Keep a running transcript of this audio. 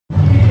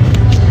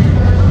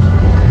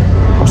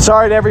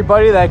Sorry to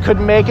everybody that I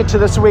couldn't make it to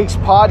this week's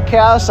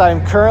podcast.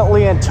 I'm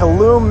currently in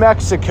Tulum,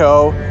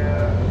 Mexico,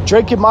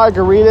 drinking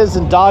margaritas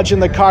and dodging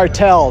the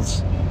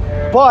cartels.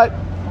 But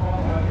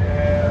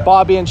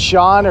Bobby and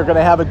Sean are going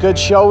to have a good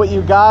show with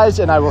you guys,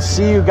 and I will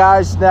see you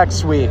guys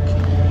next week.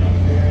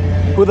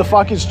 Who the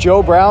fuck is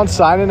Joe Brown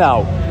signing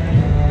out?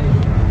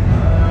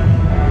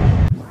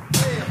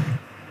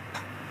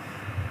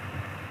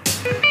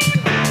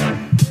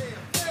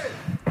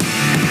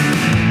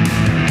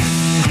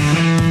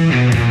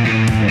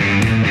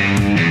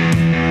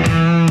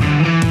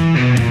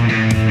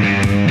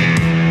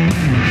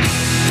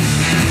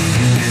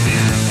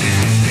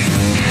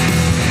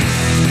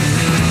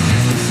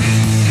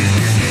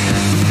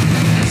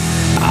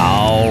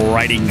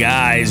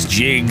 Guys,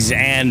 Jigs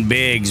and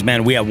Bigs,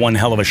 man, we have one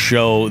hell of a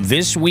show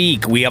this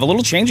week. We have a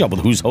little change up with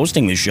who's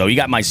hosting this show. You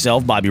got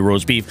myself, Bobby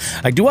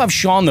Roastbeef. I do have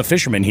Sean the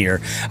Fisherman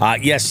here.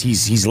 Yes,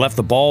 he's left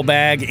the ball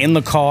bag in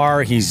the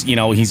car. He's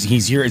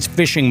here. It's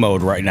fishing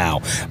mode right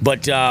now.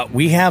 But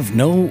we have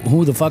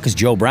who the fuck is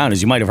Joe Brown,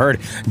 as you might have heard.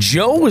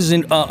 Joe was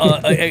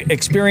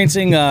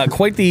experiencing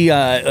quite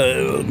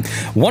the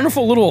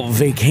wonderful little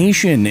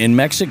vacation in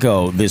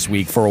Mexico this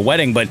week for a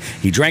wedding, but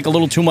he drank a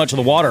little too much of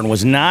the water and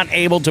was not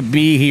able to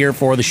be here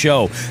for the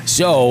show.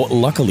 So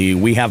luckily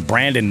we have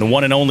Brandon, the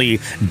one and only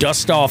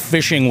Dust Off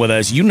Fishing, with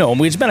us. You know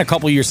him. It's been a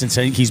couple years since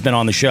he's been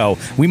on the show.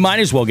 We might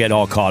as well get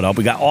all caught up.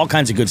 We got all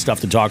kinds of good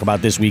stuff to talk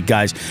about this week,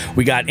 guys.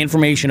 We got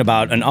information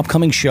about an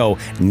upcoming show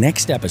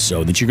next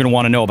episode that you're going to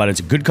want to know about. It's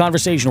a good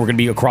conversation. We're going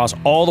to be across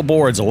all the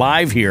boards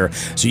live here,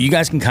 so you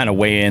guys can kind of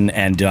weigh in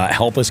and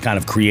help us kind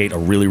of create a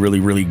really, really,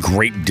 really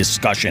great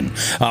discussion.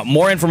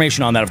 More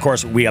information on that, of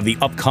course. We have the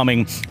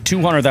upcoming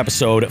 200th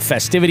episode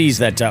festivities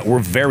that we're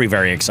very,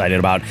 very excited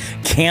about.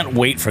 Can't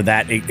wait for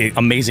that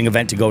amazing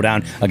event to go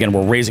down. Again,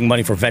 we're raising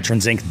money for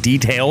Veterans Inc.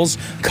 Details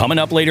coming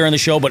up later in the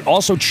show, but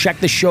also check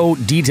the show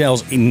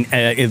details in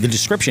the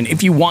description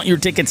if you want your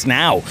tickets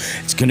now.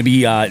 It's going to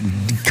be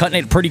cutting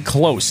it pretty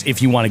close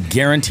if you want to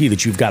guarantee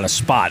that you've got a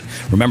spot.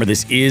 Remember,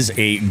 this is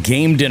a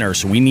game dinner,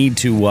 so we need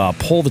to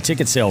pull the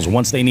ticket sales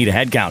once they need a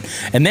head count.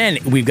 And then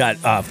we've got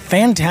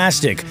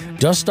fantastic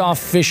Dust Off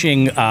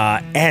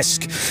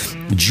Fishing-esque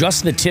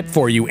just the tip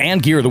for you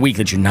and gear of the week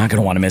that you're not going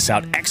to want to miss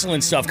out.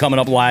 Excellent stuff coming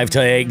up live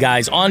today,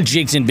 guys, on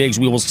Jigs and Bigs.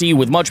 We will see you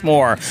with much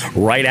more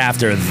right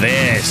after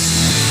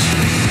this.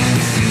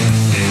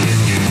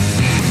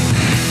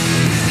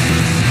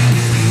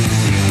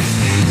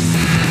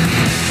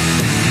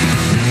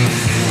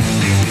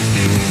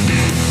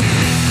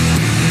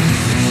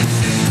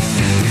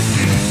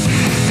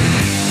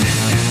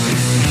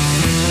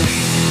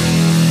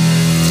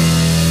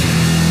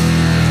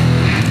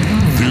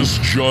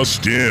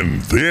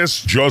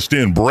 This just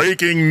in,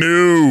 breaking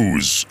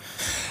news.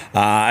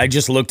 I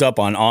just looked up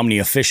on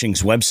Omnia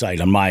Fishing's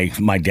website on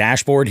my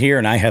dashboard here,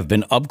 and I have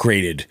been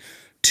upgraded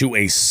to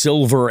a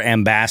silver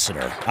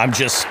ambassador.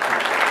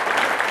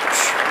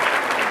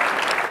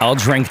 I'll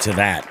drink to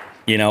that.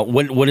 You know,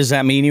 what does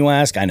that mean, you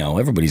ask? I know,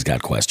 everybody's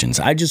got questions.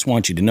 I just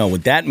want you to know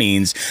what that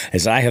means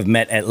is I have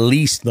met at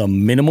least the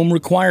minimum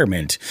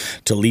requirement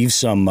to leave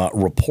some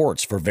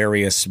reports for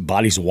various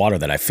bodies of water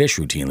that I fish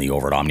routinely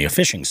over at Omnia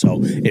Fishing. So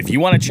if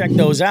you want to check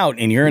those out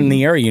and you're in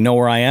the area, you know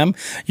where I am,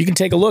 you can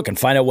take a look and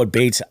find out what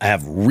baits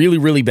have really,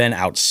 really been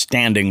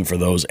outstanding for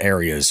those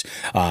areas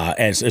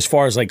as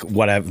far as like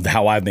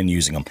how I've been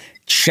using them.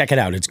 Check it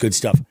out. It's good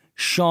stuff.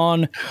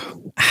 Sean,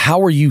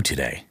 how are you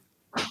today?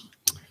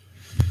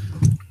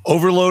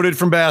 Overloaded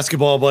from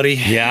basketball, buddy.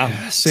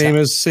 Yeah. Same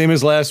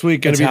as last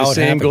week. Going to be the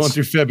same going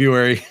through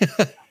February.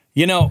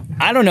 You know,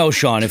 I don't know,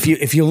 Sean.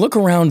 If you look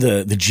around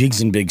the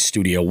Jigs and Big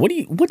studio,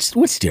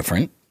 what's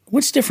different?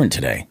 What's different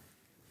today?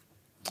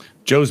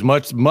 Joe's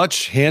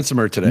much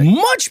handsomer today.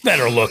 Much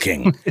better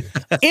looking.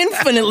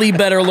 Infinitely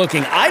better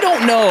looking. I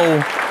don't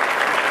know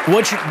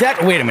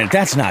wait a minute,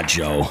 that's not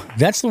Joe.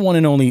 That's the one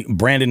and only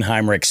Brandon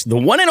Heimericks, the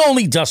one and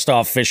only Dust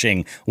Off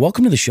Fishing.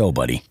 Welcome to the show,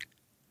 buddy.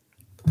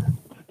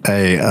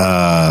 Hey,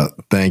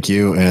 thank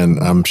you, and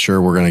I'm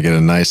sure we're going to get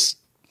a nice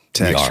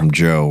text from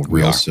Joe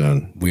real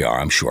soon. We are,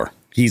 I'm sure.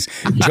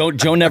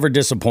 Joe never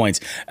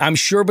disappoints. I'm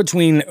sure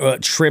between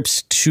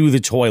trips to the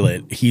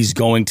toilet, he's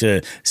going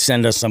to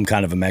send us some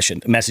kind of a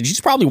message.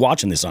 He's probably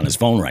watching this on his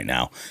phone right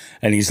now,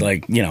 and he's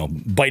like,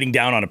 biting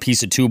down on a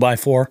piece of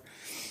 2x4.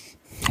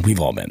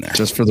 We've all been there.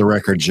 Just for the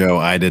record, Joe,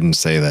 I didn't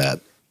say that.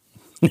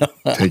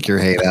 Take your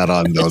hate out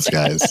on those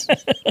guys.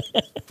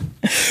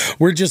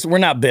 We're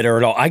not bitter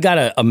at all. I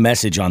got a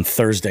message on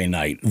Thursday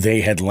night. They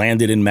had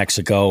landed in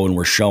Mexico and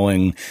were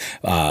showing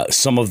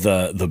some of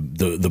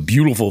the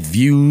beautiful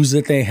views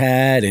that they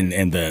had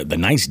and the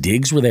nice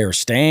digs where they were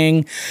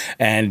staying.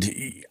 And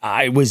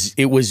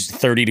it was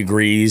 30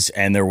 degrees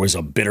and there was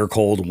a bitter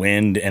cold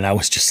wind, and I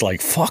was just like,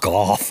 fuck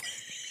off.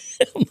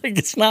 Like,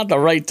 it's not the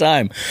right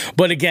time.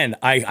 But again,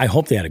 I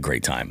hope they had a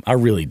great time. I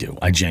really do.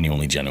 I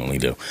genuinely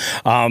do.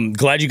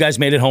 Glad you guys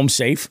made it home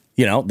safe.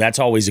 That's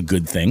always a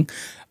good thing.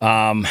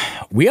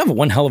 We have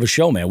one hell of a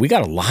show, man. We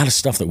got a lot of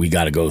stuff that we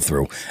got to go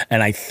through.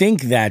 And I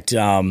think that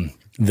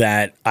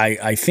that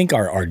I think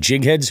our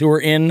jig heads who are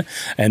in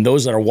and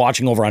those that are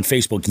watching over on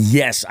Facebook.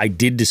 Yes, I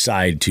did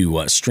decide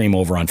to stream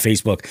over on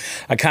Facebook.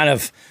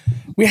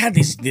 We had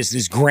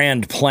this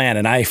grand plan,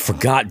 and I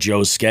forgot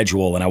Joe's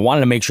schedule, and I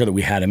wanted to make sure that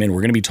we had him in.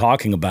 We're going to be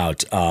talking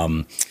about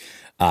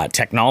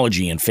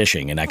technology and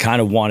fishing, and I kind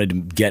of wanted to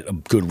get a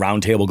good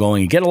roundtable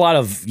going and get a lot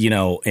of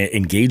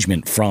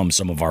engagement from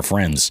some of our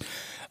friends.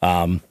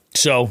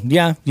 So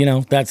yeah,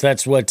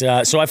 that's what.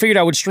 So I figured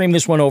I would stream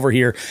this one over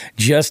here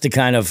just to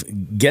kind of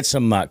get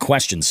some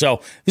questions.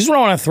 So this is what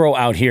I want to throw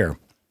out here.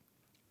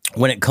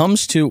 When it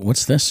comes to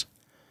what's this?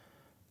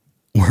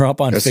 We're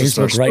up on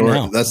Facebook right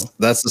now.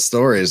 That's the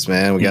stories,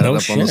 man. We got it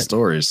up on the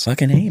stories.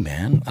 Fucking A,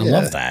 man. I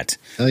love that.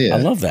 Hell yeah. I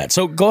love that.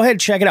 So go ahead,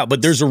 check it out.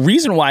 But there's a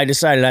reason why I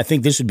decided I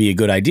think this would be a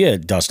good idea,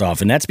 Dust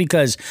Off, and that's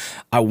because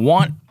I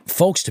want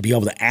folks to be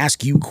able to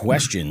ask you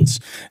questions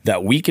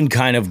that we can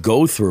kind of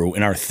go through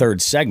in our third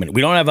segment.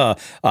 We don't have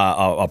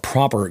a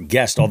proper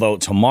guest, although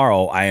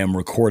tomorrow I am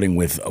recording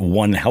with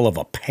one hell of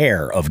a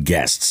pair of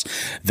guests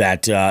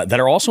that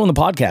are also in the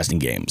podcasting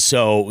game.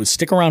 So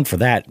stick around for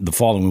that the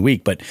following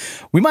week. But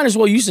we might as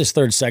well use this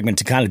third segment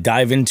to kind of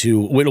dive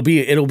into it'll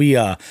be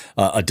a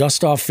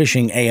Dust Off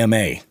Fishing AMA.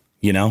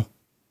 A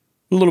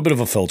little bit of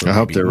a filter. I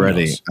hope they're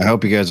ready. I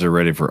hope you guys are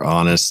ready for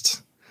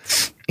honest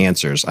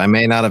answers. I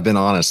may not have been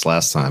honest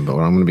last time, but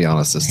I'm going to be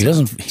honest this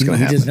time. He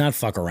does not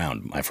fuck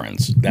around, my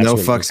friends. That's no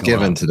fucks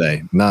given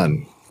today.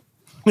 None.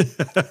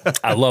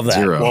 I love that.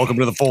 Zero. Welcome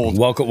to the fold.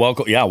 Welcome.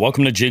 Yeah,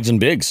 welcome to Jigs and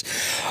Bigs.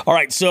 All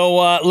right, so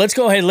let's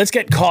go ahead. Let's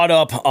get caught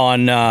up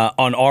on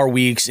our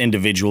weeks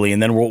individually,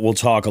 and then we'll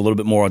talk a little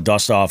bit more on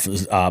Dust Off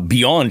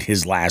beyond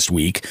his last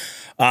week.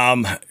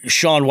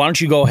 Sean, why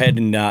don't you go ahead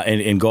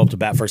and go up to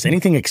bat first?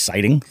 Anything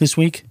exciting this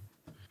week?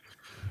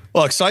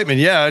 Well, excitement,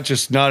 yeah,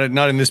 just not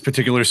in this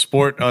particular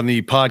sport on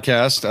the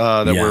podcast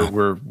that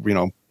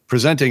we're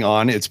presenting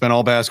on. It's been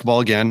all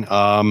basketball again.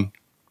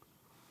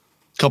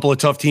 Couple of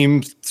tough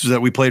teams that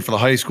we played for the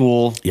high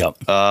school.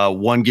 Yep.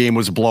 One game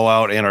was a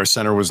blowout, and our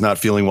center was not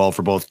feeling well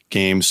for both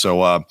games.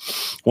 So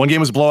one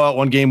game was a blowout.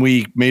 One game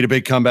we made a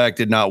big comeback,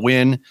 did not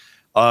win.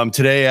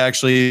 Today,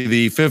 actually,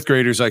 the fifth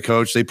graders I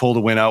coached, they pulled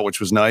a win out, which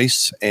was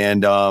nice.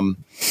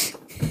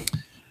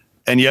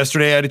 And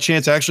yesterday I had a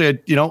chance. Actually,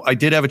 I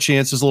did have a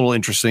chance. It's a little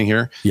interesting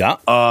here. Yeah.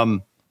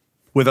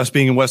 With us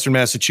being in Western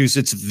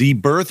Massachusetts, the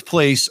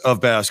birthplace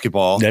of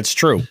basketball. That's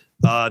true.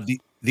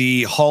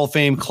 The Hall of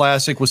Fame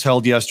Classic was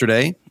held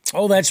yesterday.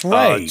 Oh, that's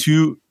right.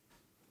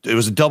 It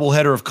was a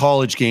doubleheader of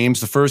college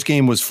games. The first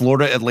game was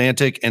Florida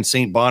Atlantic and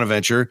St.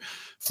 Bonaventure.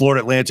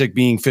 Florida Atlantic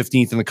being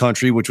 15th in the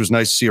country, which was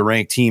nice to see a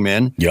ranked team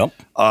in. Yep.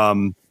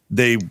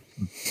 They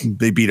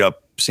beat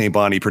up St.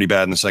 Bonnie pretty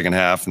bad in the second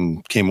half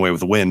and came away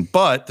with a win.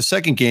 But the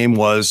second game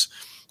was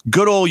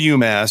good old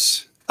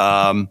UMass.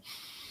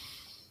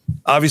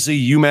 Obviously,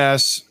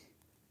 UMass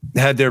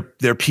had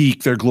their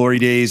peak, their glory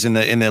days in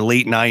the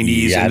late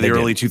 90s and the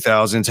early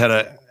 2000s. Had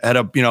a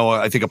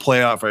I think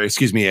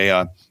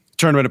a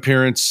tournament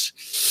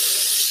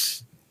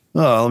appearance.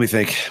 Let me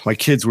think. My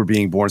kids were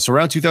being born, so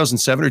around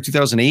 2007 or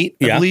 2008,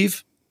 I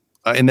believe,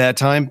 in that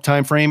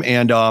time frame,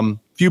 and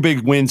few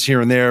big wins here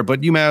and there.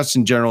 But UMass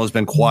in general has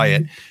been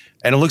quiet.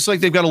 And it looks like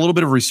they've got a little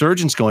bit of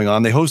resurgence going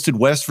on. They hosted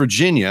West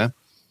Virginia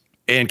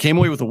and came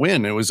away with a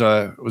win. It was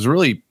a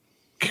really,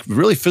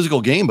 really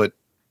physical game, but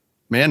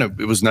man,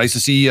 it was nice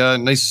to see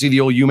the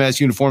old UMass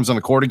uniforms on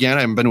the court again.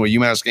 I haven't been to a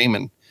UMass game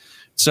in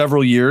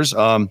several years.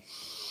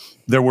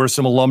 There were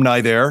some alumni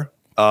there.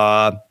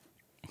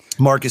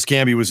 Marcus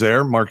Camby was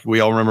there. We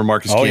all remember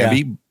Marcus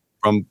Camby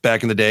from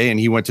back in the day, and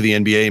he went to the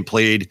NBA and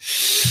played.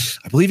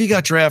 I believe he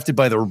got drafted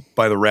by the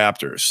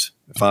Raptors,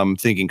 if I'm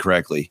thinking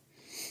correctly.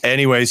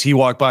 Anyways, he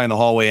walked by in the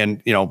hallway,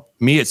 and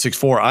me at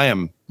 6'4", I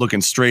am looking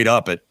straight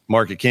up at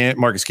Marcus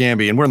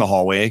Camby, and we're in the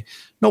hallway.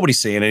 Nobody's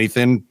saying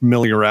anything,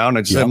 milling around.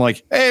 I'm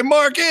like, "Hey,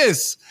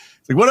 Marcus!"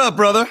 It's like, "What up,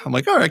 brother?" I'm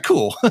like, "All right,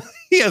 cool."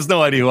 He has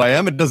no idea who I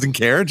am. It doesn't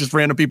care. Just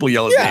random people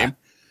yell his name.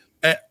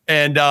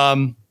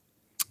 And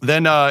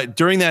then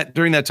during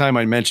that time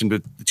I mentioned,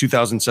 the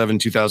 2007,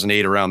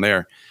 2008, around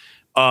there,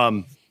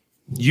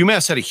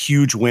 UMass had a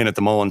huge win at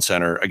the Mullen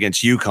Center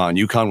against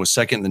UConn. UConn was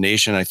second in the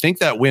nation. I think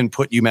that win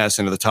put UMass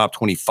into the top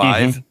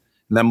 25, and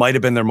that might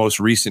have been their most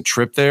recent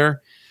trip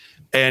there.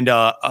 And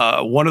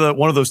one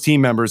of those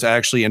team members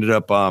actually ended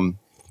up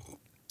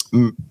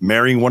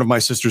marrying one of my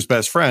sister's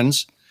best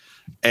friends.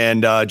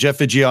 And Jeff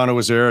Vigiano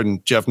was there,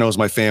 and Jeff knows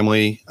my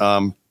family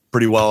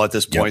pretty well at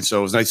this point. So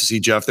it was nice to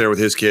see Jeff there with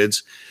his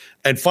kids.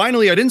 And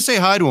finally, I didn't say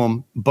hi to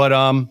him, but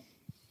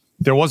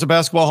there was a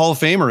basketball Hall of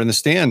Famer in the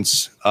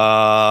stands.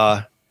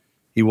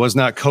 He was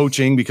not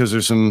coaching because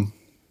there's some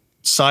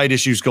side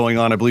issues going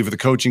on, I believe, with the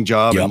coaching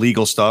job and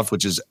legal stuff,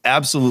 which is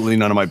absolutely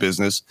none of my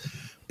business.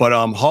 But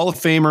Hall of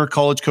Famer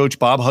college coach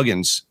Bob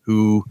Huggins,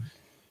 who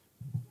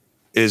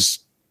is,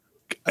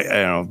 I don't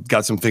know,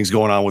 got some things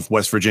going on with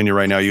West Virginia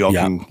right now. You all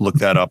can look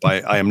that up.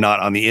 I am not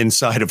on the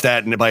inside of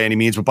that by any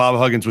means, but Bob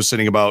Huggins was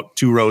sitting about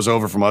 2 rows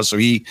over from us. So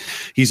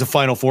he's a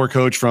Final Four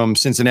coach from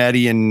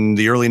Cincinnati in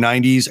the early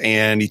 90s,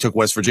 and he took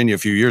West Virginia a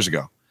few years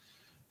ago.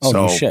 Oh,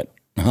 no shit.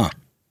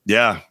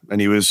 Yeah,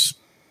 and he was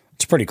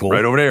It's pretty cool.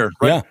 Right over there.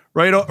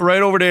 Right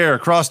over there,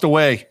 across the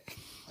way.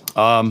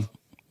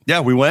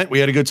 We went. We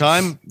had a good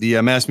time.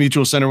 The Mass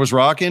Mutual Center was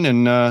rocking,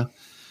 and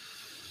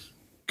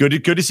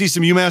good to see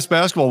some UMass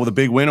basketball with a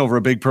big win over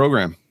a big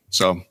program.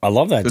 So I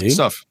love that, good dude.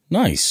 Stuff.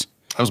 Nice.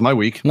 That was my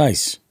week.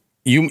 Nice.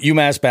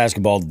 UMass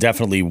basketball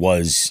definitely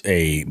was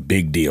a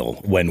big deal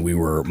when we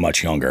were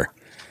much younger.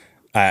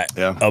 We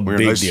were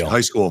big deal.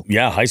 High school.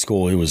 Yeah, high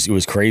school. It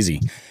was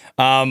crazy.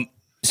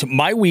 So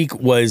my week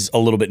was a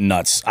little bit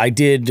nuts. I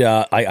did.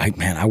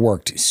 I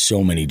worked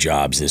so many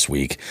jobs this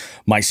week.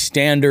 My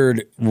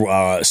standard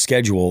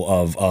schedule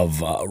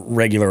of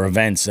regular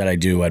events that I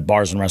do at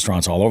bars and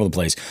restaurants all over the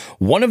place.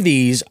 One of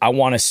these, I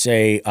want to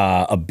say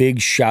a big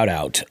shout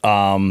out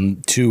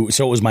to.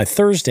 So it was my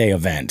Thursday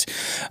event.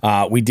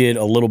 We did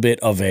a little bit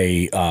of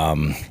a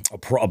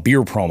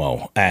beer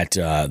promo at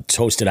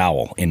Toasted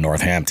Owl in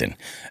Northampton,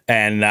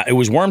 and it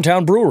was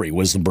Wormtown Brewery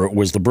was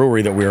the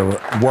brewery that we were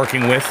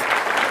working with.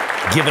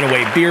 Giving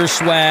away beer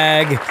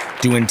swag,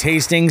 doing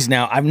tastings.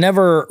 Now, I've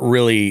never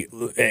really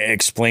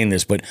explained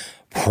this, but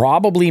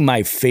probably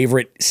my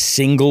favorite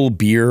single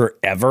beer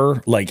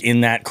ever, like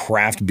in that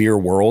craft beer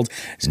world,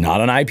 is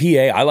not an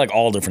IPA. I like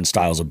all different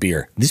styles of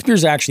beer. This beer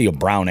is actually a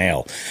brown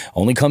ale.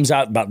 Only comes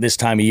out about this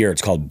time of year.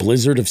 It's called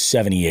Blizzard of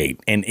 78,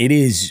 and it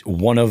is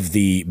one of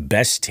the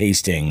best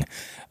tasting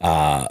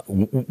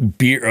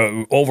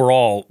beer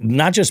overall,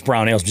 not just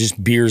brown ales,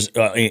 just beers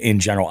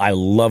in general. I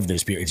love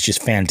this beer. It's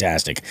just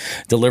fantastic.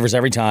 Delivers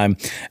every time.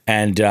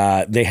 And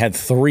they had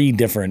 3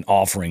 different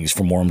offerings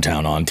from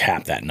Wormtown on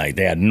tap that night.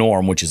 They had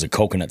Norm, which is a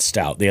coconut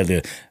stout. They had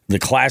the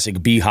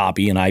classic Bee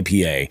Hoppy and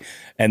IPA,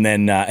 and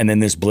then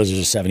this Blizzard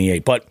of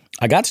 78. But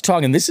I got to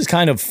talking. This is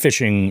kind of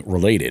fishing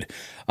related.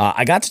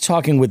 I got to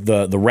talking with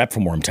the rep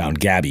from Wormtown,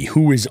 Gabby,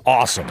 who is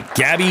awesome.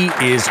 Gabby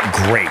is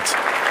great.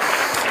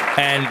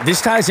 And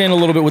this ties in a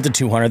little bit with the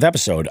 200th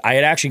episode. I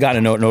had actually got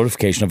a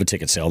notification of a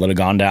ticket sale that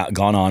had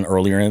gone on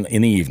earlier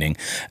in the evening,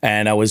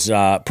 and I was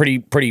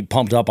pretty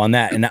pumped up on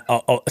that. And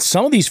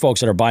some of these folks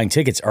that are buying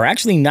tickets are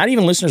actually not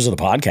even listeners of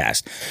the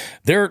podcast.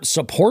 They're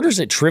supporters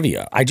at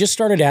Trivia. I just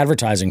started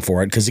advertising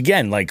for it because,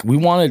 again, like, we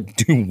want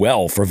to do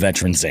well for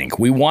Veterans Inc.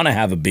 We want to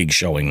have a big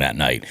showing that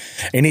night,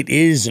 and it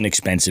is an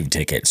expensive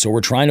ticket. So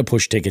we're trying to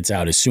push tickets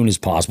out as soon as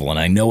possible. And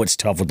I know it's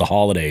tough with the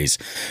holidays,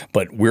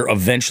 but we're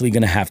eventually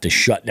going to have to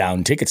shut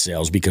down ticket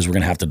sales because we're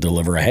going to have to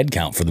deliver a head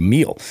count for the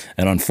meal.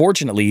 And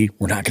unfortunately,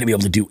 we're not going to be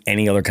able to do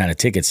any other kind of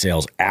ticket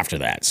sales after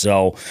that.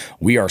 So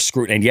we are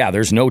screwed. And yeah,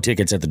 there's no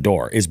tickets at the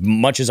door. As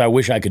much as I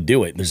wish I could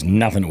do it, there's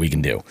nothing we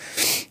can do.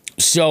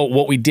 So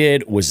what we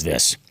did was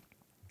this.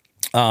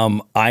 I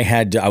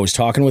was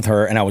talking with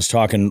her, and I was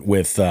talking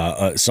with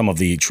some of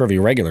the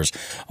trivia regulars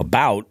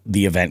about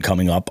the event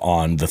coming up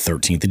on the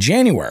 13th of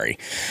January.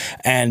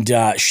 And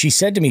she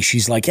said to me,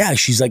 she's like,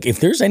 if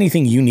there's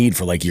anything you need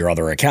for like your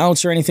other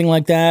accounts or anything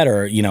like that,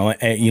 or,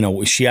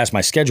 she asked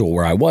my schedule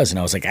where I was, and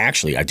I was like,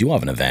 actually, I do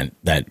have an event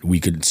that we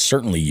could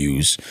certainly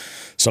use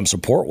some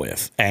support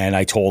with. And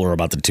I told her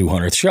about the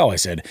 200th show. I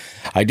said,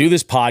 I do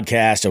this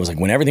podcast. I was like,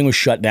 when everything was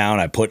shut down,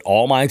 I put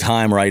all my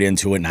time right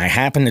into it, and I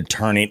happened to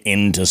turn it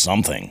into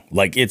something.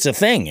 Like, it's a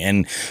thing.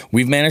 And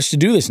we've managed to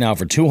do this now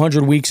for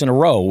 200 weeks in a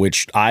row,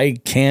 which I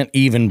can't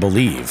even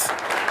believe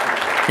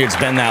it's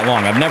been that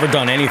long. I've never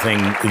done anything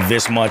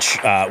this much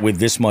with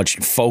this much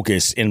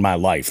focus in my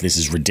life. This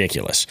is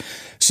ridiculous.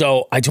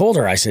 So I told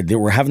her, I said that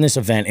we're having this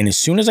event. And as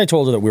soon as I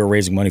told her that we were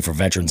raising money for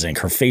Veterans Inc.,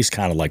 her face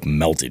kind of like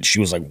melted. She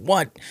was like,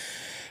 what?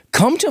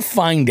 Come to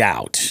find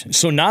out.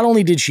 So not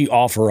only did she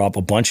offer up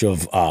a bunch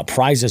of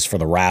prizes for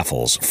the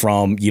raffles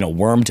from,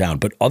 Wormtown,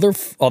 but other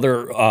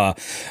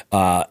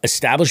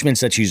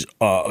establishments that she's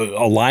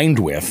aligned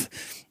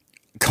with.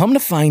 Come to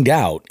find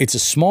out, it's a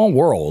small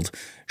world.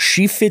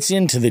 She fits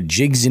into the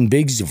Jigs and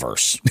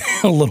Bigs-verse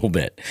a little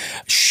bit.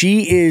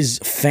 She is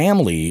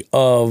family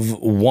of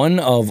one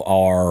of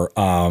our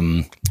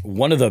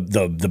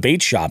the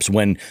bait shops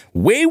when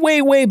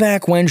way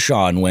back when,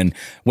 Sean, when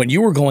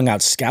you were going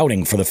out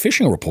scouting for the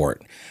fishing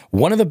report.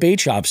 One of the bait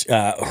shops,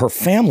 her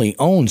family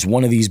owns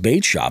one of these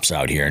bait shops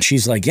out here, and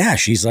she's like,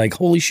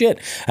 holy shit.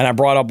 And I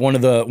brought up one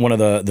of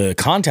the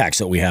contacts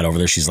that we had over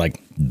there. She's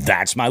like,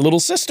 that's my little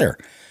sister.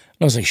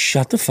 I was like,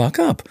 shut the fuck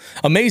up.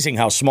 Amazing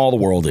how small the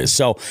world is.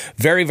 So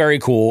very, very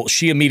cool.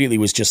 She immediately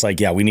was just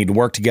like, yeah, we need to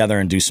work together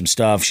and do some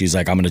stuff. She's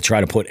like, I'm going to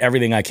try to put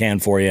everything I can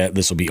for you.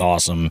 This will be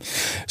awesome.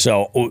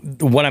 So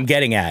what I'm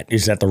getting at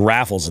is that the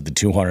raffles at the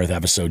 200th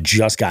episode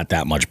just got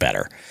that much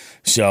better.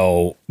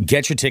 So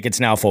get your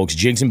tickets now, folks.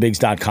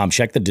 jigsandbigs.com.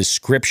 Check the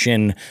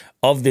description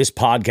of this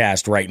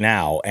podcast right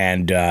now,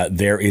 and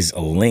there is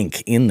a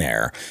link in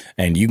there,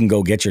 and you can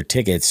go get your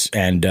tickets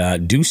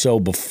and do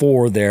so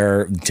before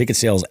their ticket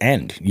sales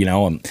end.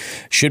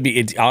 Should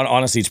be.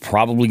 Honestly, it's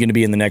probably going to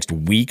be in the next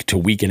week to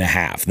week and a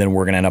half. Then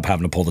we're going to end up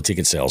having to pull the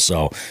ticket sales.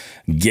 So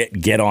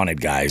get on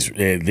it, guys.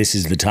 This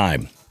is the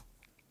time.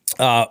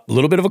 A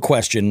little bit of a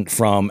question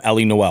from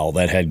Ellie Noel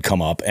that had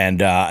come up,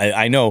 and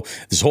I know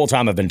this whole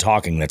time I've been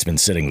talking that's been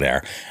sitting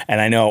there, and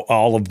I know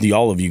all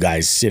of you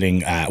guys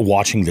sitting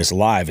watching this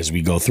live as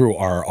we go through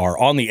are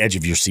on the edge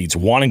of your seats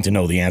wanting to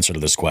know the answer to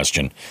this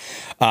question.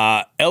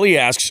 Ellie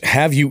asks,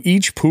 have you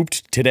each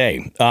pooped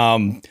today?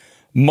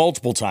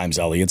 Multiple times,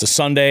 Ellie. It's a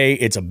Sunday.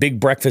 It's a big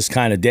breakfast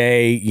kind of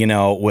day,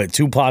 with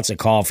 2 pots of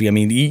coffee. I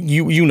mean,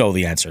 you know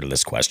the answer to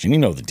this question. You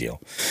know the deal.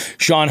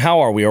 Sean,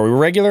 how are we? Are we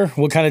regular?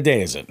 What kind of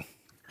day is it?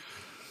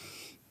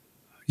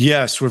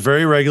 Yes, we're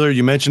very regular.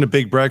 You mentioned a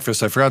big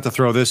breakfast. I forgot to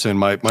throw this in.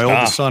 My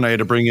oldest son, I had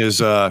to bring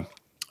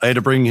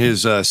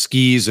his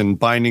skis and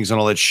bindings and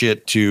all that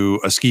shit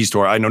to a ski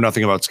store. I know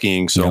nothing about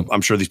skiing, so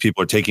I'm sure these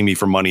people are taking me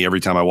for money every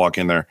time I walk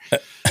in there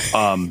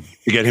to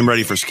get him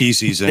ready for ski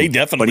season. They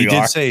definitely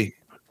did say,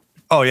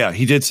 oh yeah,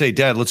 he did say,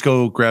 Dad, let's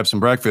go grab some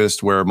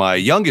breakfast where my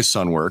youngest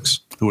son works,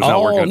 who was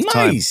not working at the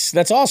time. Nice.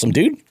 That's awesome,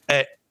 dude.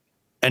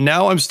 And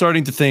now I'm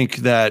starting to think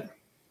that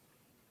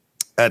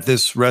at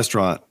this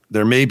restaurant,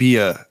 there may be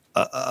a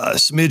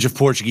smidge of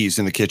Portuguese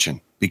in the kitchen,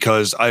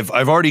 because I've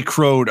already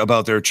crowed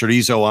about their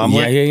chorizo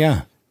omelet.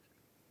 Yeah.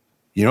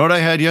 You know what I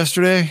had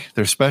yesterday?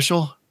 Their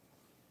special?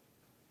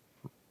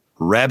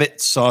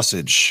 Rabbit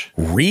sausage.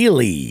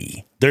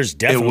 Really? There's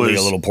definitely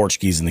a little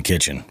Portuguese in the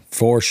kitchen,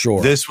 for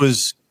sure. This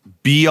was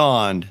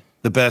beyond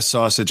the best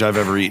sausage I've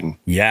ever eaten.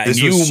 Yeah, and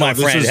you, my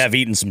friend, have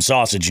eaten some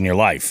sausage in your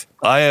life.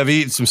 I have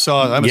eaten some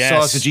sausage. I'm a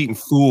sausage-eating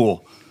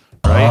fool,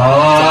 right?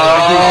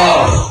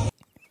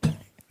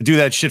 I do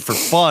that shit for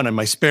fun in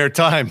my spare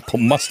time. Put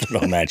mustard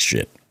on that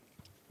shit.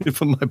 If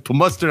I put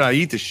mustard, I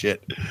eat the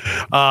shit.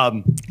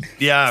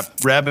 Yeah,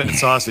 rabbit and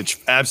sausage,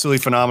 absolutely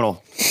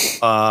phenomenal.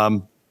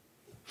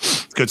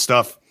 Good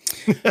stuff.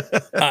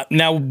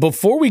 Now,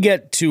 before we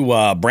get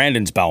to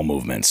Brandon's bowel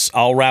movements,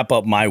 I'll wrap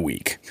up my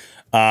week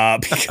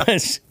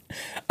because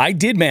I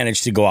did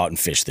manage to go out and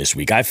fish this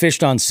week. I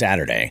fished on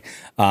Saturday.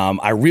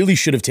 I really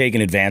should have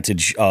taken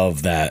advantage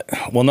of that.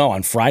 Well, no,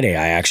 on Friday,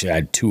 I actually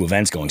had 2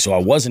 events going, so I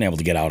wasn't able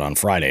to get out on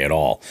Friday at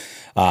all.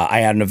 I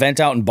had an event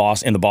out in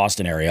the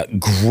Boston area.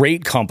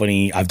 Great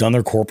company. I've done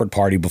their corporate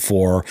party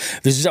before.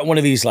 This is at one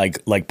of these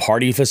like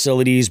party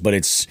facilities, but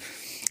it's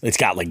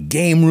got like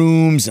game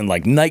rooms and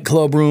like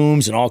nightclub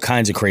rooms and all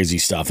kinds of crazy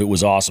stuff. It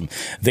was awesome.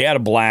 They had a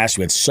blast.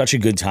 We had such a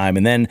good time.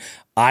 And then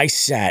I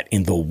sat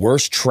in the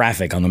worst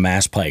traffic on the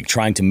Mass Pike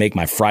trying to make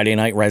my Friday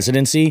night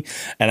residency,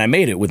 and I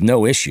made it with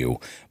no issue.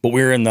 But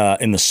we were in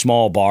the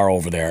small bar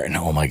over there, and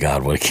oh my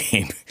God, what a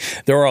game.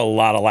 There were a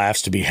lot of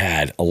laughs to be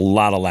had.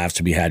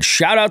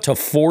 Shout out to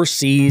 4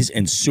 C's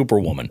and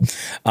Superwoman,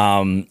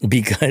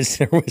 because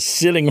they were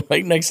sitting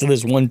right next to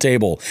this one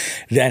table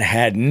that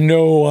had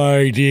no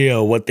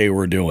idea what they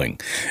were doing.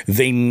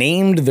 They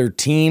named their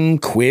team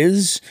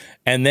quiz,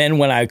 and then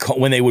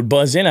when they would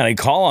buzz in and I'd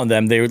call on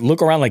them, they would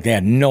look around like they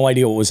had no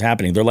idea what was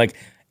happening. They're like,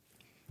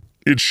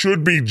 "It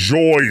should be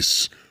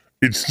Joyce.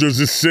 Does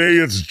it say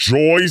it's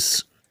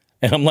Joyce?"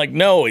 And I'm like,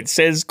 "No, it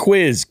says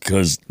quiz,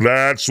 because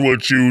that's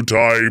what you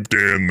typed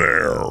in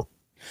there."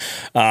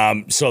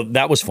 So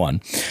that was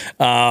fun.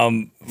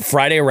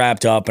 Friday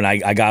wrapped up, and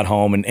I got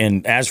home,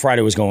 and as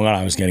Friday was going on,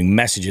 I was getting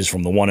messages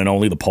from the one and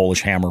only, the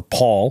Polish Hammer,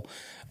 Paul.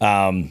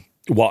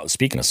 Well,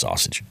 speaking of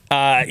sausage,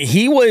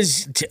 he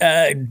was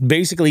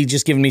basically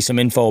just giving me some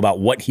info about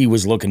what he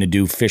was looking to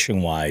do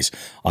fishing-wise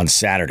on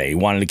Saturday. He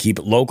wanted to keep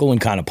it local and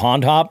kind of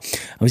pond hop.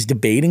 I was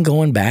debating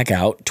going back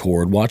out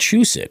toward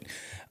Wachusett.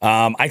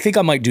 I think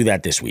I might do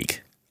that this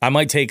week. I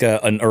might take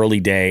an early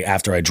day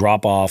after I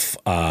drop off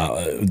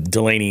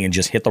Delaney and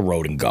just hit the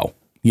road and go.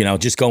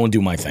 Just go and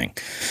do my thing.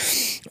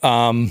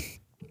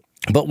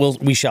 But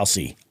we shall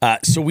see.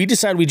 So we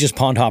decided we just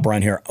pond hop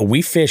around here.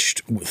 We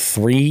fished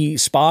 3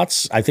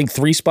 spots, I think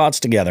 3 spots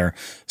together,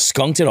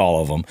 skunked at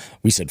all of them.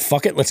 We said,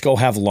 fuck it, let's go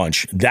have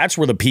lunch. That's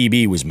where the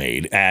PB was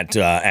made at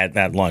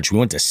that lunch. We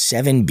went to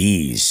 7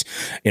 B's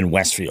in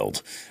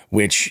Westfield,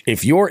 which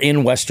if you're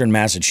in Western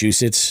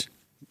Massachusetts,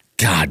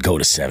 God, go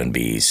to 7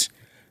 B's.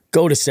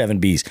 Go to 7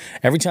 B's.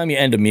 Every time you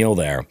end a meal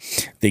there,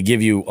 they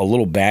give you a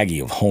little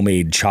baggie of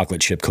homemade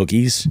chocolate chip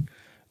cookies,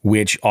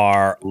 which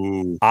are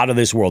out of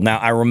this world. Now,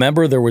 I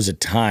remember there was a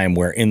time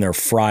where in their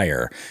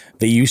fryer,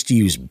 they used to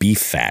use beef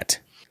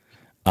fat,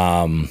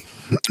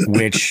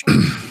 which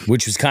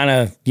was kind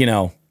of,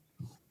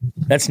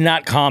 that's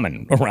not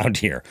common around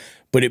here,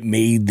 but it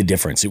made the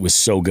difference. It was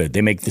so good.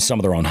 They make some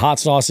of their own hot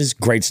sauces.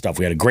 Great stuff.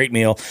 We had a great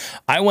meal.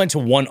 I went to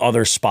one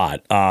other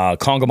spot,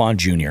 Congamon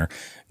Jr.,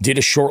 did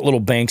a short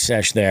little bank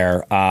sesh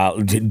there,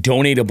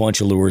 donate a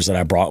bunch of lures that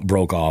I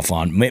broke off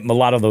on. A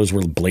lot of those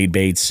were blade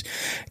baits.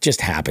 It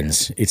just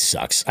happens. It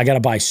sucks. I got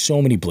to buy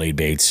so many blade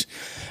baits.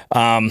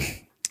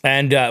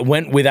 And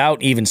went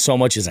without even so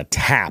much as a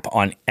tap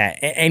on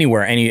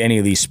anywhere, any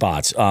of these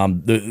spots.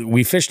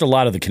 We fished a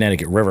lot of the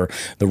Connecticut River.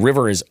 The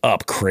river is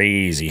up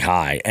crazy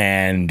high,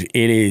 and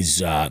it is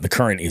the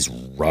current is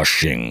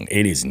rushing.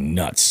 It is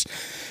nuts.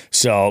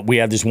 So we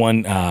had this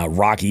one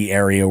rocky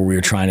area where we were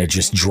trying to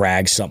just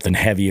drag something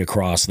heavy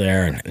across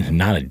there, and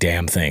not a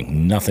damn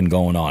thing, nothing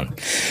going on.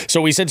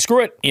 So we said,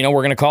 screw it. We're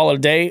going to call it a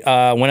day.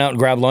 Went out and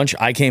grabbed lunch.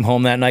 I came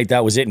home that night.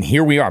 That was it. And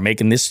here we are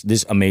making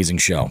this amazing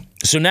show.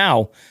 So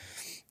now,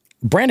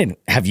 Brandon,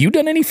 have you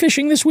done any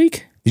fishing this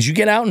week? Did you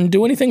get out and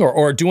do anything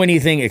or do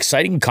anything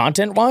exciting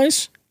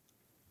content-wise?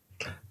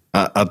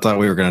 I thought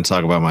we were going to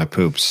talk about my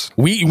poops.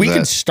 We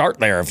can start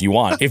there if you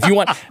want. If you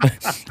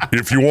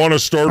want to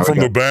start from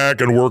the back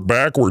and work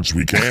backwards,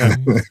 we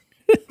can.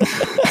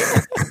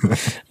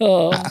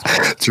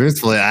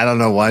 Truthfully, I don't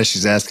know why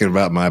she's asking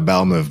about my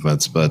bowel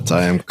movements, but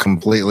I am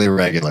completely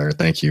regular.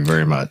 Thank you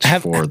very much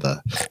for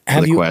the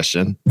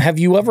question. Have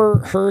you ever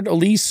heard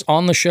Elise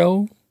on the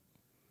show?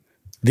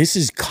 This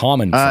is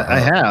common for her. I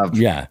have.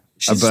 Yeah.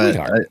 She's a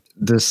sweetheart.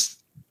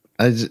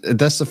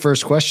 That's the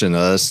first question.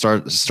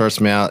 Starts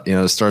me out.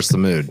 Starts the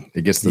mood.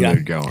 It gets the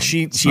mood going.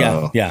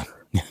 Yeah.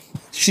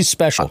 She's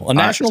special. A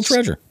national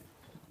treasure.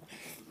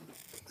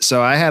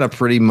 So I had a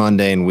pretty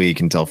mundane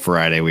week until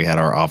Friday. We had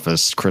our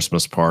office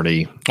Christmas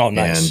party. Oh,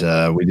 nice.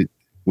 And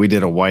we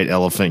did a white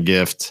elephant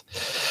gift,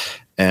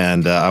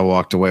 and I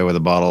walked away with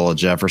a bottle of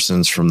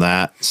Jefferson's from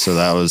that. So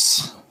that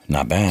was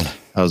not bad.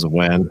 That was a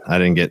win. I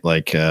didn't get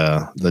like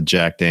the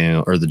Jack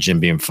Daniel or the Jim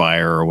Beam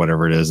Fire or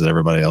whatever it is that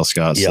everybody else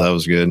got. So that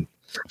was good.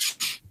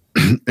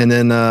 And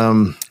then,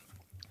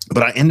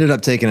 but I ended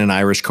up taking an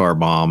Irish car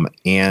bomb,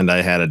 and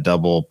I had a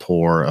double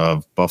pour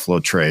of Buffalo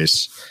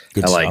Trace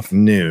at like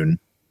noon,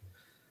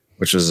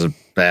 which was a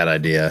bad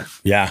idea.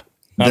 Yeah.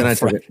 Then I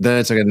took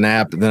a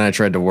nap. Then I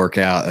tried to work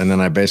out, and then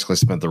I basically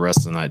spent the rest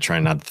of the night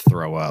trying not to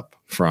throw up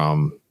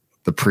from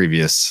the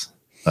previous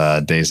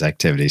day's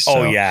activities.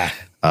 So,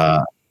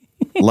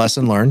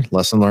 lesson learned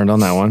on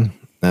that one.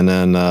 And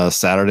then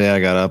Saturday I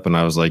got up and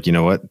I was like, you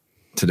know what?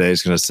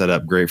 Today's going to set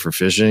up great for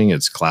fishing.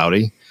 It's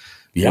cloudy.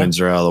 Winds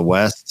are out of the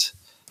west.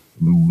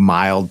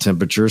 Mild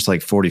temperatures,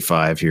 like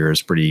 45 here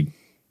is pretty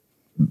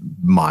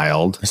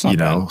mild,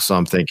 bad. So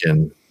I'm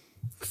thinking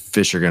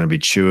fish are going to be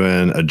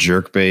chewing a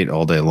jerkbait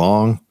all day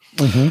long.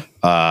 Mm-hmm.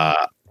 I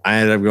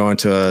ended up going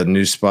to a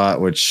new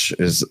spot, which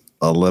is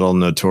a little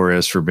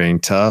notorious for being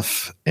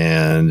tough,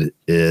 and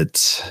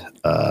it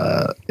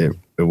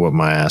whooped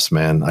my ass,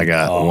 man. I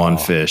got one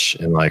fish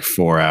in like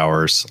 4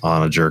 hours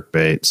on a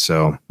jerkbait,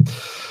 so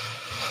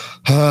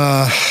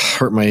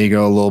hurt my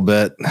ego a little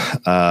bit.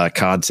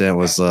 Content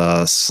was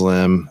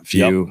slim,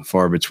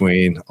 far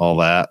between, all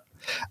that.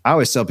 I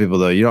always tell people,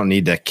 though, you don't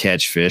need to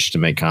catch fish to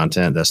make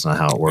content. That's not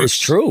how it works. It's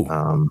true.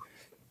 I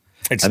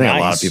think a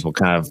lot of people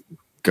kind of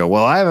go,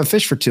 well, I haven't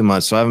fished for 2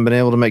 months, so I haven't been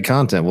able to make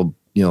content. Well,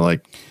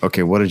 like,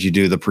 okay, what did you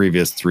do the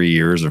previous 3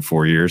 years or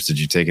 4 years? Did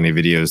you take any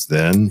videos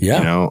then?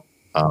 Yeah.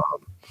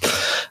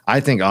 I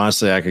think,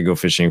 honestly, I could go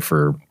fishing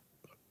or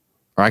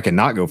I could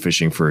not go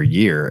fishing for a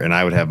year, and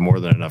I would have more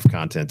than enough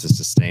content to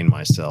sustain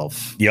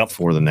myself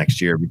for the next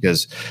year.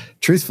 Because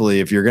truthfully,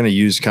 if you're going to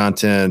use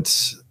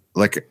content,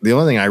 like the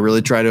only thing I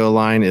really try to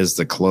align is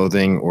the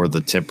clothing or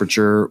the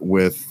temperature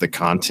with the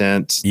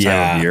content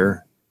time of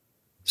year.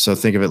 So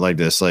think of it like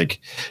this. Like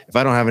if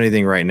I don't have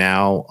anything right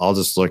now, I'll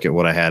just look at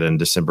what I had in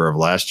December of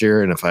last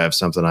year. And if I have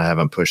something I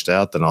haven't pushed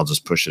out, then I'll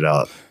just push it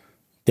out.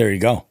 There you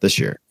go. This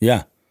year.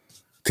 Yeah.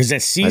 Because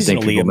that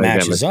seasonally it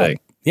matches up.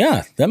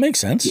 Yeah, that makes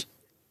sense.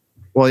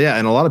 Well, yeah.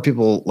 And a lot of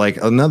people, like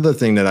another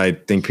thing that I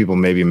think people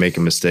maybe make a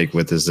mistake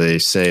with is they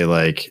say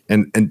like,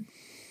 and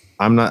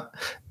I'm not,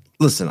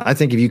 listen, I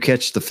think if you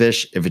catch the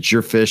fish, if it's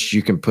your fish,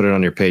 you can put it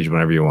on your page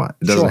whenever you want.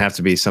 It doesn't have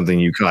to be something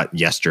you caught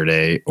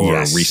yesterday or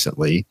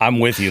recently. I'm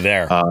with you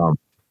there.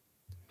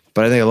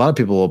 But I think a lot of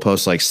people will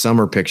post like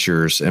summer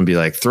pictures and be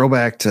like,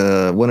 throwback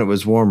to when it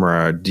was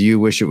warmer. Do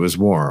you wish it was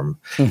warm?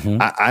 Mm-hmm.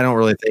 I don't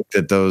really think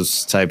that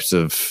those types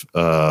of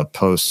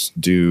posts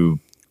do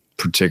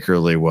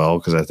particularly well,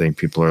 because I think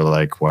people are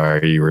like, why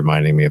are you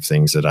reminding me of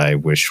things that I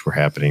wish were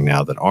happening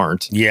now that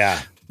aren't?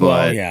 Yeah.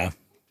 But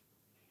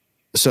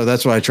so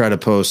that's why I try to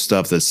post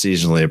stuff that's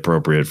seasonally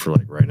appropriate for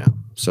like right now.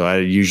 So I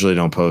usually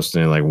don't post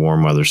any like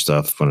warm weather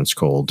stuff when it's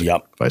cold.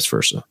 Yep. Vice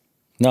versa.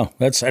 No,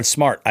 that's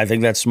smart. I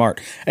think that's smart.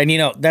 And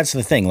that's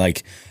the thing.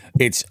 Like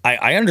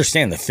I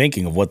understand the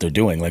thinking of what they're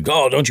doing. Like,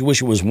 oh, don't you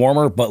wish it was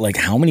warmer? But like,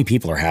 how many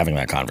people are having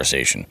that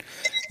conversation?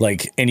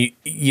 Like, and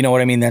you know what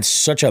I mean? That's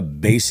such a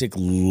basic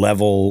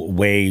level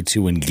way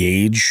to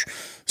engage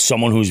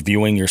someone who's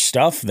viewing your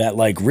stuff that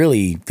like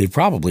really they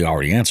probably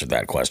already answered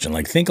that question.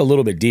 Like think a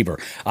little bit deeper.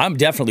 I'm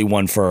definitely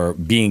one for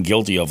being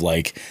guilty of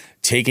like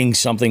taking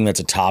something that's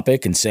a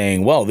topic and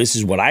saying, well, this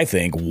is what I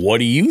think. What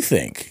do you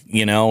think?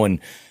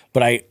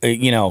 But I,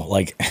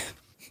 like,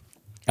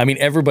 I mean,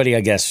 everybody,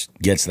 I guess,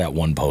 gets that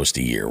one post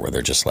a year where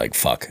they're just like,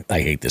 fuck, I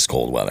hate this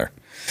cold weather.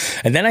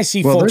 And then I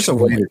see folks. There's a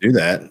way to do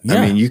that.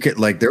 Yeah. I mean, you could,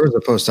 like, there was a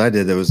post I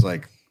did that was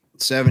like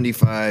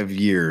 75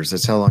 years.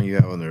 That's how long you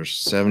have when there's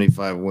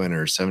 75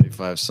 winters,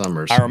 75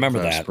 summers. I remember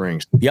that.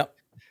 Springs. Yep.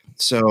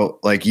 So,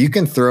 like, you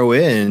can throw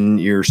in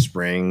your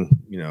spring,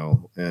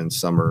 and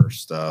summer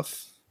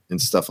stuff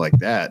and stuff like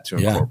that to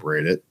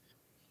incorporate it.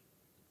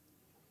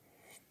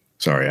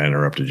 Sorry, I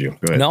interrupted you.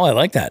 Go ahead. No, I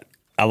like that.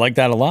 I like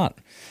that a lot.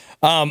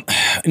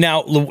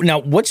 Now,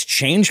 what's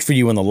changed for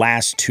you in the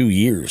last 2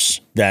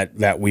 years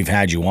that we've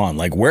had you on?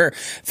 Like,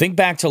 think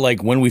back to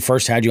like when we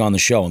first had you on the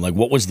show, and like,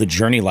 what was the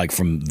journey like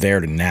from there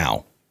to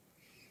now?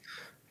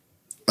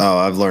 Oh,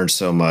 I've learned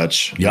so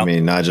much. Yep. I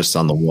mean, not just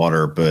on the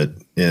water, but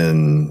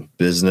in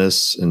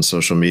business and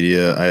social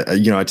media.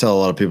 I tell a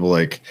lot of people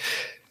like,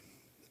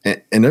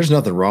 and there's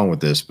nothing wrong with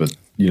this, but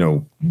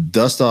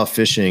Dust Off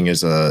Fishing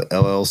is a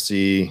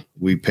LLC.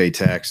 We pay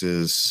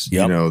taxes.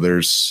 Yep.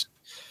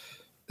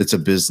 It's a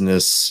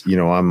business.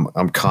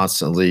 I'm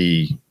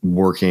constantly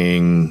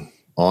working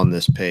on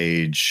this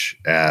page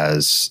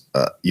as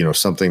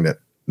something that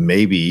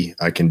maybe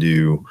I can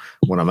do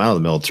when I'm out of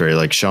the military,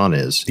 like Sean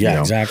is. Yeah,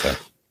 exactly.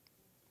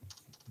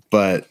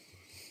 But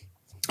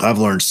I've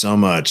learned so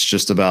much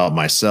just about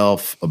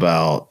myself,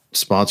 about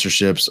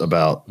sponsorships,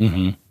 about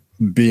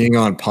being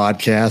on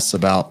podcasts,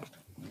 about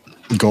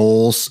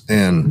goals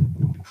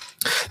and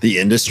the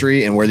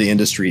industry and where the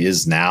industry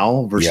is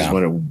now versus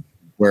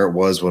where it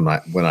was when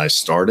I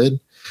started,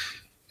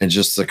 and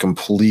just the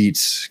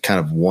complete kind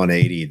of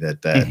 180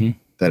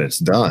 that it's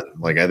done.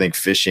 Like, I think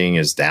fishing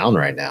is down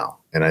right now.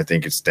 And I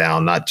think it's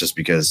down not just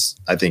because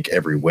I think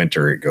every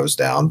winter it goes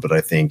down, but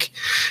I think,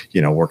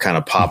 we're kind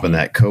of popping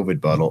that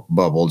COVID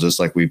bubble, just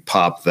like we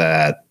popped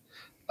that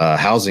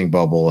housing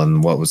bubble.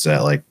 And what was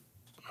that, like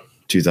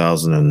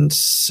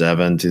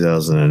 2007,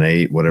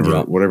 2008,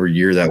 whatever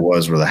year that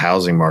was, where the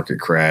housing market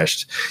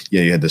crashed.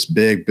 You had this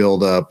big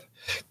buildup,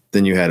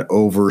 then you had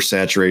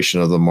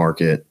oversaturation of the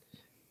market.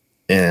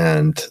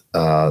 And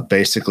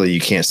basically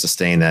you can't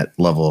sustain that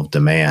level of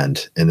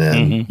demand. And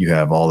then you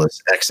have all this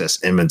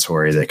excess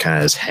inventory that kind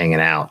of is hanging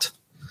out.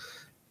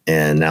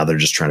 And now they're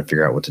just trying to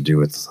figure out what to do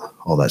with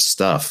all that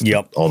stuff.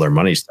 Yep. All their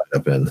money's tied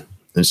up in.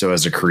 And so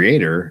as a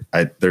creator,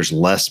 there's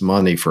less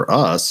money for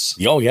us.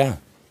 Oh, yeah.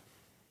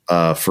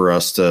 For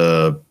us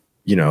to,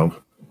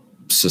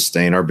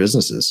 sustain our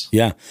businesses.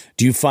 Yeah.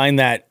 Do you find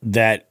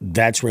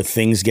that's where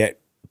things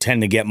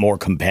tend to get more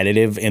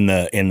competitive in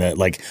the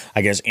like,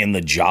 I guess, in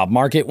the job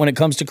market when it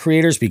comes to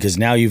creators? Because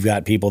now you've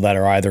got people that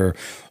are either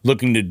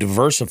looking to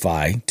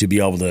diversify to be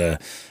able to,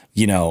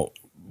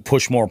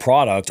 push more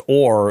product,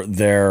 or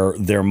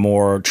they're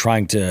more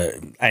trying to,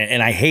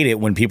 and I hate it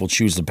when people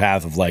choose the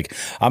path of like,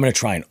 I'm going to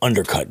try and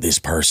undercut this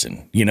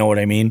person. You know what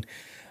I mean?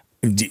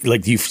 Do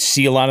you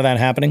see a lot of that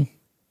happening?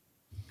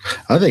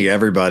 I think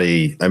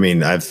everybody,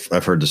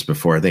 I've heard this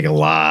before. I think a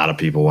lot of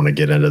people want to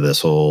get into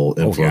this whole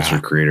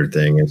influencer creator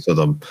thing. And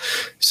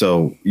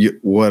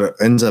what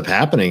ends up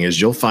happening is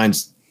you'll find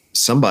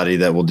somebody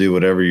that will do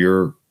whatever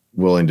you're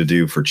willing to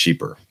do for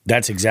cheaper.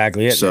 That's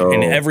exactly it. So,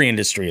 in every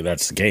industry,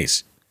 that's the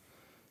case.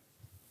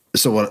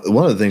 So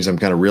one of the things I'm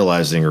kind of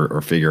realizing or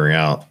figuring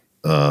out,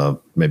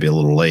 maybe a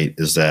little late,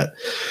 is that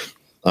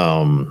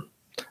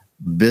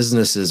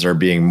businesses are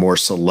being more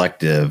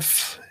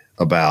selective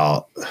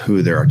about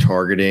who they're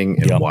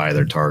targeting and why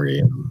they're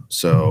targeting them.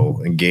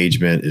 So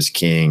engagement is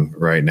king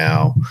right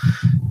now.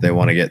 They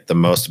want to get the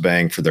most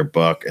bang for their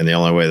buck. And the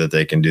only way that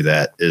they can do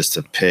that is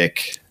to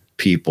pick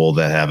people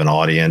that have an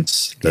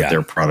audience that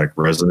their product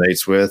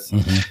resonates with.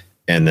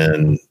 And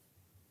then,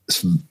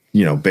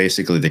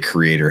 basically the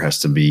creator has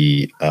to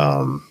be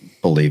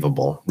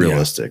believable,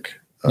 realistic,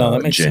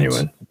 that makes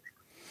genuine. Sense.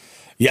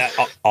 Yeah,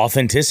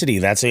 authenticity.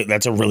 That's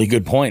a really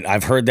good point.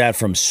 I've heard that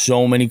from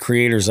so many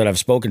creators that I've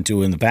spoken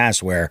to in the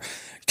past,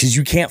 because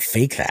you can't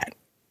fake that.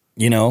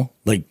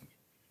 Like,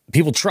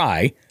 people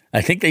try.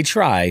 I think they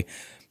try,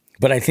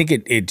 but I think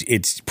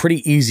it's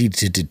pretty easy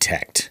to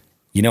detect.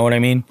 You know what I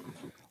mean?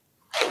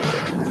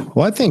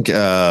 Well, I think,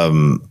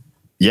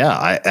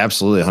 I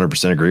absolutely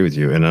 100% agree with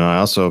you. And then I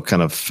also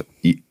kind of,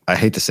 I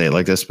hate to say it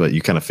like this, but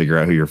you kind of figure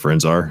out who your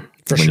friends are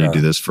when you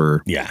do this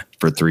for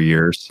 3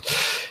 years.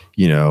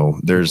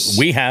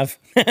 We have,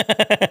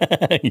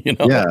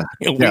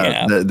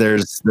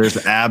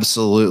 there's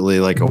absolutely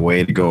like a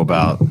way to go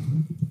about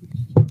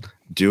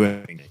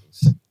doing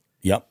things.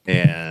 Yep.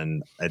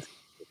 And it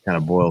kind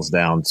of boils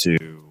down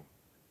to,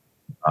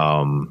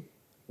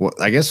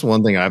 I guess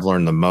one thing I've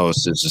learned the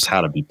most is just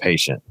how to be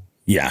patient.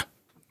 Yeah.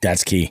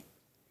 That's key.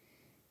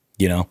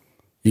 You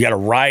got to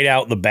ride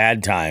out the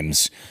bad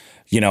times,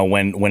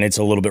 when it's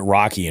a little bit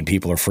rocky and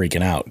people are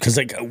freaking out. Cause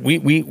like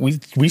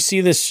we see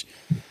this,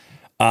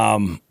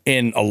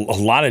 in a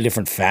lot of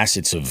different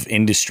facets of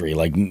industry,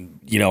 like,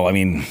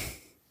 the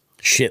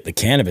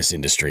cannabis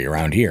industry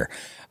around here.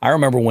 I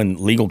remember when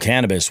legal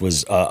cannabis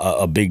was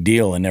a big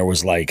deal, and there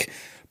was like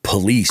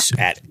police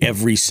at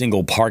every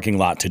single parking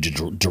lot to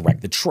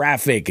direct the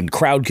traffic and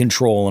crowd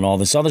control and all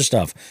this other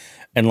stuff.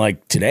 And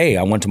like today,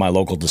 I went to my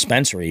local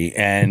dispensary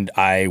and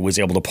I was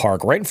able to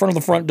park right in front of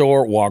the front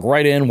door, walk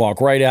right in,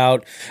 walk right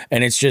out.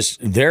 And it's just,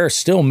 they're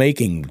still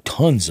making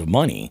tons of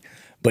money.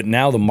 But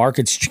now the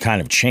market's kind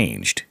of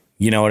changed.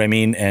 You know what I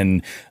mean?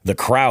 And the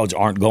crowds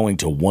aren't going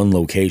to one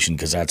location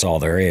because that's all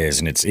there is.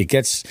 And it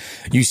gets,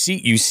 you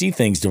see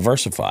things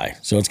diversify.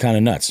 So it's kind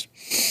of nuts.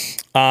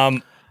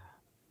 Go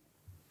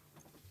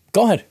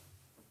ahead.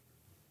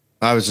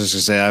 I was just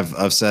gonna say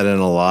I've sat in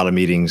a lot of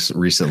meetings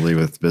recently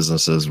with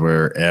businesses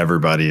where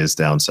everybody is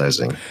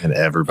downsizing and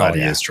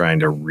everybody is trying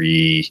to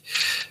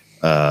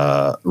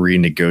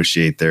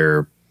renegotiate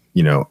their,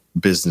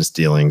 business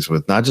dealings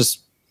with not just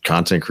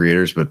content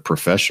creators, but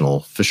professional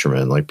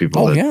fishermen, like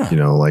people that,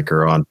 like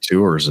are on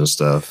tours and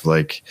stuff.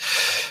 Like,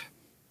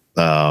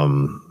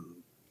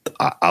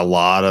 a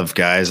lot of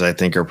guys I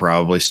think are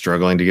probably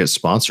struggling to get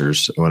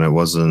sponsors when it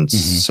wasn't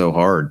so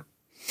hard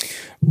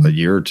a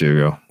year or two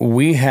ago.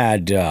 We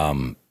had,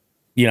 a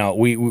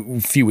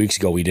few weeks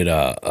ago, we did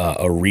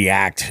a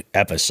react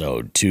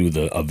episode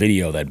to a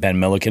video that Ben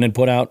Milliken had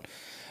put out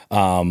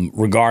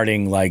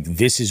regarding like,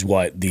 this is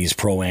what these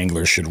pro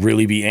anglers should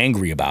really be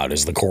angry about,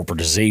 is the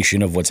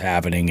corporatization of what's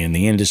happening in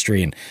the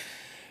industry. And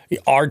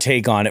our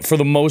take on it for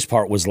the most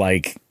part was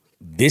like,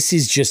 this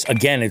is just,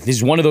 again, this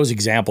is one of those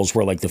examples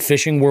where like the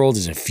fishing world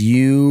is a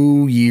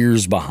few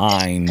years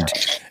behind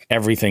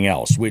everything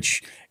else,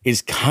 which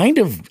is kind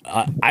of,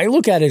 I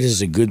look at it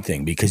as a good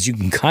thing, because you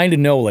can kind of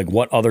know like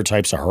what other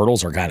types of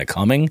hurdles are kind of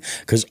coming,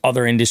 because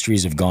other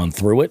industries have gone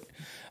through it.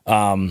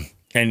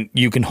 And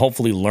you can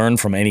hopefully learn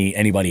from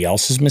anybody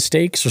else's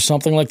mistakes or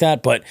something like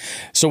that. But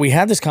so we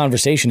had this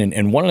conversation,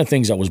 and one of the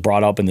things that was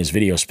brought up in this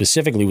video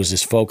specifically was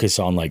this focus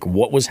on like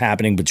what was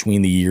happening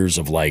between the years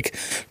of like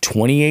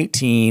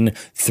 2018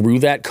 through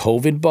that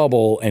COVID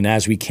bubble, and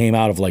as we came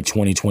out of like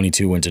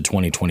 2022 into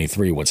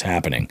 2023, what's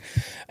happening.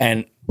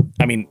 And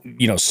I mean,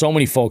 so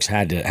many folks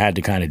had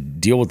to kind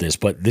of deal with this,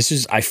 but this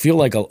is, I feel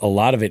like a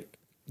lot of it,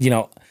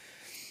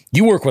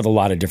 you work with a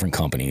lot of different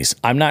companies.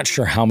 I'm not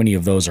sure how many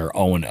of those are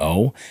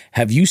O&O.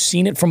 Have you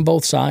seen it from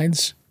both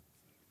sides?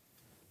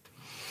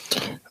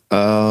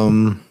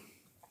 Yeah,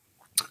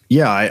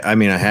 I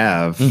mean, I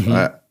have.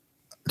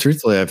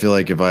 Truthfully, I feel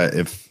like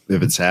if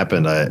it's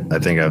happened, I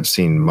think I've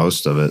seen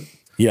most of it.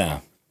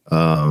 Yeah.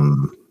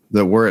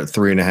 That we're at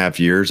 3.5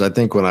 years. I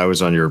think when I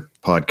was on your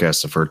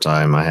podcast the first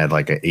time, I had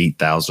like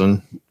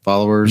 8,000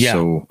 followers. Yeah.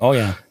 So,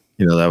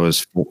 that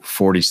was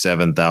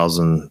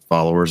 47,000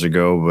 followers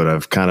ago. But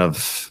I've kind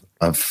of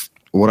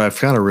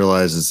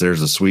realized is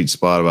there's a sweet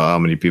spot about how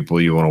many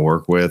people you want to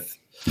work with.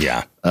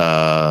 Yeah.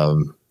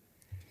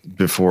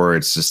 Before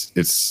it's just,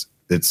 it's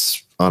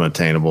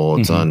unattainable.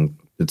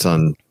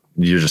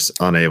 You're just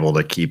unable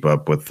to keep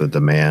up with the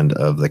demand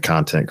of the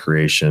content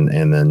creation.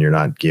 And then you're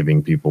not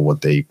giving people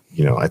what they,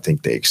 I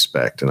think they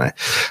expect. And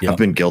I've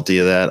been guilty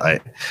of that. I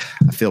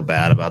feel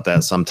bad about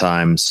that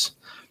sometimes.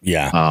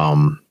 Yeah.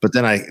 But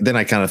then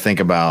I kind of think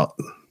about,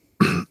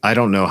 I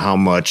don't know how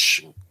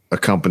much a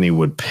company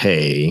would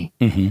pay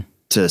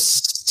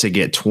to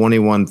get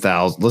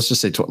 21,000. Let's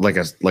just say like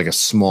a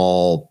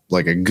small,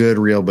 like a good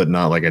reel, but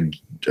not like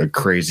a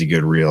crazy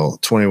good reel.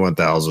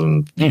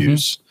 21,000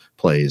 views,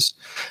 plays.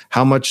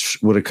 How much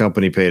would a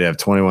company pay to have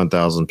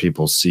 21,000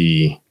 people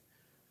see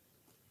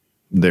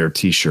their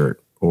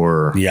T-shirt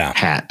or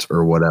hat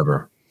or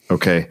whatever?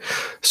 Okay,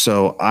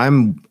 so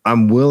I'm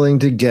willing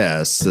to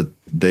guess that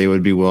they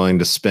would be willing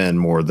to spend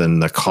more than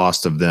the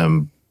cost of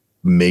them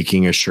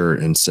making a shirt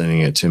and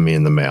sending it to me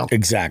in the mail.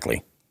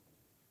 Exactly.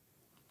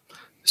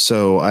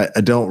 So I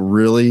don't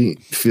really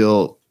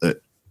feel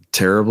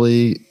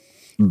terribly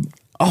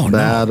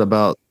bad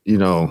about,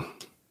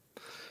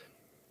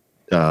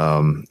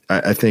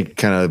 I think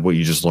kind of what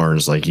you just learned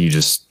is like, you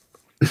just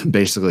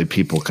basically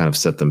people kind of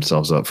set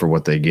themselves up for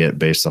what they get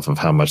based off of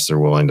how much they're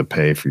willing to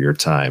pay for your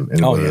time.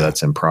 And whether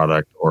that's in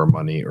product or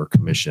money or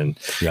commission,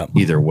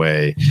 either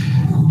way,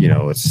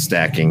 it's a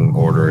stacking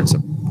order.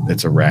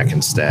 It's a rack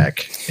and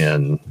stack,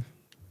 and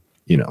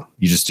you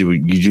just do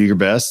your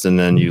best, and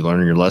then you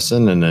learn your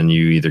lesson, and then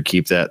you either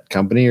keep that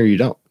company or you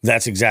don't.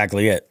 That's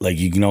exactly it. Like,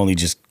 you can only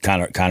just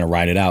kind of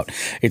ride it out.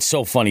 It's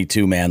so funny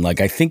too, man.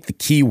 Like, I think the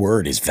key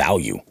word is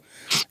value.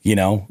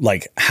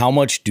 Like, how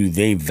much do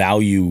they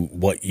value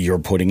what you're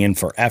putting in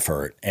for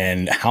effort,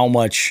 and how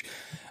much,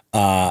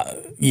 are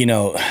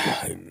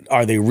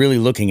they really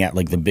looking at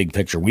like the big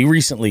picture? We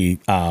recently,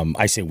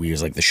 I say we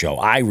as like the show,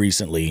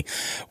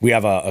 we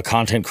have a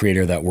content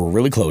creator that we're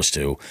really close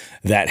to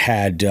that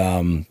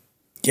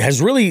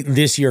has really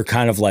this year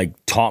kind of like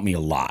taught me a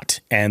lot.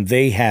 And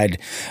they had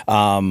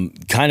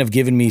kind of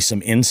given me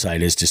some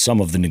insight as to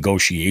some of the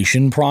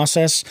negotiation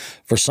process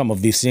for some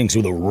of these things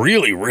with a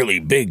really, really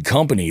big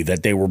company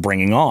that they were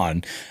bringing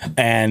on.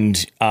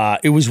 And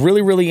it was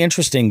really, really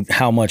interesting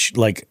how much,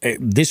 like,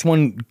 this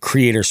one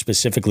creator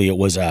specifically, it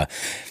was a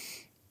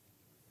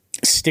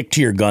stick to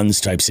your guns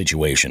type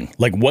situation.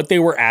 Like, what they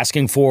were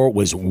asking for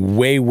was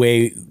way,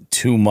 way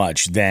too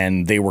much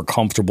than they were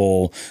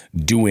comfortable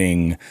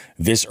doing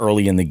this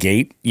early in the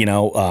gate,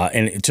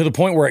 and to the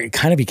point where it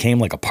kind of became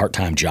like a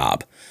part-time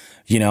job,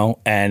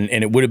 and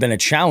it would have been a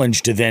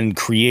challenge to then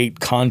create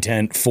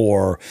content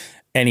for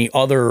any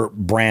other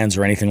brands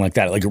or anything like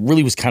that. Like, it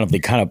really was they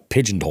kind of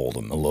pigeonholed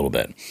them a little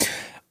bit.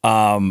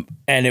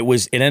 And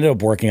it ended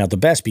up working out the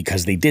best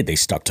because they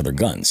stuck to their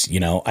guns,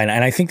 and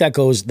I think that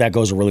goes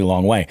a really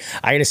long way.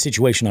 I had a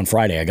situation on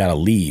Friday. I got a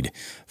lead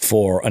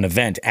for an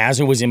event as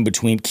it was in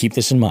between. Keep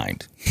this in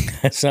mind.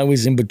 As I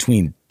was in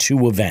between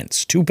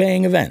two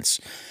paying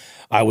events.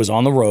 I was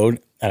on the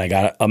road and I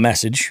got a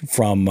message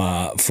from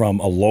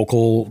a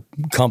local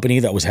company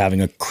that was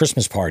having a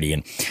Christmas party,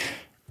 and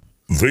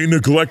they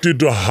neglected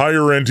to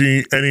hire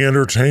any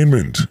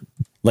entertainment.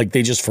 Like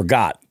they just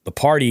forgot. The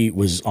party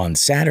was on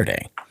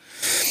Saturday.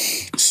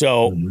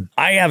 So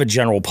I have a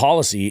general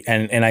policy,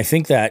 and I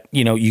think that,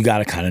 you got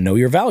to kind of know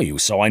your value.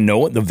 So I know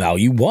what the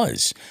value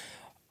was.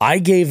 I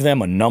gave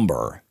them a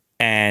number,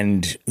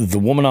 and the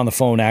woman on the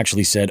phone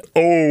actually said,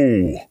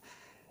 "Oh,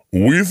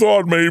 we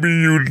thought maybe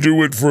you'd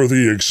do it for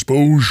the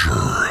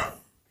exposure."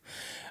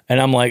 And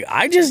I'm like,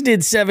 I just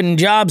did 7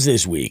 jobs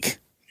this week.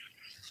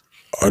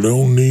 I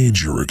don't need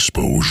your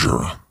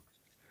exposure.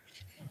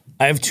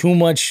 I have too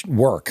much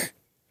work,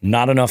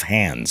 not enough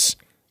hands.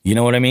 You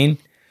know what I mean?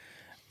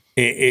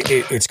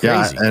 It's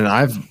crazy. Yeah, and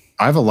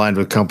I've aligned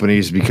with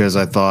companies because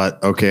I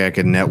thought, okay, I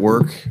could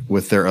network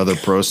with their other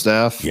pro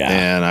staff,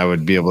 and I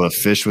would be able to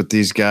fish with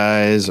these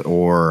guys.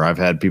 Or I've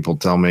had people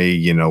tell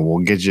me, we'll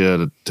get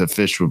you to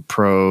fish with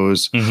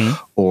pros,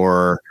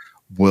 or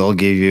we'll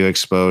give you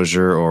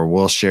exposure, or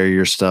we'll share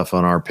your stuff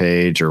on our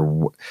page.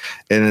 And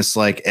it's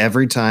like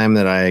every time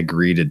that I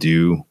agree to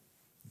do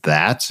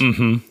that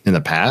in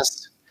the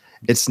past,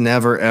 it's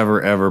never, ever,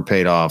 ever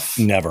paid off.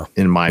 Never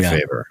in my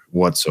favor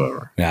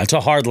whatsoever. Yeah, it's a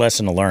hard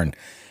lesson to learn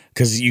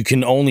because you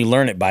can only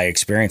learn it by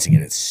experiencing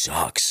it. It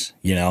sucks,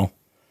 Well,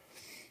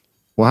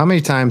 how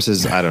many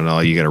times I don't know,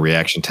 you got a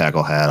reaction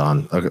tackle hat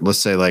on. Okay, let's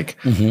say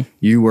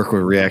you work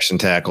with reaction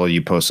tackle,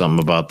 you post something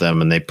about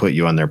them and they put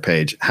you on their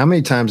page. How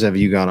many times have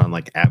you gone on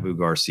like Abu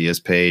Garcia's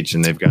page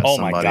and they've got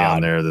somebody on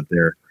there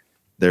that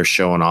they're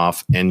showing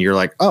off and you're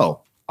like,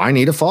 oh, I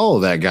need to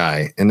follow that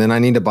guy. And then I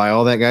need to buy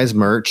all that guy's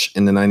merch.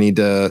 And then I need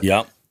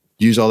to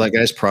use all that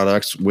guy's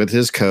products with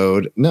his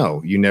code.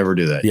 No, you never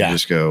do that. You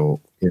just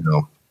go,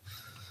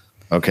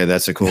 okay,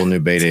 that's a cool new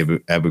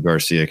bait Abu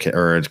Garcia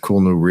or a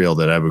cool new reel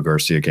that Abu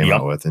Garcia came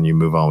out with, and you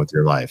move on with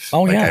your life.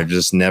 Oh, yeah.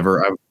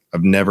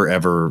 I've never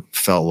ever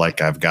felt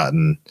like I've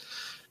gotten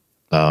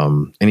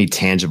any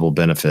tangible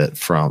benefit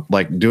from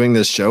like doing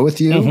this show with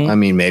you. I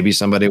mean, maybe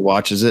somebody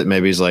watches it.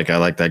 Maybe he's like, I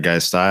like that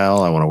guy's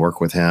style. I want to work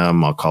with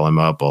him. I'll call him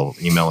up. I'll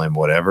email him,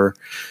 whatever.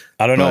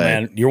 I don't know,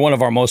 man. You're one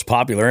of our most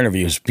popular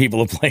interviews people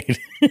have played.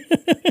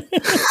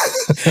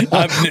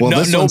 Well,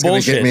 this one's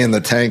going to get me in the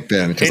tank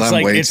then because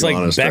I'm way too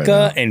honest. It's like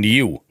Becca and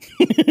you.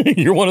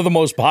 You're one of the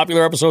most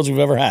popular episodes we've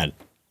ever had.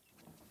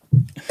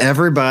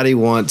 Everybody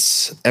on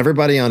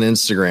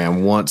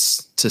Instagram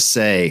wants to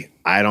say,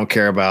 I don't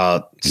care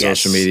about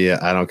social media.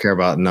 I don't care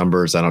about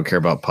numbers. I don't care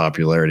about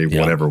popularity,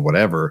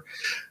 whatever.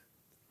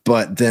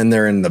 But then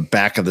they're in the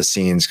back of the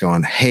scenes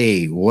going,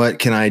 hey, what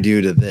can I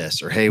do to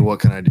this? Or, hey,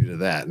 what can I do to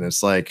that? And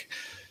it's like,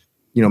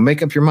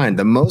 make up your mind.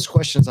 The most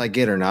questions I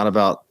get are not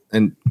about,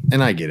 and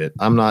I get it.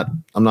 I'm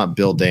not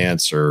Bill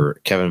Dance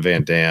or Kevin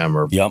Van Dam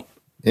or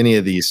any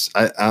of these.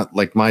 I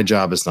like my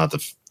job is not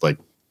to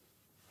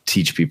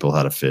teach people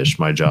how to fish.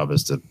 My job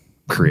is to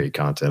create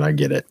content. I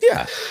get it.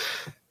 Yeah.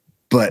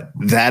 But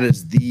that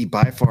is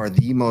by far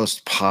the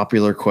most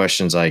popular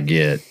questions I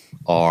get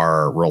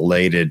are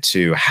related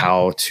to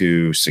how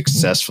to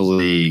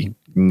successfully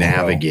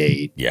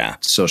navigate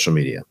social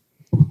media.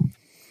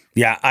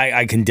 Yeah,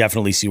 I can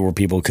definitely see where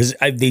people, because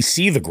they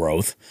see the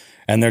growth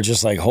and they're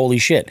just like, holy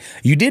shit.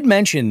 You did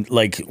mention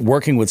like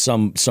working with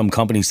some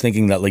companies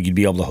thinking that like you'd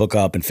be able to hook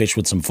up and fish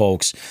with some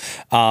folks.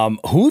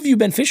 Who have you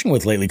been fishing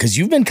with lately? Because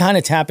you've been kind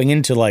of tapping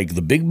into like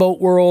the big boat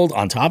world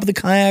on top of the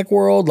kayak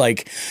world.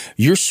 Like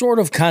you're sort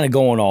of kind of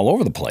going all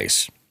over the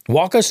place.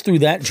 Walk us through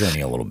that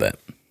journey a little bit.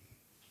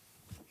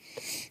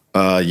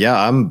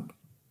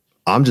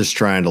 I'm just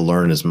trying to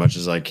learn as much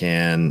as I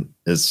can,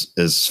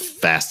 as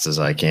fast as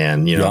I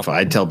can. If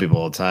I tell people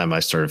all the time, I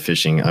started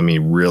fishing,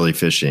 really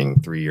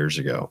fishing 3 years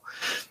ago,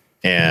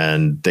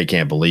 and they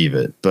can't believe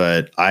it.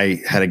 But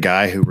I had a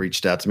guy who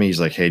reached out to me.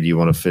 He's like, hey, do you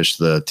want to fish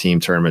the team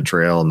tournament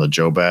trail and the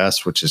Joe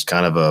Bass, which is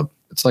kind of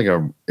it's like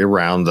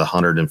around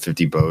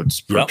 150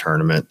 boats per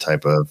tournament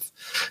type of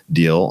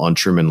deal on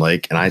Truman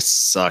Lake. And I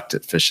sucked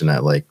at fishing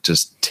that lake,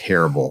 just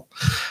terrible.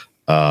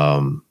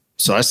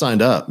 So I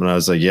signed up and I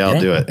was like, I'll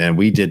do it. And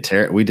we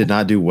did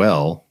not do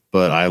well,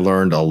 but I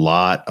learned a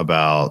lot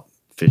about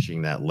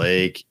fishing that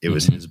lake. It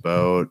was his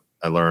boat.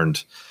 I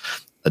learned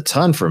a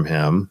ton from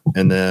him.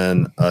 And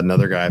then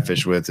another guy I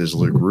fish with is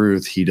Luke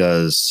Ruth. He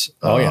does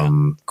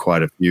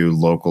quite a few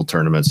local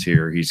tournaments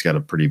here. He's got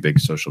a pretty big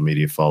social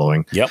media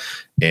following. Yep.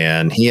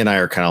 And he and I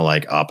are kind of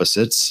like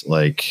opposites.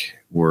 Like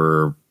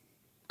we're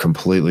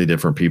completely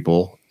different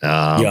people.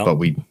 But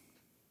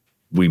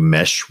we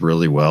mesh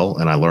really well,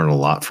 and I learn a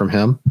lot from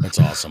him. That's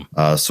awesome.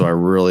 So I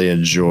really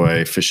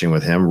enjoy fishing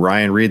with him.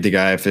 Ryan Reed, the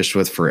guy I fished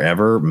with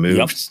forever,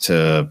 moved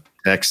to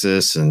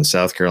Texas and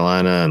South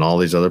Carolina and all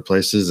these other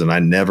places, and I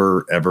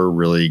never, ever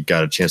really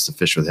got a chance to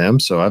fish with him.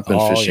 So I've been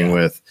fishing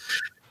with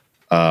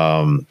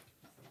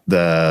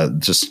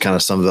just kind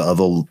of some of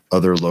the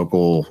other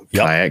local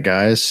kayak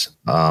guys.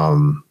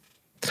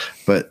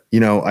 But,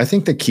 I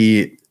think the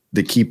key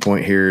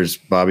point here is,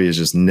 Bobby, is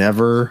just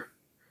never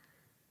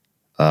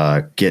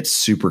get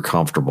super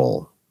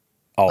comfortable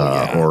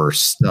or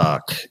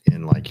stuck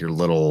in like your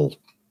little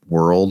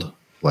world.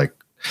 Like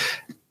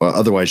Well,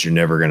 otherwise you're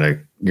never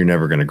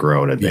gonna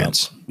grow and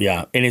advance.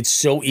 Yeah. And it's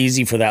so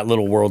easy for that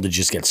little world to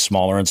just get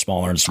smaller and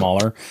smaller and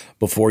smaller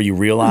before you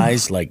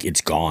realize like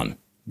it's gone.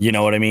 You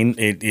know what I mean?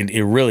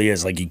 It really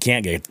is. Like, you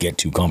can't get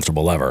too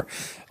comfortable ever.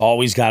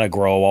 Always got to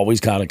grow. Always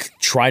got to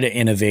try to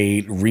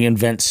innovate,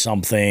 reinvent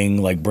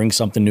something, like bring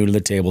something new to the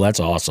table. That's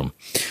awesome.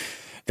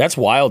 That's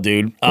wild,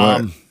 dude.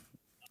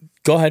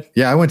 Go ahead.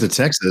 Yeah, I went to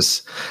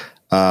Texas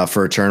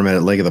for a tournament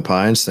at Lake of the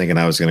Pines, thinking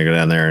I was going to go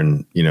down there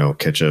and,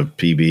 catch a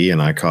PB.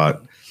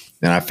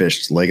 And I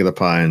fished Lake of the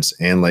Pines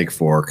and Lake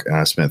Fork. And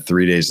I spent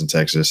 3 days in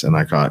Texas, and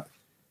I caught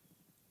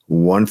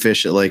one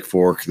fish at Lake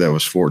Fork that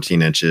was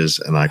 14 inches,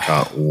 and I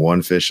caught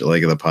one fish at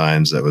Lake of the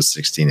Pines that was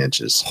 16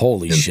 inches.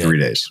 Holy shit. In 3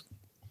 days.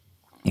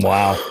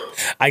 Wow.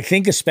 I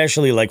think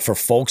especially like for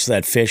folks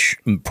that fish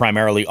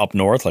primarily up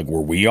north, like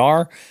where we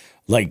are,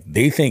 like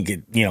they think,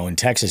 in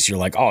Texas, you're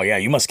like, oh yeah,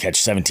 you must catch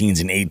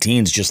 17s and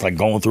 18s just like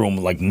going through them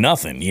like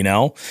nothing,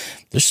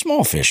 There's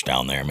small fish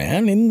down there,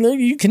 man. And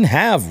you can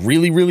have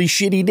really, really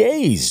shitty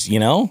days,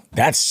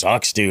 That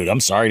sucks, dude. I'm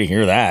sorry to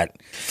hear that.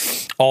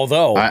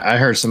 Although I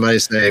heard somebody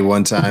say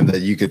one time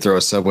that you could throw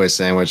a Subway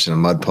sandwich in a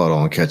mud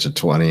puddle and catch a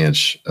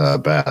 20-inch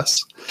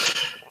bass.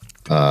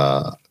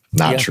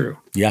 Not true.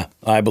 Yeah,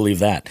 I believe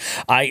that.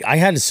 I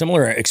had a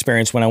similar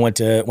experience when I went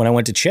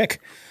to Chick.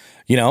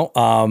 We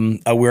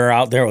were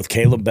out there with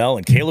Caleb Bell,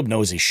 and Caleb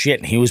knows his shit,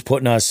 and he was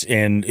putting us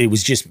in. It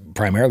was just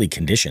primarily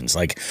conditions.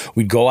 Like,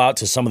 we'd go out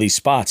to some of these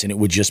spots, and it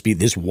would just be,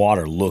 this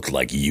water looked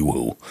like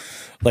yoo-hoo.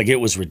 Like, it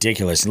was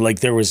ridiculous. And like,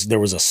 there was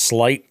a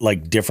slight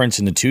like difference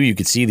in the two. You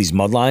could see these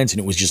mud lines, and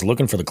it was just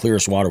looking for the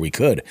clearest water we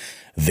could.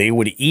 They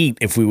would eat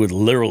if we would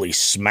literally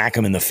smack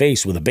them in the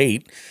face with a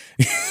bait,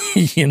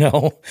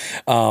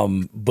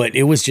 But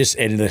it was just,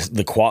 and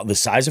the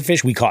size of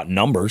fish, we caught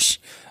numbers.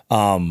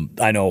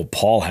 I know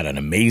Paul had an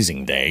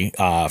amazing day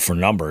for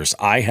numbers.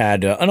 I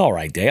had an all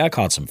right day. I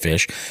caught some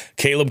fish.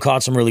 Caleb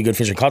caught some really good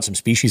fish. I caught some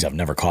species I've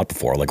never caught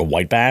before, like a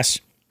white bass.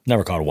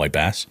 Never caught a white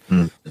bass.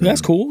 Mm-hmm.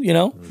 That's cool,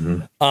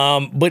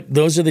 Mm-hmm. But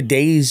those are the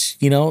days,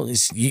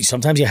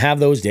 sometimes you have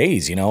those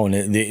days,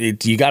 and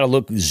you got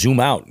to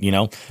zoom out,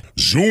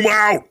 Zoom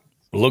out.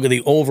 Look at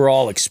the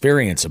overall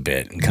experience a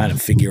bit and kind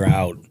of figure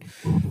out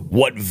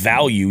what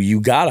value you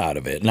got out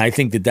of it. And I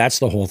think that that's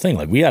the whole thing.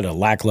 Like, we had a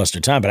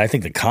lackluster time, but I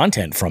think the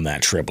content from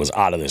that trip was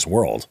out of this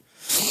world.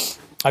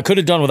 I could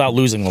have done without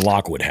losing the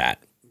Lockwood hat,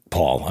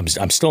 Paul.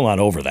 I'm still not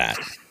over that.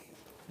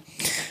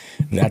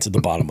 That's at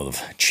the bottom of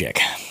the Chick.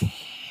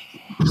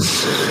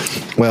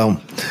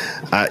 Well,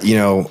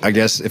 I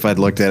guess if I'd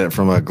looked at it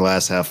from a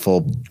glass half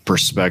full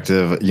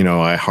perspective,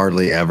 I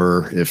hardly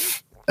ever,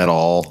 if at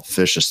all,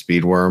 fish a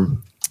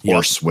speedworm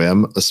or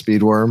swim a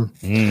speedworm.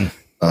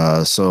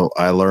 So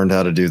I learned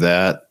how to do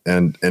that.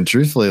 And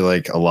truthfully,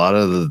 like, a lot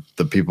of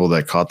the people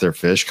that caught their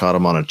fish caught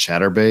them on a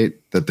chatterbait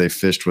that they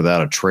fished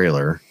without a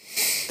trailer.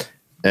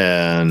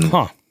 And,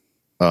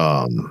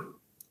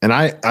 and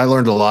I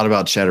learned a lot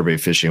about chatterbait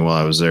fishing while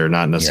I was there,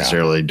 not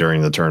necessarily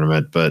during the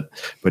tournament, but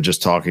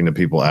just talking to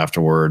people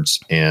afterwards.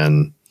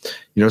 And,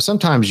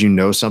 sometimes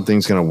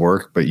something's going to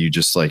work, but you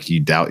just you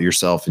doubt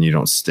yourself and you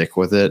don't stick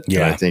with it. Yeah.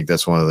 And I think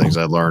that's one of the things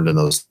I learned in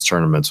those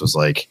tournaments was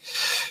like,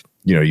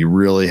 you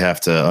really have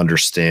to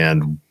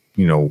understand,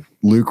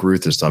 Luke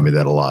Ruth has taught me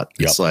that a lot.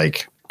 Yep. It's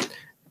like,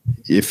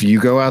 if you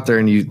go out there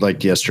and you,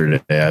 like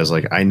yesterday, I was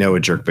like, I know a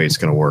jerkbait's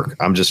going to work.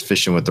 I'm just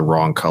fishing with the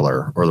wrong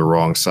color or the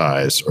wrong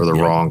size or the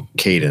wrong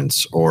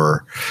cadence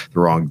or the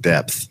wrong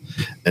depth.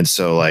 And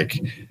so,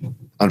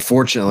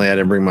 unfortunately, I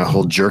didn't bring my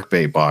whole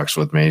jerkbait box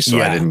with me,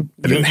 so I didn't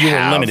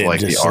have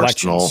the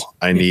arsenal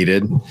I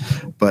needed.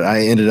 But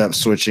I ended up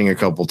switching a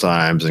couple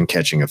times and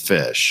catching a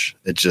fish.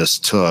 It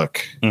just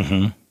took,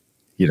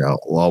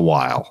 a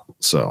while.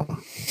 So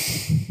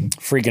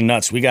freaking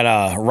nuts. We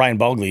got Ryan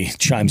Bogley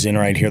chimes in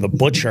right here. The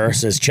Butcher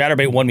says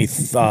chatterbait won me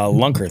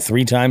lunker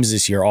 3 times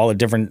this year, all at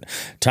different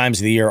times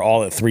of the year,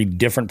 all at 3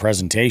 different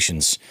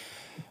presentations.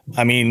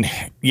 I mean,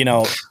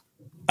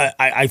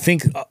 I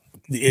think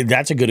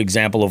that's a good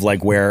example of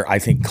where I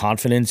think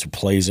confidence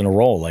plays in a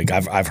role.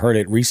 I've heard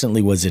it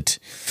recently.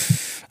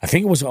 I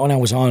think it was when I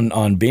was on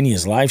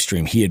Binya's live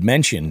stream. He had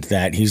mentioned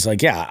that he's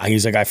like,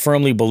 I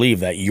firmly believe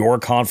that your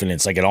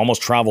confidence, it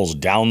almost travels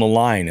down the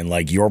line,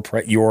 and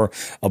your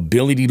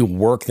ability to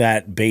work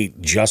that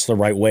bait just the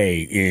right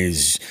way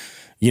is,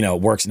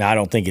 works. Now, I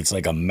don't think it's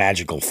a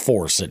magical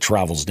force that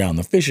travels down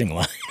the fishing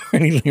line or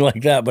anything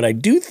like that. But I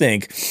do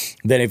think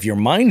that if your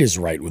mind is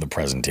right with a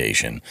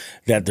presentation,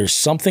 that there's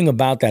something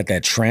about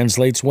that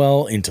translates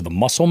well into the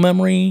muscle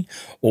memory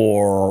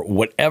or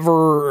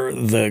whatever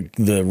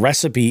the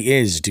recipe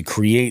is to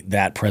create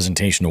that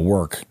presentation to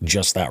work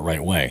just that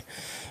right way.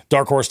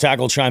 Dark Horse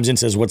Tackle chimes in,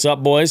 says, "What's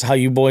up, boys? How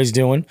you boys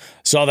doing?"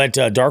 Saw that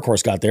Dark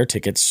Horse got their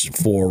tickets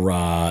for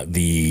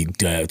the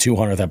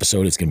 200th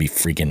episode. It's going to be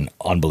freaking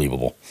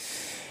unbelievable.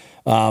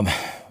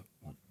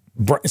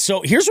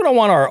 So here's what I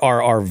want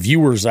our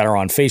viewers that are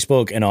on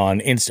Facebook and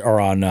on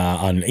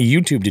on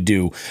YouTube to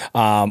do.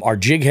 Our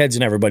jig heads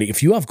and everybody,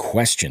 if you have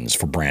questions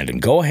for Brandon,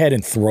 go ahead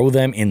and throw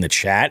them in the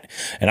chat,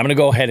 and I'm going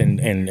to go ahead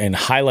and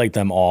highlight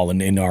them all.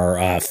 And in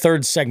our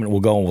third segment,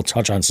 we'll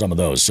touch on some of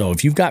those. So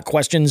if you've got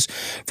questions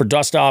for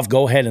Dust Off,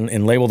 go ahead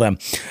and label them.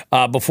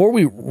 Before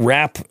we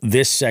wrap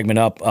this segment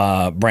up,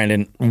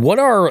 Brandon, what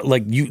are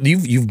like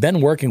you've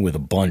been working with a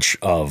bunch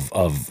of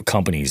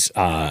companies,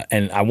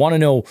 and I want to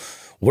know,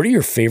 what are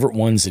your favorite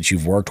ones that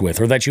you've worked with,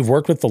 or that you've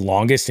worked with the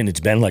longest and it's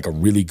been like a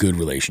really good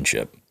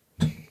relationship?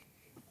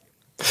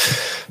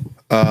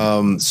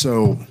 I'm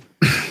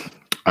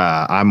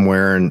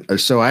wearing,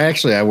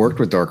 I worked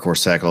with Dark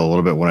Horse Tackle a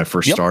little bit when I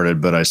first started,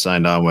 but I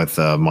signed on with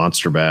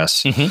Monster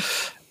Bass,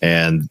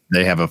 and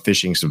they have a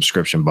fishing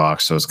subscription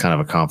box. So it's kind of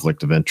a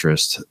conflict of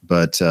interest,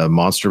 but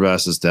Monster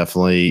Bass is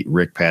definitely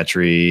Rick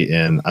Patry,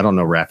 and I don't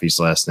know Raffy's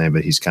last name,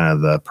 but he's kind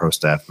of the pro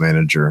staff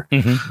manager.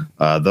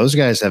 Those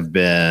guys have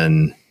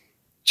been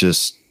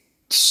just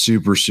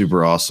super,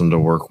 super awesome to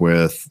work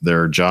with.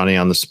 They're Johnny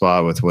on the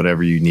spot with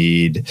whatever you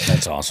need.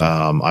 That's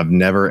awesome. I've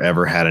never,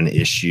 ever had an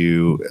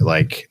issue.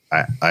 Like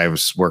I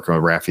was working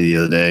with Raffy the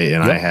other day,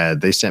 and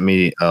they sent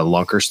me a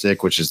lunker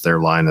stick, which is their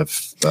line of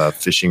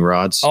fishing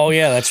rods. Oh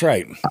yeah, that's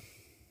right.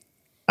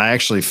 I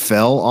actually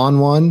fell on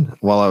one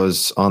while I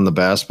was on the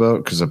bass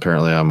boat, because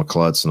apparently I'm a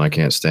klutz and I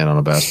can't stand on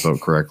a bass boat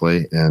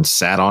correctly, and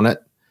sat on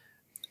it.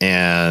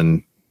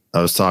 And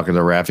I was talking to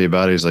Raffy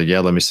about it. He's like,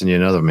 yeah, let me send you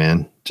another,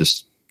 man.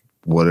 Just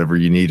whatever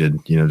you needed,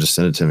 just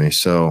send it to me.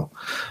 So,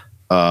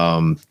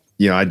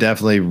 I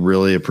definitely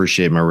really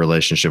appreciate my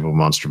relationship with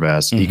Monster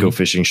Bass. Eco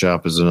Fishing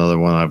Shop is another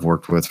one I've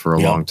worked with for a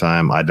long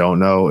time. I don't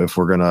know if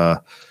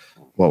what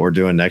we're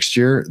doing next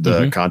year.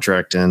 The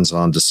contract ends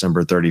on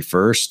December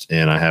 31st,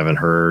 and I haven't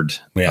heard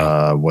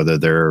whether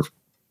their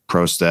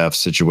pro staff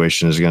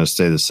situation is going to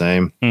stay the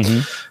same.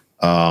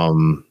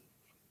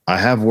 I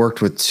have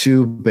worked with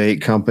 2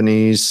 bait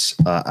companies.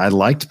 I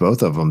liked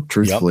both of them.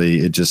 Truthfully,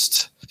 it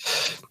just,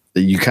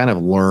 you kind of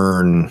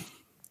learn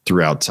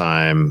throughout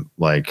time.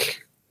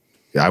 Like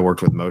I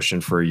worked with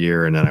Motion for a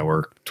year, and then I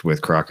worked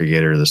with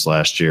Crocagator this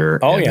last year.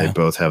 They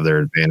both have their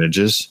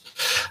advantages.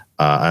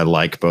 I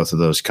like both of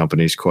those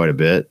companies quite a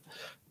bit.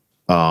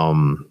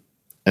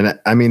 And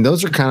I mean,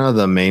 those are kind of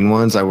the main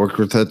ones. I worked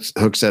with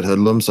Hookset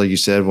Hoodlums, like you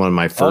said, one of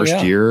my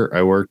first year,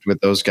 I worked with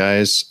those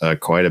guys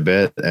quite a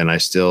bit, and I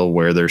still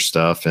wear their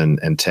stuff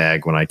and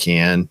tag when I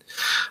can.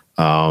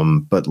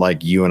 But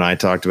like you and I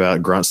talked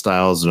about, Grunt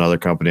Style is another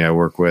company I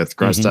work with.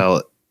 Grunt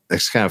Style,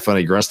 it's kind of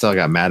funny. Grunt Style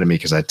got mad at me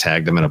because I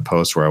tagged them in a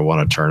post where I won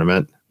a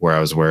tournament where I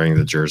was wearing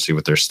the jersey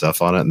with their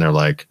stuff on it. And they're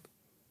like,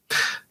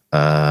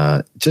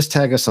 just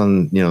tag us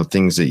on,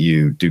 things that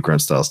you do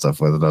Grunt Style stuff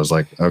with. And I was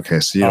like,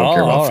 okay, so you don't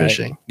care about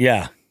fishing.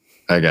 Yeah.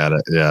 I got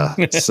it. Yeah.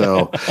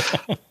 So,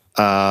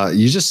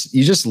 you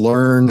just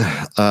learn,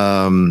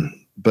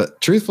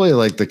 but truthfully,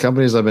 like the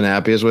companies I've been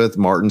happiest with,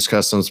 Martin's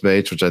Customs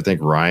Baits, which I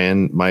think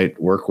Ryan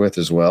might work with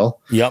as well.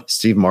 Yep.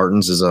 Steve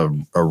Martins is a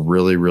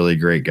really, really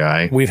great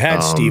guy. We've had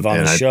Steve on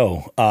the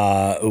show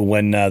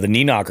when the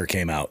Knee Knocker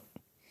came out.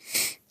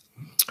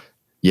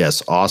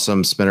 Yes.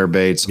 Awesome spinner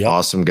baits. Yep.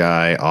 Awesome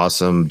guy.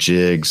 Awesome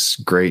jigs.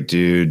 Great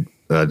dude.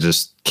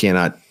 Just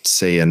cannot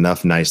say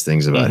enough nice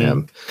things about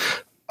him.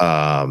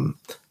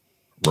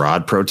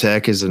 Rod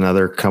Protec is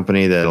another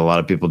company that a lot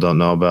of people don't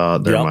know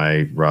about. They're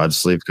my rod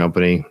sleeve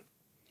company.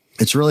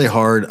 It's really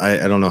hard.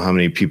 I don't know how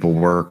many people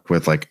work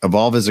with, like,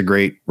 Evolve is a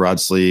great rod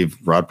sleeve.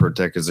 Rod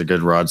Protec is a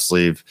good rod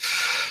sleeve.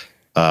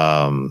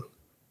 But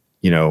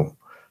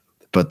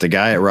the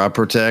guy at Rod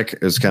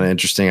Protec is kind of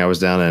interesting. I was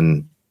down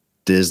in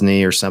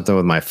Disney or something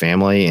with my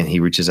family, and he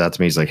reaches out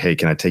to me. He's like, hey,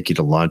 can I take you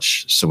to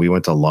lunch? So we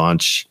went to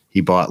lunch. He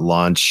bought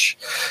lunch,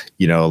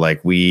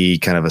 we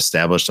kind of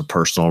established a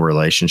personal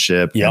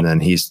relationship, and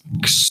then he's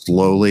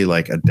slowly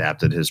like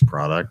adapted his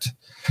product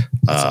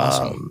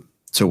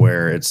to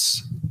where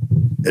it's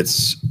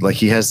like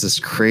he has this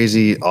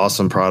crazy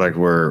awesome product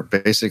where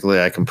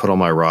basically I can put all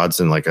my rods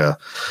in I can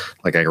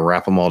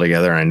wrap them all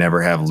together, and I never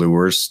have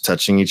lures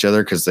touching each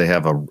other because they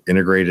have a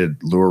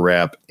integrated lure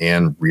wrap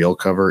and reel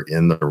cover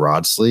in the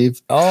rod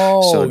sleeve.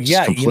 Oh, so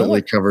it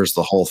completely covers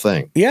the whole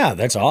thing. Yeah,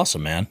 that's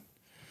awesome, man.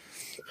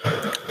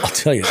 I'll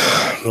tell you,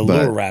 the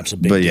lure wrap's a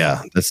big deal.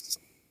 Yeah,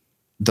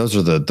 those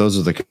are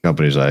the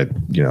companies I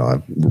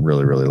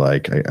really, really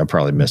like. I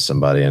probably missed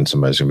somebody, and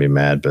somebody's gonna be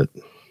mad, but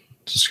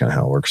it's just kind of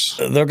how it works.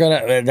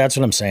 That's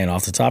what I'm saying.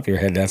 Off the top of your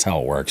head, that's how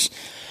it works.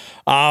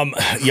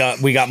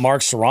 We got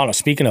Mark Serrano.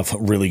 Speaking of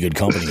really good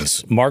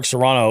companies, Mark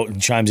Serrano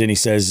chimes in. He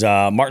says,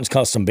 Martin's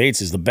Custom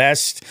Baits is the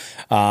best.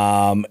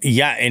 And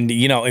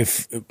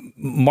if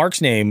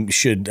Mark's name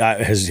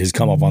has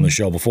come up on the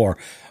show before.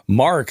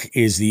 Mark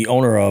is the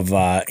owner of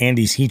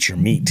Andy's Heat Your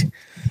Meat,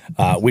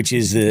 which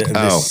is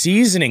the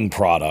seasoning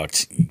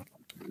product.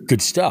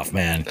 Good stuff,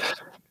 man.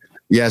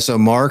 Yeah. So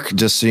Mark,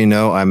 just so you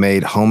know, I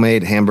made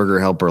homemade hamburger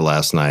helper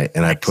last night,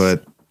 and I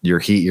put your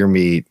Heat Your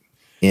Meat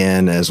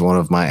in as one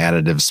of my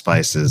additive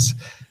spices.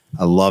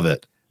 I love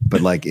it.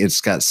 but like it's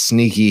got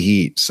sneaky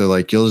heat. So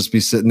like you'll just be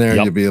sitting there,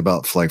 you'll be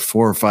about like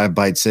 4 or 5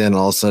 bites in, and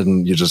all of a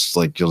sudden you'll just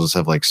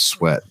have like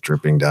sweat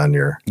dripping down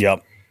your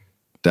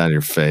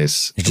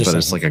face.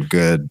 It's like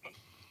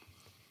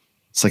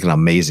it's like an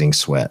amazing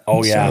sweat.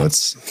 Oh yeah.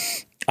 So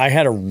I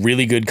had a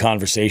really good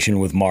conversation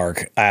with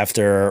Mark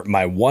after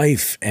my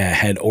wife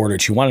had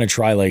ordered. She wanted to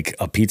try like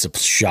a pizza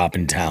shop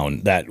in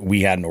town that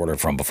we hadn't ordered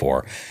from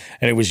before.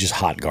 And it was just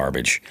hot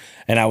garbage.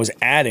 And I was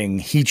adding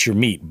Heat Your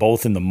Meat,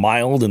 both in the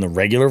mild and the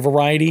regular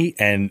variety.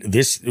 And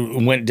this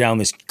went down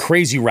this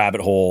crazy rabbit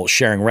hole,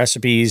 sharing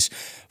recipes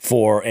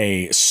for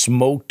a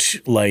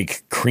smoked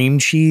like cream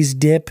cheese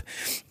dip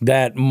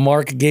that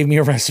Mark gave me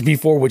a recipe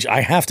for, which I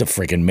have to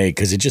freaking make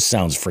because it just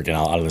sounds freaking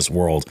out of this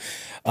world.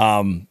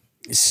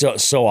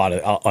 So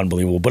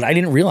unbelievable. But I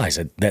didn't realize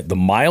that the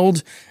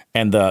mild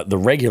and the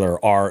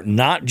regular are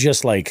not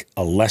just like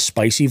a less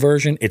spicy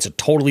version. It's a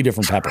totally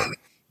different pepper.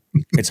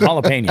 It's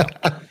jalapeno.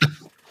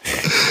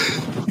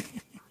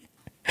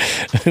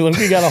 Look,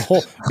 we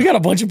got a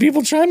bunch of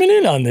people chiming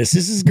in on this.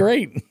 This is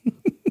great.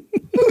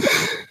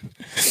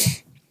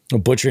 A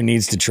butcher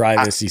needs to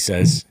try this, he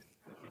says.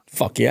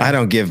 Fuck yeah. I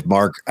don't give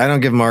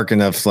Mark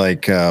enough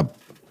like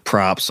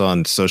props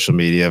on social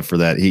media for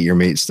that Heat Your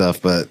Meat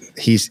stuff, but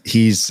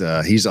he's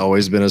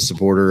always been a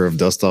supporter of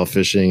Dust Off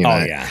Fishing,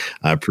 and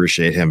I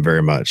appreciate him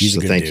very much.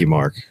 So thank you,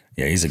 Mark.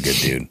 Yeah, he's a good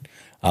dude.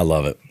 I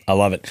love it.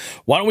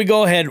 Why don't we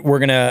go ahead? We're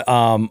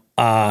gonna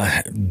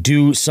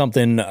do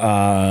something.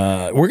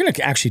 We're gonna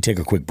actually take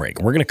a quick break.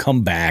 We're gonna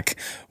come back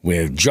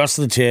with Just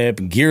the Tip,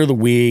 Gear of the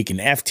Week, and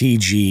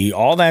FTG,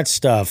 all that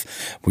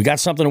stuff. We got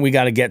something that we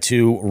got to get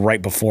to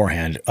right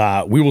beforehand.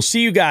 We will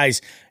see you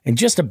guys in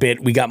just a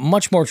bit. We got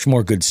much more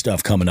good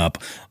stuff coming up.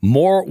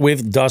 More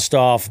with Dust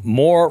Off,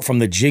 more from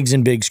the Jigs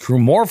and Bigs crew,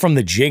 more from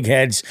the Jig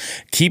Heads.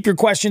 Keep your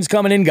questions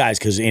coming in, guys,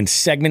 because in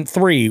segment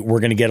 3,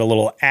 we're going to get a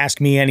little Ask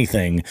Me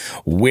Anything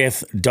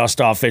with Dust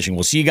Off Fishing.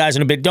 We'll see you guys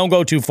in a bit. Don't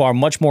go too far.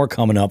 Much more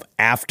coming up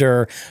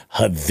after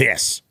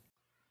this.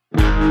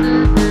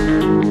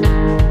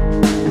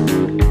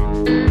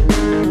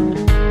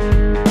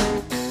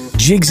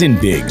 Jigs and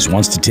Bigs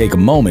wants to take a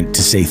moment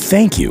to say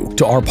thank you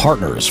to our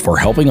partners for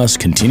helping us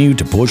continue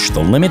to push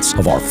the limits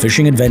of our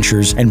fishing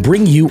adventures and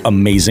bring you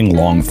amazing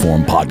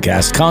long-form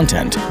podcast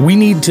content. We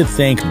need to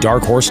thank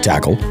Dark Horse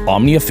Tackle,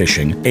 Omnia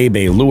Fishing,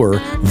 A-Bay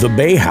Lure, The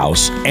Bay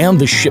House, and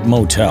The Ship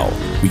Motel.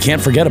 We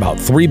can't forget about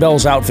Three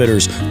Bells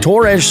Outfitters,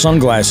 Torres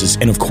Sunglasses,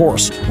 and of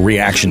course,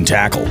 Reaction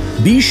Tackle.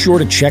 Be sure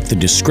to check the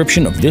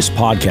description of this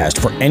podcast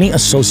for any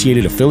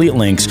associated affiliate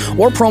links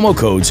or promo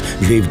codes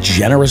they've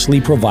generously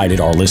provided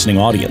our listening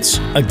audience.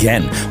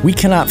 Again, we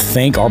cannot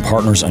thank our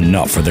partners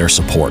enough for their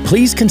support.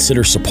 Please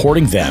consider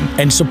supporting them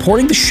and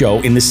supporting the show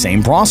in the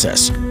same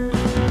process.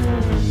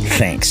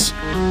 Thanks.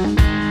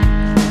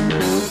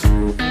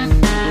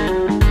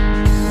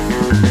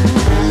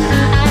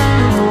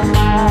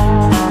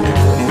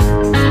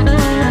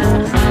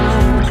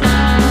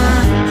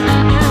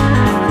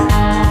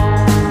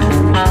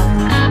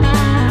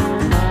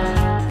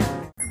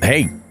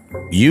 Hey,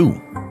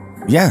 you.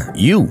 Yeah,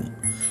 you.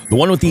 The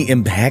one with the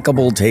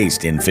impeccable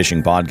taste in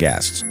fishing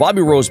podcasts.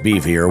 Bobby Roast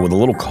Beef here with a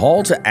little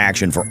call to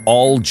action for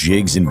all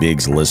Jigs and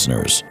Bigs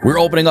listeners. We're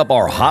opening up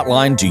our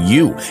hotline to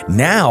you.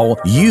 Now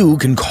you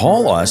can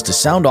call us to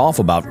sound off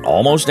about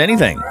almost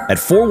anything at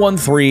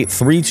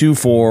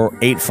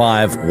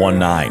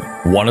 413-324-8519.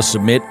 Want to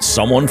submit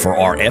someone for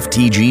our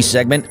FTG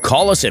segment?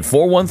 Call us at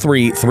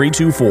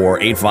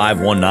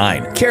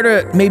 413-324-8519. Care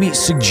to maybe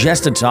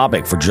suggest a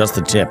topic for Just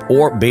the Tip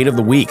or Bait of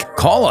the Week?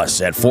 Call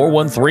us at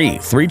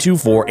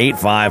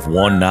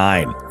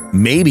 413-324-8519.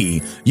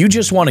 Maybe you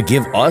just want to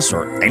give us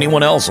or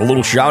anyone else a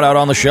little shout out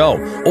on the show,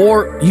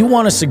 or you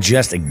want to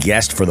suggest a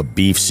guest for the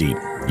beef seat.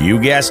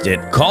 You guessed it.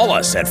 Call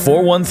us at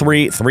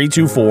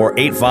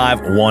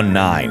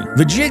 413-324-8519.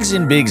 The Jigs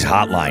and Bigs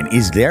hotline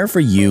is there for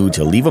you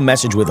to leave a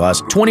message with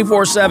us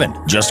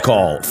 24/7. Just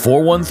call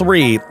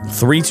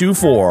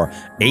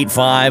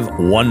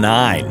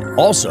 413-324-8519.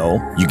 Also,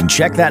 you can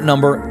check that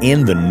number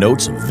in the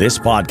notes of this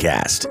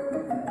podcast.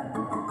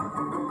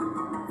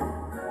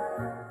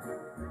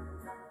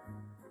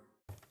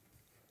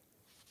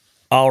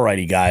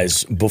 Alrighty,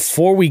 guys,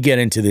 before we get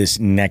into this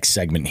next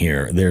segment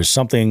here, there's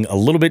something a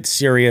little bit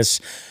serious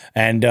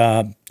and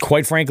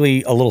quite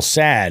frankly, a little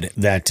sad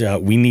that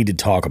we need to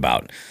talk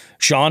about.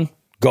 Sean,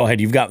 go ahead.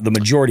 You've got the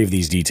majority of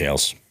these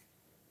details.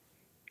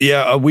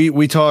 Yeah,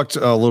 we talked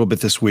a little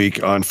bit this week.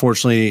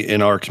 Unfortunately,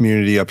 in our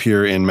community up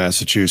here in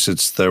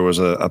Massachusetts, there was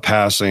a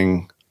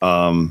passing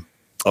of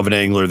an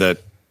angler that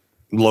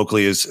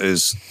locally is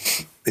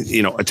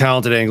a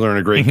talented angler and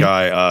a great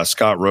guy,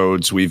 Scott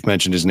Rhodes. We've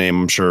mentioned his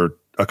name, I'm sure,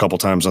 a couple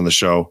times on the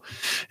show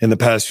in the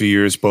past few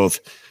years, both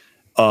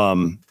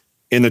in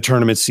the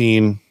tournament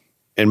scene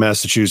in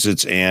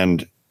Massachusetts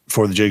and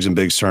for the Jigs and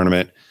Bigs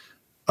tournament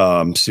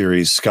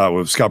series.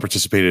 Scott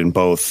participated in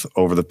both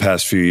over the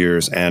past few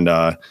years, and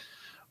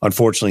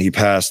unfortunately, he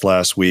passed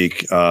last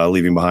week,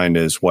 leaving behind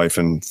his wife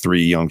and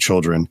 3 young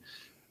children.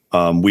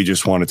 We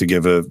just wanted to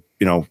give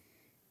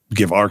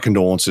our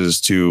condolences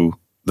to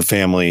the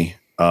family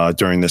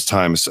during this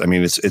time. I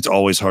mean, it's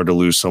always hard to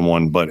lose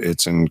someone, but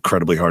it's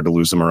incredibly hard to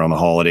lose them around the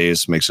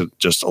holidays. Makes it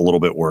just a little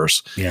bit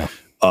worse. Yeah.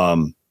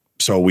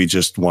 So we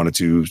just wanted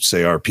to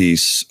say our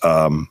piece,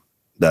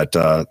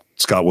 that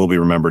Scott will be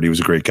remembered. He was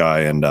a great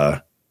guy,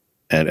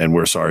 and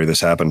we're sorry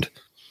this happened.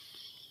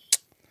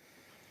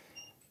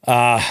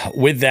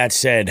 With that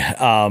said,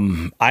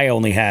 I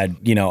only had,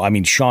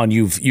 Sean,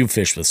 you've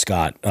fished with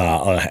Scott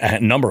a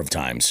number of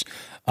times.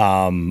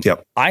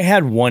 Yep. I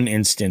had one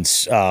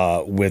instance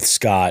with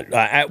Scott.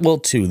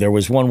 Two. There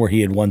was one where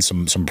he had won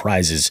some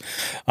prizes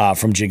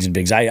from Jigs and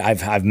Bigs.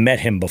 I've met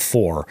him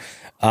before.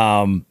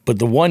 But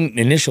the one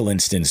initial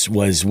instance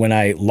was when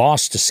I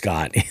lost to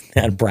Scott in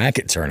that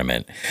bracket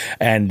tournament,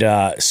 and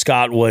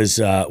Scott was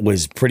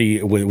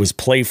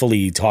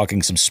playfully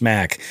talking some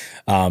smack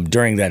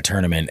during that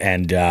tournament,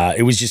 and I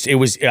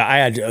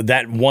had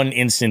that one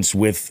instance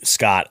with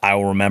Scott. I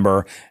will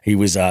remember. He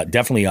was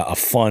definitely a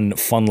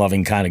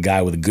fun-loving kind of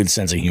guy with a good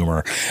sense of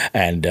humor,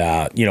 and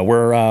we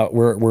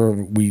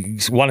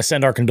want to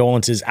send our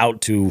condolences out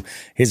to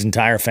his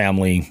entire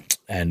family.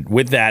 And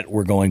with that,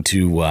 we're going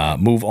to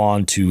move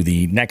on to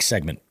the next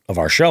segment of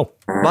our show.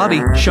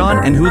 Bobby,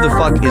 Sean, and Who the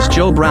Fuck is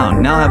Joe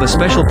Brown now have a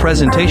special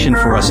presentation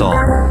for us all.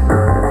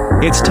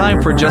 It's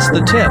time for Just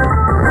the Tip.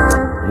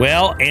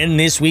 Well, in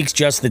this week's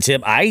Just the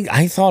Tip,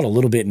 I thought a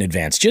little bit in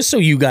advance, just so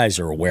you guys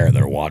are aware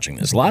that are watching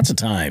this. Lots of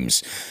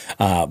times,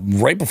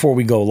 right before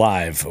we go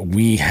live,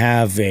 we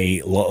have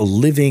a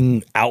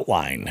living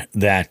outline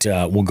that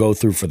we'll go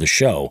through for the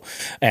show.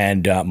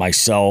 And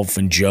myself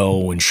and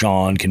Joe and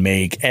Sean can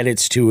make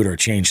edits to it or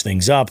change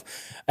things up.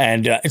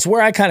 And it's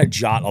where I kind of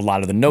jot a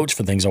lot of the notes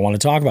for things I want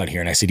to talk about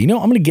here. And I said, I'm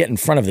going to get in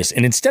front of this.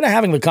 And instead of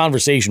having the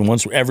conversation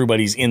once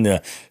everybody's in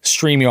the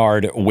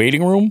StreamYard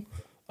waiting room,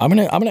 I'm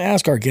gonna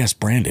ask our guest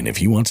Brandon if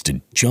he wants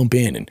to jump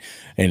in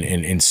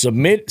and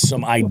submit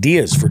some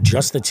ideas for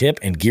Just the Tip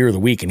and Gear of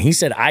the Week, and he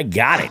said I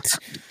got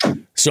it.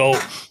 So,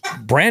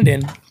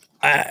 Brandon,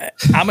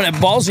 I'm gonna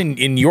balls in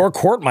your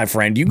court, my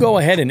friend. You go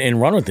ahead and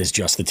run with this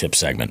Just the Tip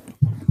segment.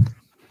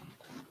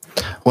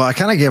 Well, I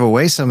kind of gave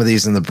away some of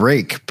these in the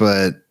break,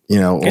 but in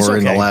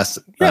the last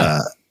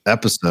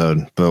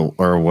episode,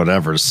 or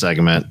whatever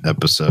segment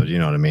episode, you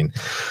know what I mean.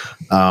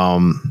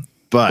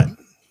 But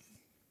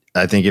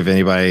I think if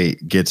anybody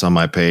gets on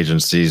my page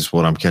and sees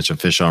what I'm catching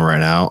fish on right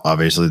now,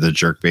 obviously the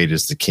jerkbait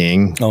is the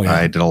king. Oh, yeah.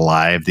 I did a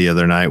live the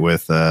other night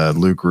with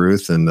Luke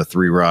Ruth, and the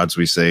 3 rods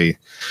we say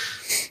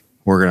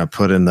we're going to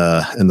put in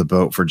the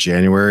boat for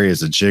January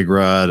is a jig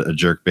rod, a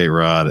jerkbait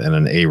rod, and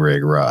an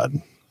A-rig rod.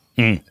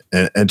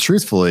 And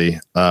truthfully,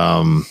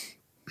 I'll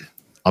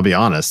be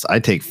honest, I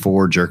take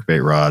 4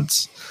 jerkbait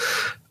rods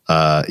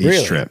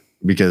each trip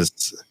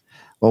because...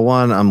 Well,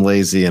 one, I'm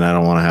lazy and I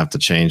don't want to have to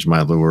change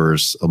my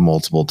lures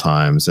multiple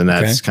times. And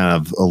that's kind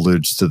of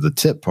alludes to the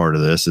tip part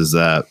of this is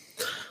that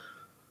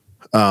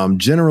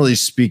generally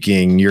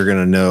speaking, you're going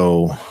to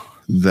know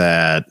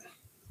that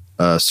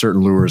a certain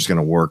lure is going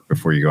to work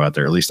before you go out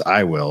there. At least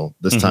I will.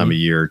 This time of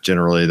year,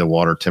 generally the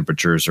water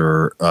temperatures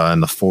are in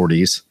the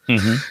 40s.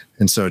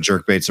 And so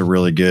jerkbait's a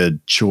really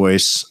good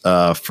choice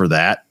for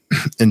that.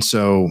 And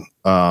so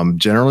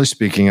generally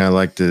speaking, I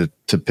like to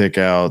pick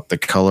out the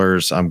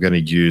colors I'm going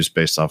to use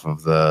based off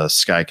of the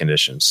sky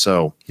conditions.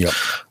 So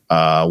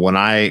when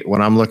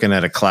I'm looking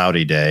at a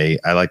cloudy day,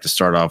 I like to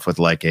start off with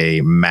like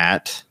a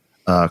matte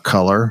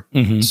color.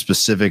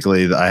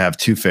 Specifically, I have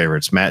 2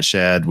 favorites, matte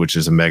shad, which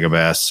is a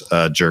megabass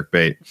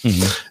jerkbait.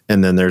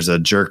 And then there's a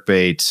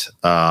jerkbait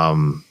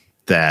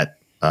that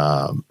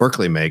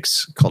Berkeley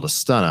makes called a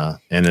Stunna,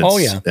 and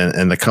it's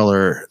and the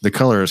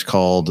color is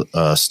called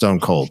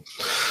Stone Cold.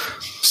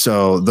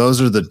 So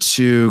those are the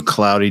 2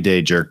 cloudy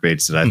day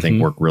jerkbaits that I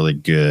think work really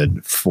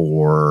good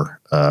for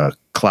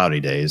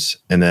cloudy days.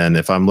 And then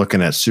if I'm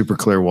looking at super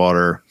clear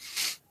water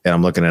and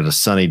I'm looking at a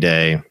sunny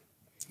day,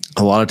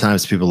 a lot of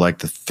times people like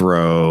to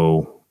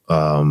throw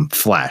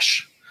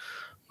flash.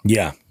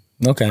 Yeah.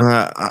 Okay.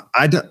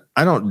 I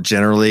don't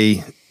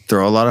generally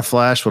throw a lot of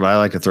flash. What I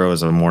like to throw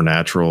is a more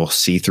natural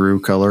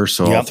see-through color.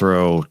 So I'll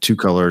throw 2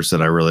 colors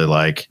that I really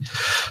like.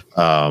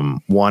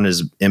 One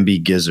is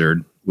MB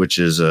Gizzard, which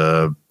is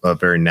a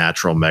very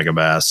natural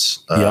megabass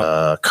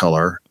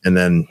color. And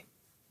then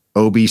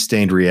OB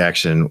Stained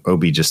Reaction.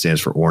 OB just stands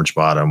for orange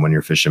bottom when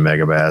you're fishing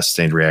megabass.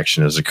 Stained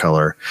Reaction is a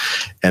color.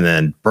 And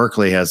then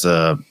Berkeley has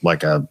a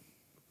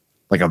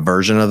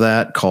version of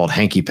that called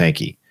Hanky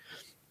Panky.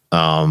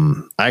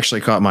 I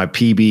actually caught my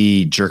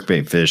PB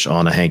jerkbait fish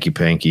on a Hanky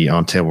Panky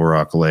on Table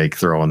Rock Lake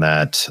throwing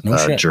that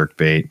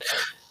jerkbait.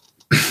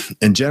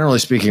 And generally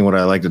speaking, what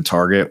I like to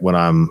target when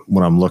I'm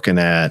looking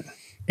at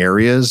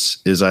areas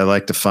is I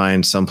like to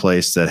find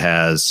someplace that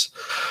has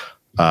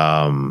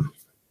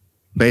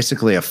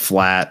basically a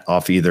flat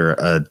off either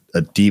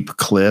a deep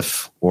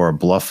cliff or a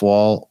bluff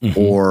wall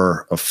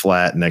or a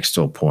flat next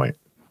to a point.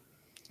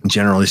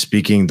 Generally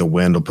speaking, the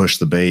wind will push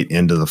the bait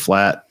into the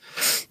flat,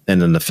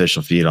 and then the fish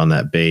will feed on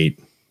that bait.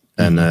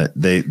 And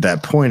that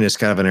point is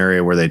kind of an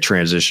area where they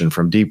transition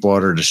from deep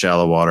water to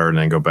shallow water and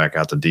then go back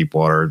out to deep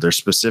water. They're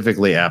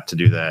specifically apt to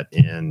do that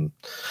in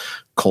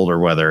colder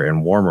weather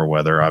and warmer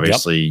weather.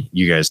 Obviously,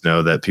 you guys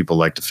know that people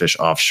like to fish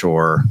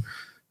offshore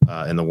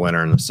in the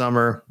winter and the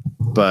summer,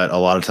 but a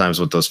lot of times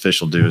what those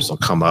fish will do is they'll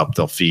come up,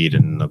 they'll feed,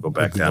 and they'll go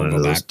back down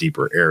into those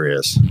deeper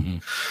areas.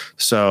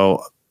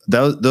 So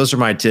those are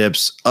my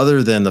tips,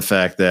 other than the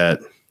fact that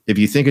if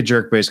you think a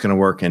jerkbait is going to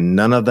work and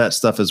none of that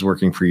stuff is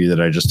working for you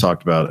that I just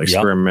talked about,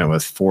 experiment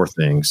with 4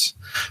 things.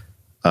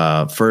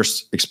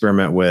 First,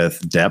 experiment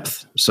with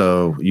depth.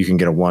 So you can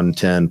get a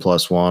 110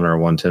 +1 or a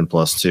 110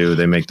 +2.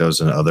 They make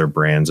those in other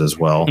brands as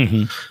well.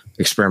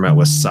 Experiment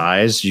with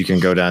size. You can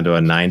go down to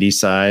a 90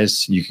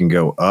 size. You can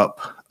go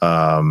up.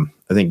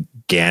 I think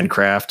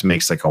Gancraft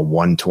makes like a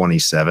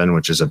 127,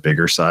 which is a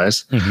bigger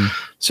size.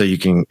 So you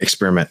can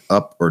experiment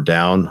up or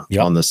down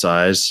on the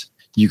size.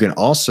 You can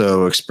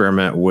also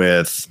experiment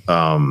with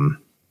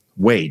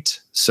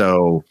weight.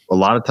 So a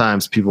lot of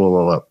times people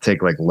will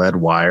take like lead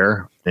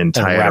wire and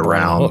tie it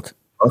around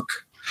a hook,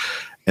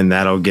 and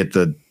that'll get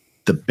the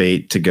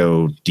bait to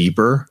go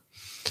deeper.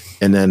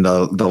 And then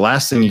the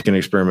last thing you can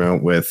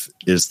experiment with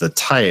is the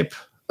type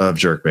of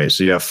jerkbait.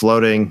 So you have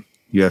floating,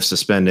 you have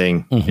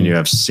suspending, and you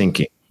have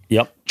sinking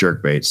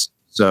jerkbaits.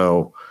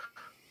 So,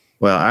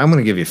 well, I'm going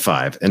to give you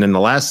 5. And then the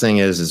last thing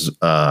is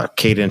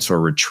cadence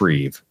or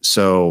retrieve.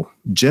 So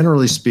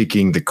generally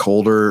speaking, the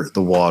colder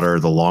the water,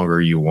 the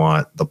longer you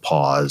want the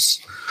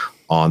pause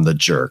on the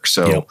jerk.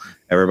 So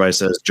everybody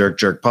says jerk,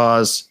 jerk,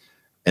 pause.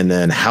 And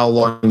then how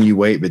long you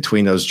wait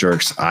between those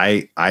jerks,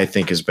 I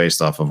think is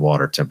based off of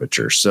water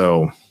temperature.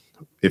 So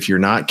if you're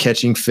not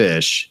catching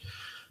fish,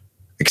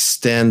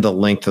 extend the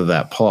length of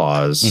that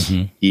pause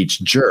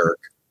each jerk.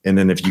 And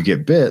then if you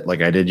get bit,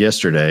 like I did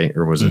yesterday,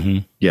 or was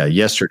it? Yeah,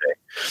 yesterday,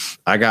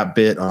 I got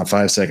bit on a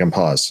 5-second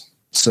pause.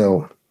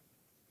 So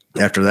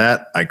after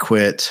that, I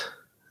quit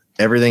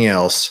everything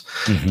else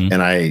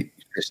and I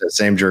used that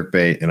same jerk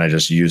bait and I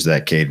just used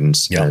that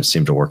cadence and it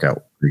seemed to work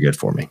out pretty good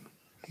for me.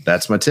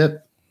 That's my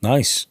tip.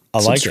 Nice. I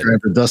like it.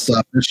 Subscribe to Dust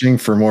Off Fishing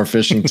for more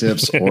fishing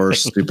tips or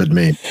stupid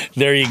me.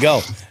 There you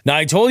go. Now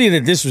I told you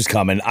that this was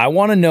coming. I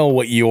want to know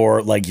what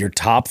your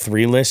top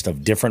 3 list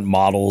of different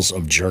models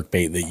of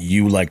jerkbait that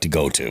you like to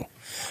go to.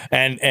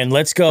 And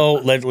let's go.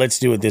 Let's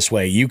do it this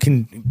way.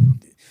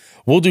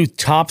 We'll do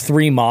top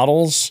 3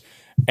 models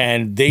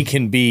and they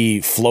can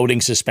be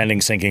floating,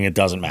 suspending, sinking. It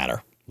doesn't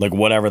matter. Like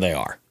whatever they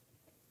are.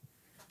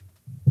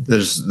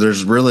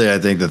 There's really, I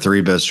think, the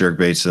 3 best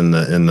jerkbaits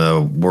in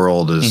the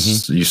world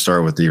is you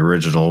start with the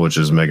original, which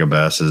is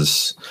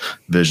Megabass's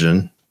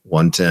Vision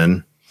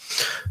 110.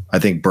 I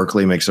think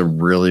Berkley makes a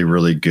really,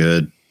 really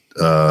good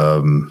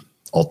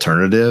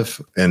alternative,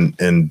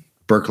 and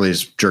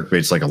Berkley's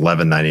jerkbait's like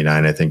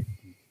 $11.99, I think,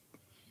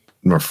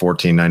 or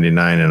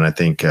 $14.99, and I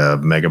think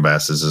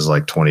Megabass's is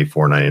like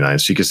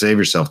 $24.99. So you can save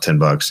yourself $10.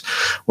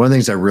 One of the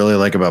things I really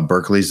like about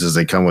Berkley's is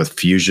they come with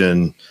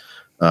Fusion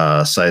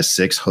size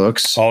 6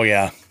 hooks. Oh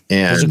yeah.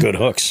 And those are good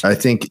hooks. I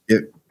think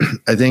if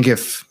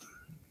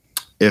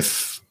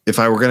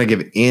I were going to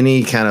give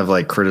any kind of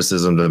like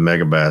criticism to the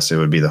Megabass, it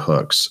would be the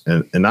hooks,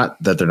 and not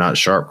that they're not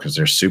sharp, because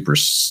they're super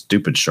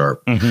stupid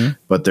sharp,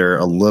 but they're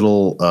a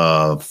little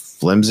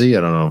flimsy.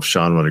 I don't know if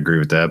Sean would agree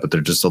with that, but they're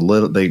just a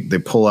little, they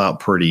pull out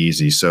pretty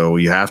easy. So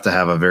you have to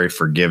have a very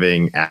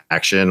forgiving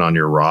action on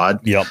your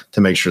rod to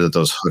make sure that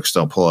those hooks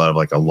don't pull out of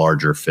like a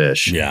larger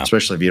fish,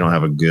 especially if you don't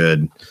have a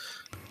good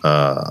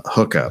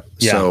hookup.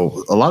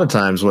 So a lot of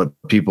times what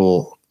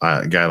people,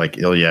 a guy like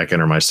Ilyakin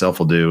or myself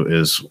will do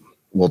is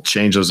we'll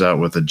change those out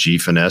with a G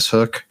finesse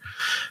hook.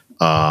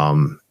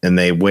 And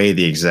they weigh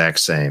the exact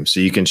same. So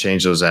you can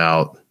change those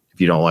out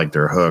if you don't like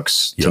their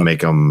hooks to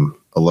make them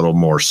a little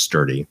more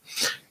sturdy.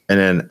 And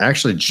then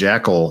actually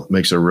Jackal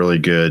makes a really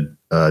good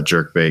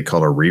jerk bait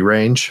called a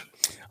re-range.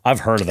 I've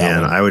heard of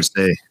that. And I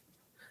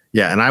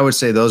would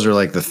say those are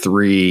like the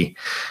 3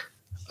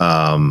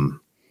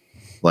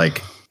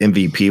 like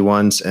MVP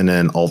ones, and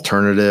then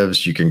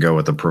alternatives you can go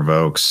with the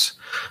Provokes,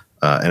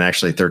 and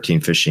actually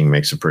 13 Fishing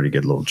makes a pretty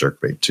good little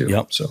jerkbait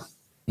too. So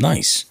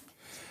nice.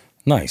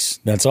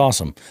 That's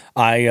awesome.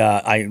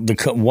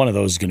 One of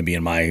those is going to be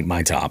in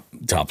my top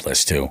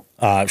list too.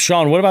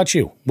 Sean, what about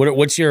you?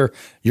 What's your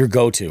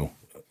go-to,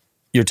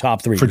 your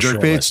top 3 for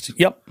jerkbaits?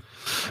 Yep.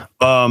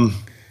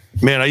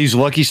 Man, I use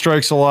Lucky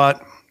Strikes a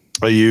lot.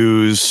 I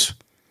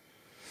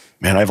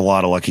have a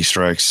lot of Lucky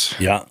Strikes.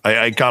 Yeah.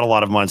 I got a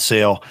lot of them on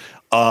sale.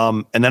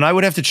 And then I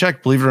would have to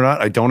check, believe it or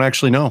not, I don't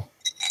actually know.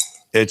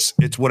 It's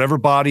whatever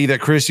body that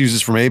Chris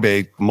uses from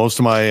eBay. Most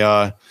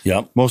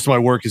of my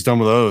work is done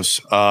with those.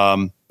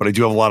 But I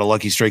do have a lot of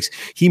Lucky Strikes.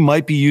 He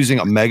might be using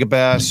a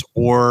Megabass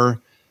or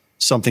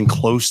something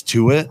close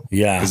to it.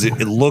 Yeah. Because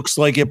it looks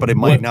like it, but it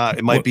might not.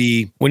 It might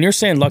be. When you're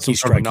saying Lucky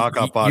Strike,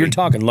 knockoff body. You're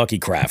talking Lucky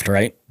Craft,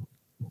 right?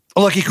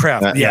 Lucky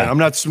Craft. Yeah, I'm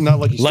not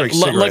Lucky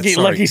Strikes.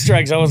 Lucky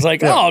Strikes. I was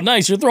like, oh,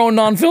 nice. You're throwing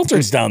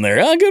non-filters down there.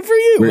 Oh, good for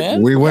you,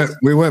 man. We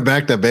went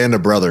back to Band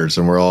of Brothers,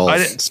 and we're all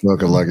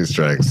smoking Lucky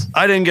Strikes.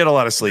 I didn't get a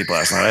lot of sleep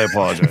last night. I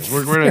apologize.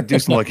 We're gonna do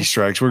some Lucky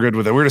Strikes. We're good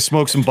with it. We're gonna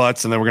smoke some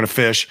butts, and then we're gonna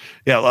fish.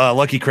 Yeah,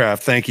 Lucky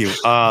Craft. Thank you.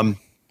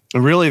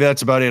 Really,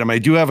 that's about it. I mean, I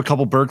do have a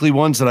couple Berkeley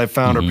ones that I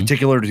found are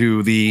particular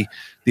to the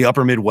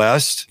upper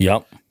Midwest.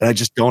 Yep. And I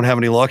just don't have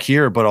any luck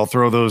here, but I'll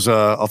throw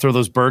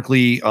those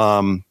Berkeley.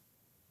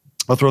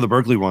 I'll throw the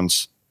Berkeley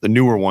ones, the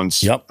newer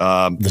ones. Yep.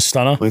 The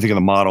Stunner. Let me think of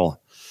the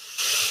model.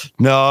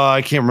 No,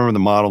 I can't remember the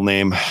model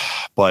name,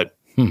 but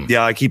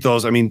yeah, I keep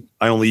those. I mean,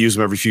 I only use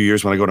them every few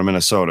years when I go to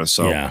Minnesota.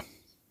 So yeah.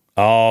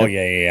 Oh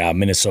yeah.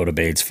 Minnesota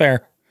baits.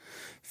 Fair.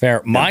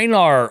 Mine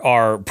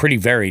are pretty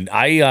varied.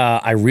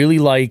 I really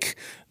like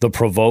the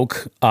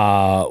Provoke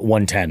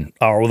 110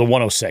 or the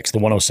 106, the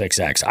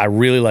 106X. I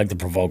really like the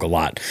Provoke a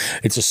lot.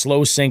 It's a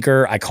slow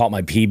sinker. I caught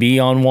my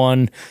PB on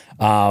one.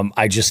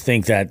 I just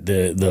think that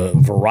the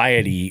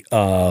variety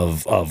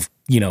of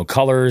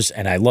colors,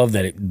 and I love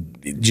that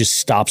it just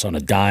stops on a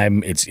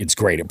dime. It's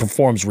great. It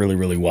performs really,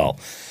 really well.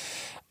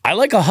 I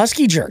like a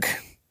Husky jerk.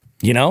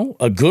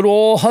 A good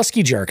old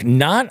Husky jerk,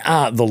 not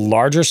the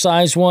larger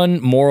size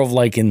one, more of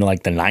like in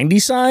like the 90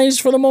 size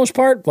for the most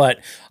part, but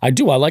I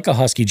like a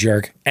Husky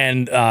jerk.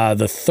 And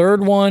the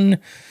third one,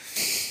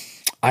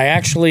 I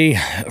actually,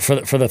 for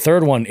the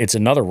third one, it's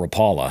another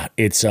Rapala.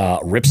 It's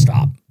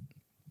Ripstop.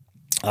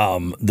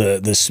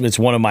 It's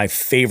one of my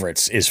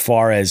favorites as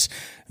far as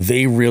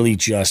they really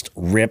just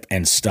rip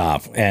and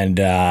stop. And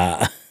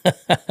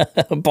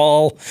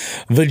Paul,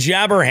 the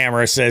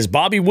Jabberhammer, says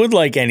Bobby would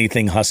like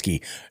anything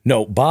Husky.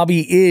 No,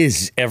 Bobby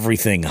is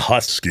everything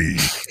Husky.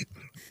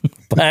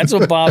 That's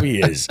what Bobby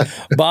is.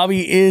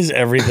 Bobby is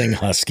everything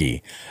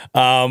Husky.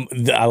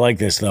 I like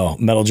this though.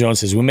 Metal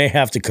Jones says we may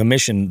have to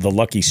commission the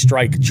Lucky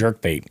Strike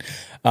jerkbait.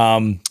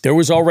 There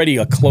was already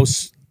a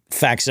close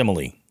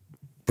facsimile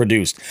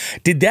produced.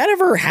 Did that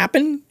ever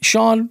happen,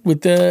 Sean?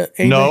 With the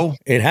AJ? No,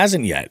 it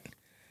hasn't yet.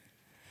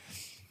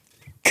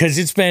 Because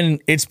it's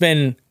been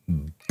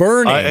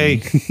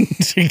burning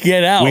to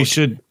get out.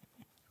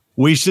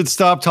 We should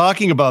stop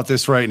talking about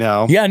this right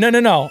now. Yeah,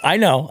 no. I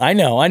know.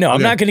 Okay.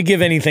 I'm not going to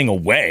give anything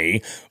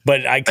away,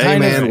 but I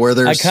kind of. Where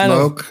there's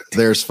smoke,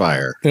 there's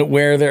fire.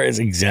 Where there is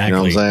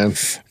exactly. You know what I'm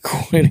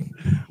saying?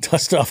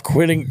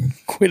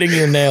 Quitting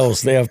your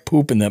nails. They have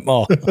poop in them.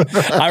 Oh,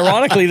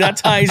 ironically, that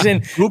ties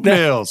in. Poop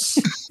nails.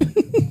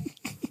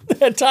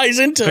 That ties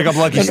into an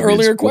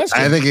earlier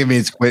question. I think it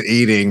means quit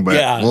eating,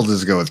 but we'll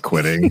just go with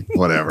quitting.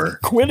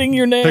 Whatever. Quitting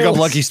your nails. Pick up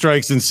Lucky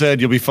Strikes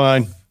instead. You'll be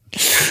fine.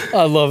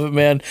 I love it,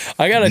 man.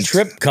 I got a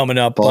trip coming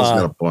up. Paul's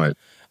got a point.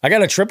 I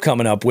got a trip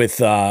coming up with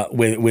the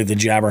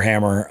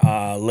Jabberhammer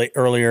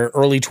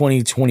early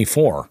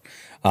 2024.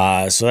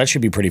 So that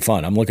should be pretty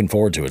fun. I'm looking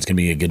forward to it. It's gonna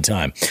be a good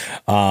time.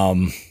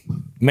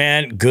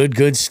 Man,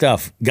 good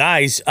stuff,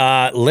 guys.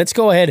 Let's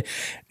go ahead.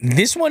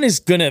 This one's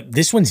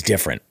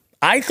different.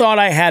 I thought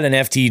I had an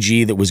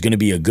FTG that was going to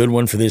be a good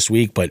one for this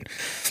week, but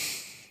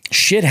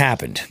shit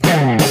happened. Fuck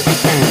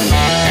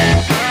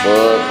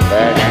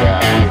that guy.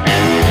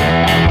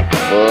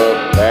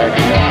 Fuck that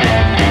guy.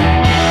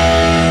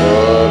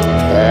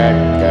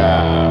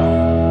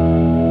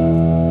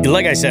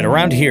 Like I said,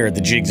 around here at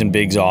the Jigs and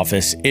Bigs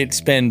office, it's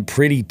been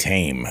pretty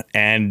tame.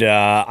 And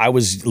I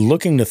was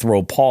looking to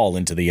throw Paul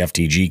into the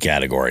FTG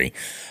category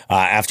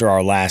after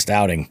our last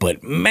outing.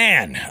 But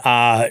man,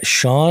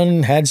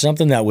 Sean had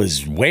something that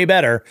was way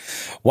better.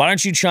 Why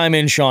don't you chime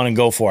in, Sean, and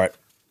go for it?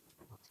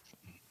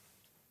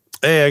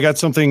 Hey, I got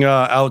something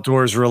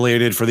outdoors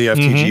related for the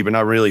FTG, but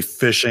not really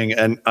fishing.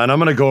 And I'm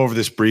going to go over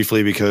this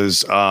briefly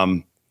because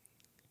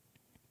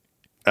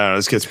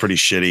this gets pretty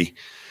shitty.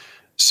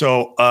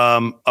 So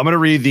I'm going to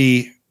read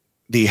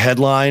the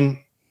headline,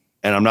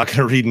 and I'm not going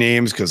to read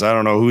names because I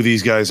don't know who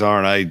these guys are,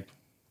 and I,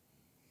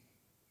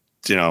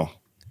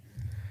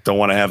 don't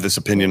want to have this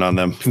opinion on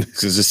them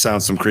because this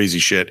sounds some crazy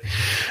shit.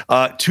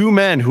 2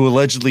 men who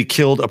allegedly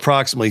killed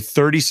approximately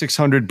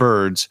 3,600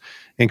 birds,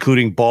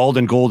 including bald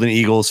and golden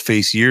eagles,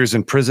 face years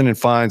in prison and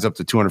fines up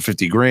to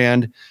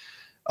 $250,000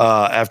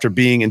 after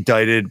being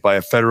indicted by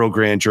a federal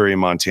grand jury in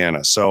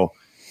Montana. So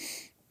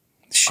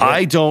shit.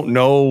 I don't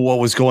know what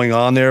was going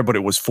on there, but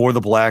it was for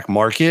the black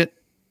market.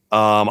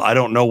 I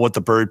don't know what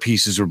the bird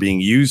pieces were being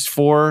used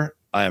for.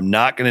 I am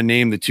not going to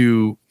name the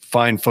 2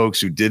 fine folks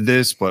who did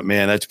this, but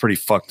man, that's pretty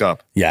fucked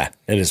up. Yeah,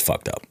 it is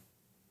fucked up.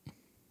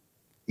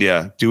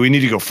 Yeah. Do we need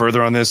to go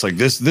further on this? Like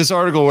this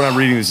article, when I'm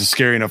reading this, is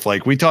scary enough.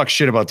 Like, we talk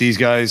shit about these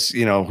guys,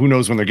 who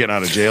knows when they're getting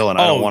out of jail, and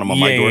I don't want them on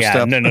my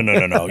doorstep. Yeah.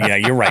 No. Yeah,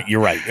 you're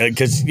right.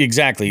 Because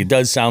exactly, it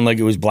does sound like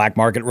it was black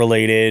market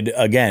related.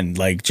 Again,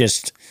 like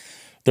just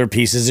they're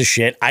pieces of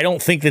shit. I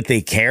don't think that they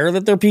care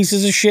that they're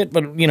pieces of shit,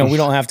 but we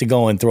don't have to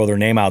go and throw their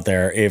name out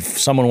there. If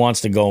someone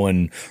wants to go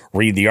and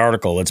read the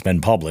article that's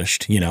been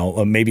published,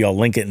 maybe I'll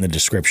link it in the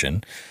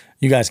description.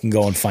 You guys can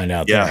go and find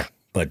out there.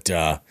 But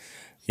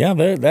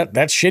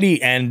that's shitty.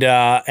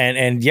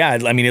 And yeah,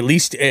 I mean, at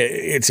least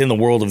it's in the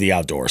world of the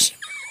outdoors.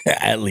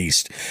 At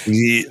least.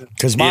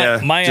 Because my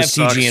FTG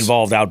sucks.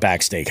 Involved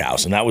Outback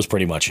Steakhouse, and that was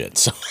pretty much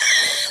it.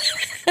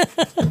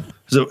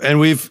 And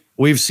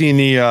we've seen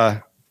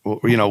the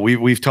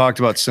we've talked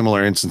about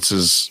similar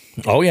instances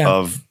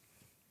of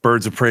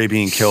birds of prey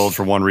being killed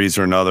for one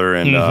reason or another,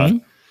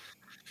 and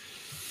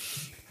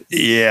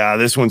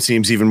this one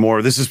seems even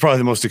more. This is probably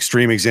the most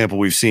extreme example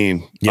we've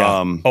seen.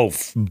 Yeah.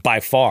 By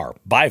far.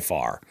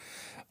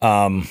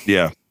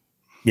 Yeah,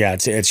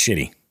 it's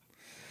shitty.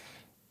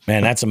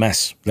 Man, that's a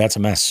mess.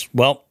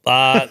 Well,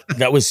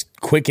 that was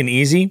quick and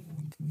easy.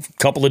 A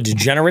couple of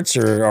degenerates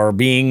are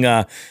being,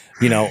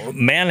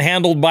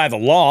 manhandled by the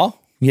law,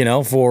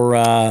 for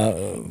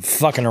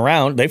fucking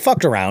around. They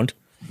fucked around.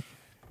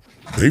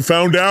 They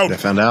found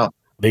out.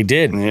 They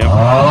did. Yeah.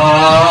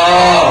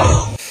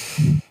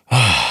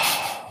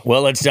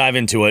 Well, let's dive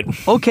into it.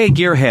 Okay,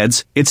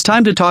 gearheads, it's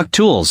time to talk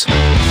tools.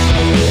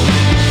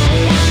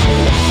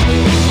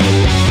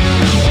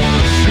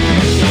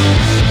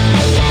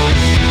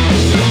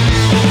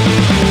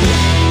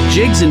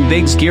 Jigs and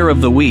Bigs Gear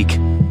of the Week.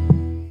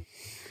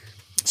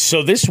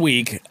 So this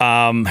week,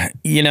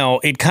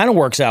 it kind of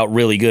works out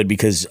really good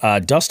because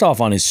Dustoff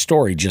on his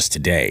story just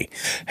today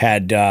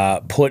had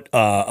put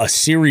a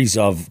series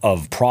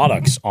of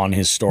products on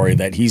his story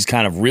that he's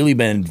kind of really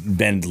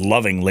been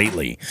loving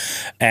lately.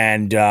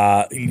 And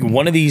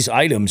one of these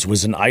items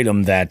was an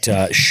item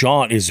that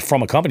Sean is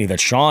from a company that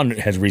Sean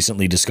has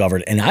recently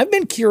discovered, and I've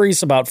been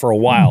curious about for a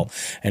while.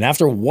 And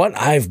after what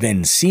I've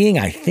been seeing,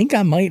 I think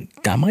I might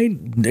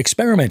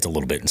experiment a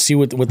little bit and see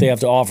what they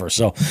have to offer.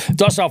 So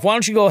Dustoff, why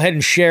don't you go ahead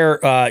and share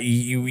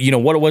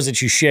what it was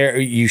that you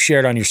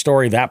shared on your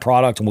story, that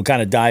product, and we'll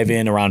kind of dive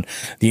in around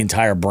the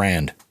entire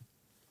brand.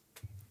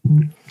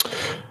 All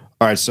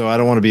right, so I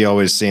don't want to be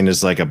always seen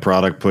as like a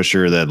product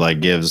pusher that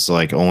like gives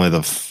like only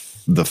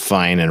the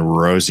fine and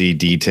rosy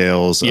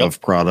details of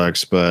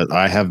products, but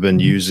I have been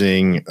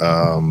using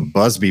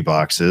Busby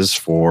boxes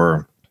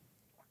for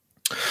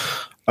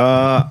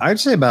I'd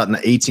say about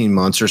 18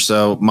 months or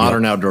so.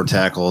 Modern Outdoor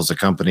Tackle is a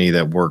company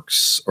that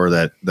works or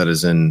that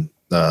is in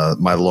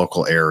my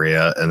local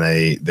area, and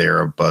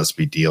they're a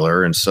Busby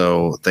dealer, and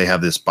so they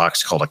have this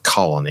box called a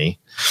Colony.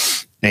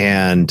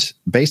 And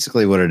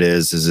basically what it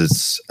is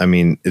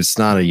it's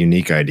not a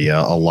unique idea.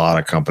 A lot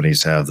of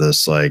companies have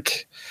this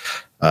like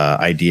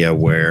idea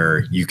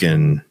where you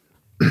can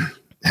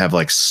have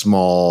like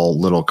small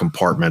little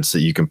compartments that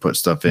you can put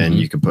stuff in.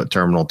 You can put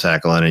terminal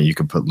tackle in it, you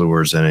can put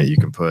lures in it, you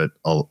can put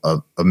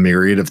a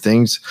myriad of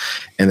things,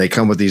 and they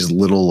come with these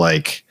little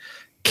like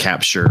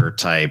capture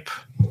type.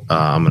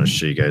 I'm going to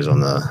show you guys on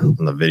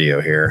the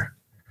video here,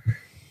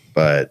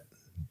 but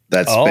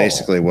that's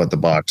basically what the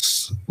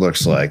box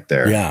looks like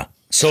there. Yeah.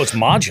 So it's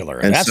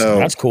modular, and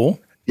that's cool.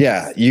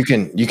 Yeah. You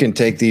can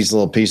take these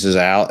little pieces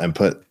out and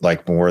put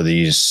like more of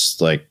these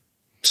like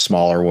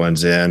smaller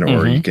ones in,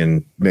 or you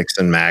can mix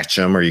and match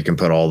them, or you can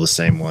put all the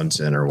same ones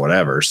in or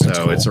whatever.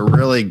 So It's a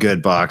really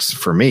good box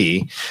for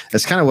me.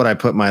 That's kind of what I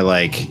put my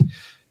like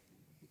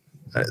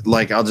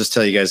I'll just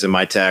tell you guys in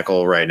my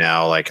tackle right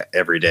now, like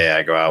every day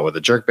I go out with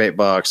a jerkbait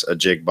box, a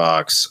jig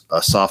box,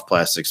 a soft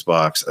plastics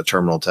box, a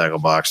terminal tackle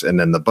box. And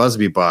then the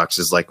Busby box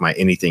is like my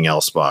anything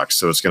else box.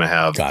 So it's going to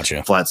have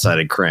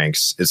flat-sided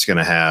cranks. It's going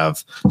to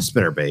have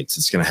spinner baits.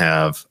 It's going to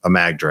have a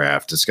mag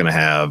draft. It's going to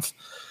have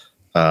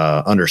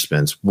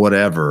underspins,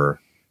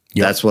 whatever.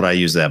 That's what I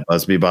use that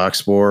Busby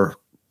box for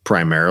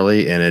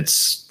primarily. And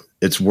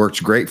it's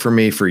worked great for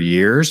me for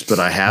years, but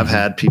I have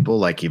had people,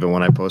 like even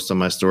when I post on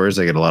my stories,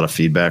 I get a lot of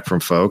feedback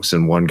from folks.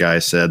 And one guy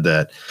said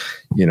that,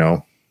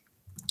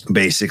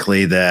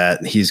 basically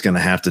that he's going to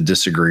have to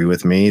disagree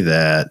with me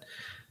that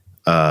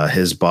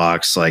his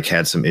box like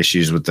had some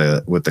issues with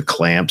the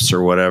clamps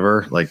or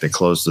whatever, like they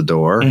closed the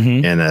door,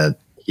 and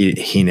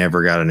he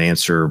never got an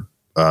answer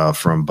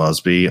from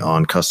Busby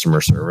on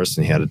customer service,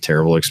 and he had a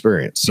terrible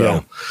experience.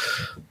 So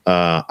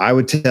I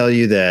would tell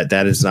you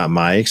that is not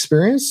my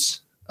experience.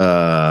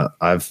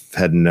 I've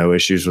had no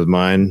issues with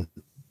mine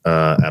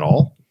at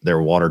all.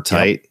 They're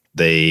watertight.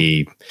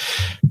 They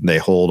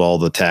hold all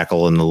the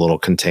tackle in the little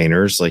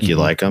containers like you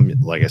like them.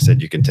 Like I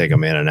said, you can take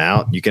them in and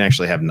out. You can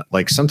actually have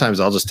like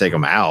sometimes I'll just take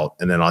them out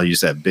and then I'll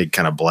use that big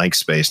kind of blank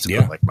space to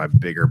put like my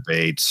bigger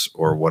baits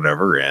or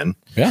whatever in.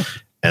 Yeah,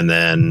 and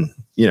then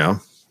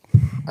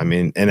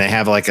and they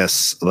have like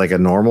a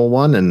normal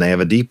one and they have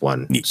a deep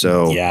one.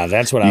 So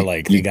that's what I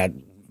like. They got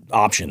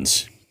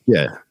options.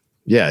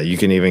 Yeah, you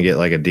can even get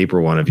like a deeper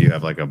one if you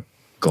have like a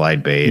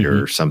glide bait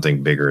or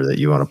something bigger that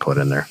you want to put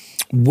in there.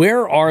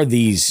 Where are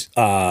these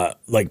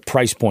like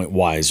price point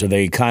wise? Are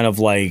they kind of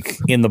like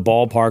in the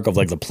ballpark of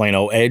like the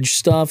Plano Edge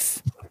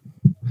stuff?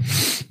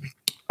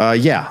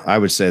 Yeah, I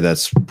would say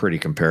that's pretty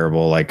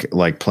comparable.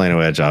 Like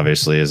Plano Edge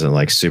obviously isn't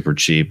like super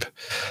cheap.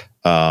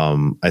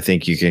 I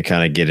think you can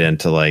kind of get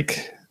into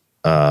like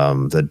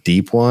the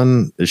deep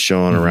one is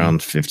showing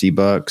around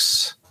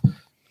 $50.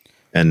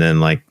 And then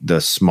like the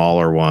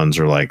smaller ones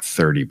are like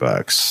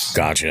 $30.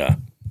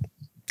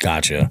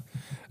 Gotcha.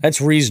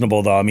 That's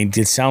reasonable though. I mean,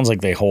 it sounds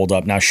like they hold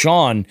up. Now,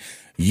 Sean,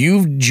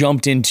 you've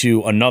jumped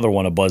into another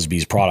one of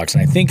Busby's products.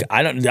 And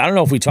I don't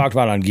know if we talked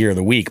about it on Gear of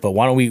the Week, but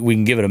why don't we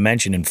can give it a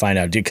mention and find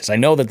out, because I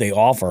know that they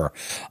offer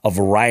a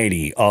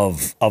variety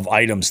of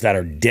items that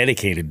are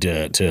dedicated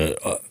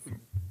to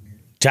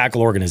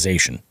tackle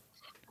organization.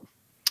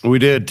 We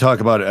did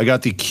talk about it. I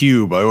got the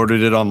cube. I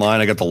ordered it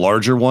online. I got the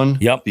larger one.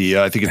 Yep.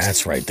 I think it's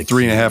that's right. The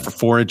 3.5 or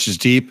 4 inches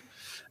deep,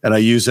 and I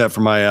use that for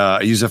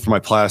my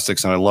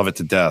plastics, and I love it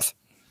to death.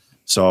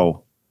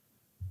 So,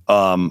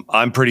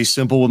 I'm pretty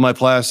simple with my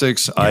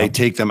plastics. Yep. I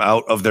take them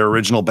out of their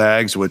original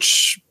bags,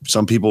 which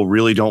some people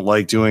really don't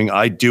like doing.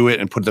 I do it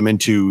and put them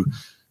into,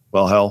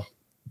 well, hell,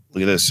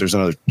 look at this. There's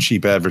another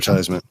cheap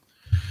advertisement.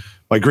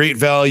 My Great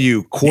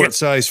Value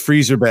quart-size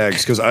freezer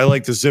bags, because I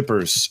like the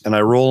zippers, and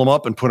I roll them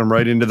up and put them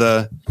right into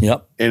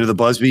the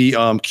Busby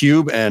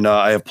cube, and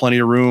I have plenty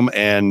of room,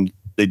 and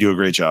they do a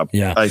great job.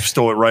 Yeah, I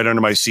stow it right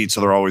under my seat,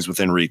 so they're always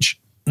within reach.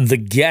 The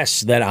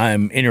guest that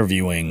I'm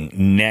interviewing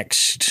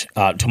next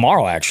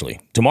tomorrow,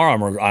 actually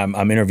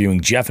I'm interviewing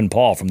Jeff and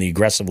Paul from the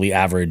Aggressively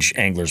Average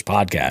Anglers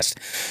podcast.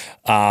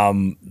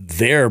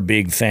 They're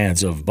big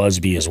fans of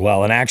Busby as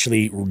well, and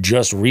actually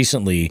just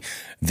recently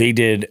they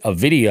did a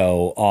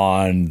video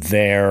on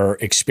their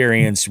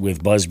experience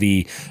with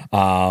Busby,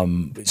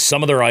 some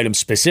of their items,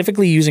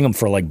 specifically using them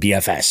for like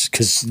BFS,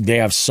 because they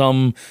have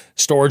some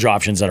storage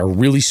options that are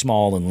really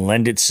small and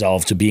lend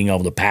itself to being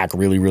able to pack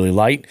really, really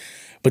light.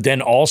 But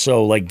then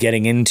also like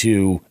getting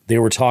into, they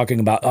were talking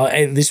about,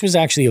 this was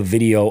actually a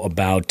video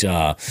about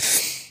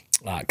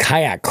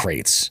kayak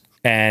crates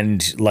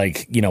and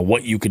like, you know,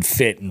 what you could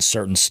fit in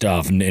certain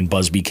stuff, and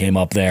Busby came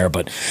up there.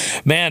 But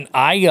man,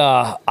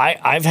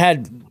 I've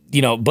had,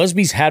 you know,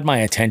 Busby's had my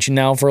attention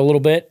now for a little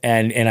bit,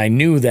 and I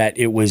knew that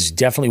it was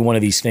definitely one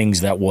of these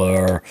things that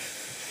were,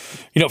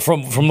 you know,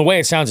 from the way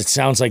it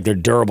sounds like they're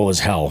durable as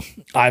hell.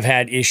 I've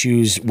had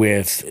issues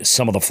with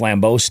some of the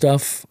flambeau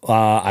stuff.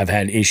 I've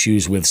had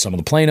issues with some of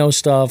the Plano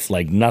stuff.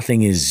 Like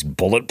nothing is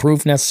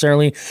bulletproof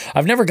necessarily.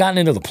 I've never gotten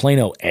into the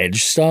Plano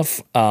Edge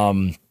stuff.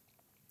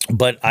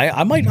 But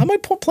I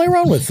might play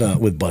around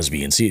with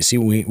Busby and see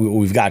what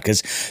we've got,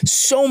 because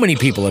so many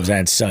people have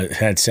had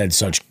said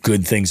such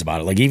good things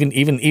about it. Like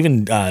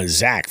even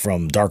Zach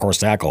from Dark Horse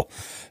Tackle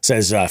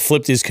says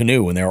flipped his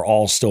canoe and they're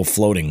all still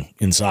floating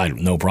inside,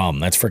 no problem.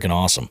 That's freaking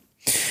awesome.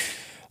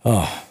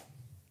 Oh,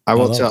 I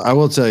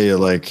will tell you,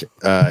 like,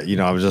 you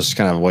know, I was just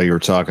kind of, while you were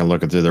talking,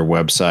 looking through their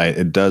website,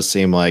 it does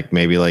seem like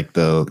maybe like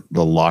the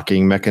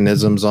locking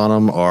mechanisms on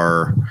them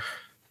are,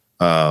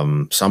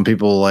 some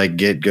people like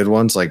get good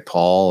ones like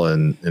Paul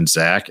and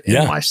Zach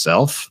and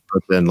myself,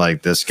 but then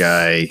like this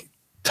guy,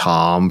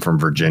 Tom from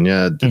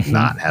Virginia, did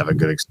not have a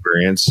good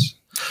experience.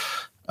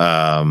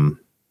 But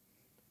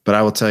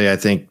I will tell you, I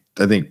think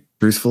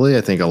truthfully,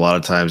 I think a lot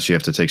of times you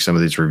have to take some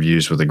of these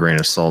reviews with a grain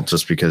of salt,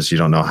 just because you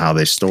don't know how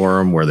they store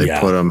them, where they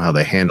put them, how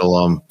they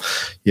handle them,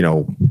 you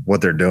know,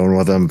 what they're doing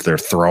with them, if they're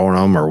throwing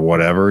them or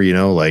whatever, you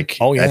know, like,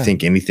 I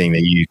think anything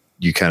that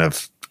you kind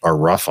of are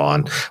rough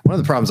on. One of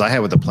the problems I had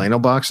with the Plano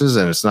boxes,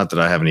 and it's not that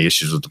I have any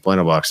issues with the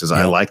Plano boxes,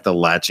 I like the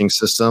latching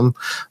system,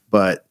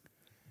 but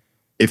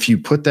if you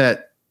put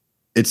that,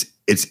 it's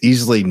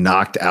easily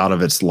knocked out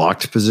of its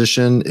locked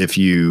position if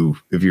you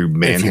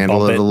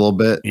manhandle it a little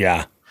bit.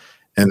 Yeah.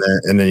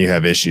 And then you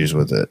have issues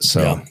with it.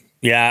 So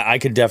yeah, I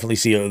could definitely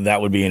see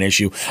that would be an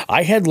issue.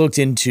 I had looked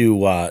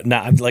into,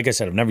 like I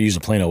said, I've never used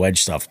the Plano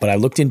Edge stuff, but I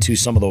looked into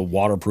some of the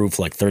waterproof,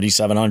 like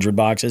 3,700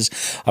 boxes.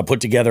 I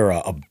put together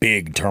a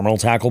big terminal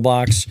tackle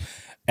box,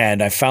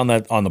 and I found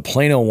that on the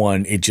Plano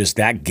one,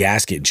 that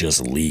gasket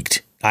just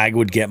leaked. I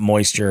would get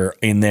moisture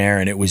in there,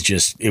 and it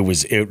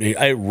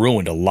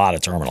ruined a lot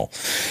of terminal.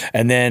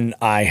 And then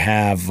I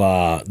have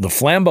the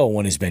Flambeau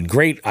one has been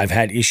great. I've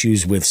had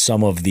issues with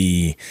some of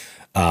the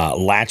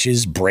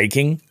latches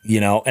breaking,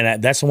 you know,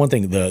 and that's the one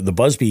thing. The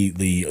Busby,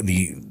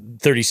 the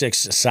 36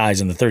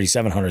 size and the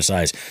 3700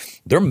 size,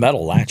 they're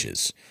metal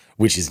latches,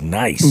 which is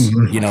nice.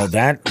 You know,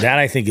 that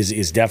I think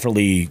is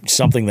definitely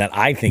something that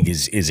I think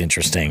is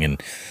interesting,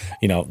 and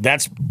you know,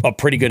 that's a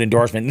pretty good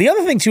endorsement. And the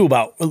other thing too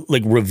about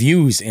like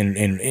reviews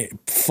and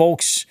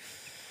folks,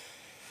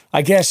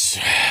 I guess,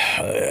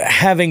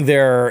 having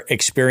their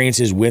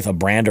experiences with a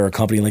brand or a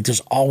company, like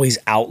there's always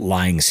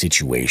outlying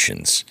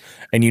situations,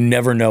 and you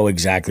never know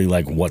exactly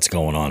like what's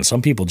going on.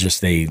 Some people just,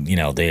 they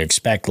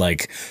expect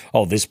like,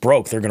 oh, this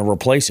broke, they're going to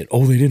replace it.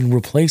 Oh, they didn't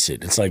replace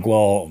it. It's like,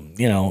 well,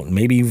 you know,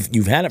 maybe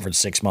you've had it for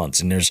 6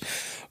 months, and there's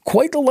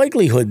quite the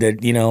likelihood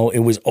that, you know, it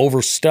was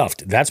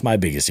overstuffed. That's my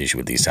biggest issue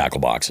with these tackle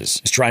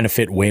boxes, is trying to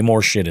fit way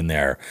more shit in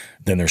there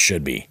than there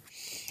should be.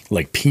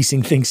 Like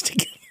piecing things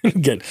together.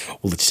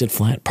 Well, it sit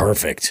flat.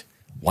 Perfect.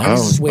 Why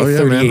does this weigh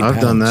 38 man. I've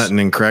pounds? done that and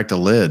then cracked a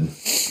lid.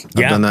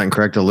 I've done that and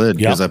cracked a lid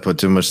because I put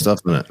too much stuff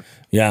in it.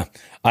 Yeah.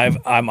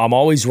 I'm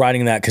always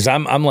riding that, because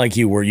I'm like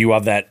you, where you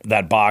have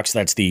that box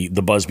that's the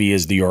Busby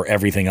is your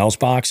everything else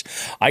box.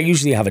 I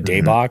usually have a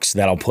day box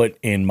that I'll put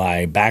in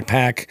my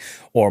backpack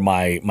or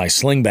my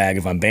sling bag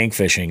if I'm bank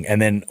fishing,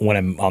 and then when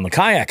I'm on the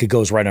kayak, it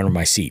goes right under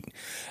my seat.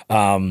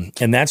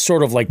 And that's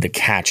sort of like the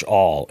catch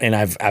all. And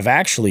I've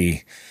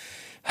actually,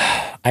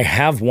 I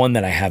have one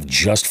that I have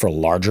just for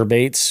larger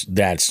baits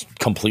that's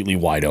completely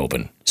wide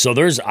open. So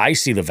I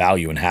see the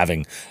value in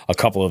having a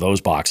couple of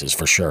those boxes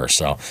for sure.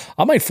 So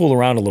I might fool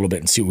around a little bit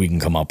and see what we can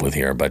come up with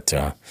here. But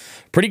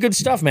pretty good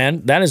stuff,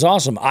 man. That is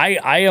awesome.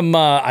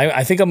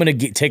 I think I'm going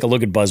to take a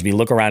look at Busby,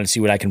 look around and see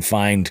what I can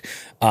find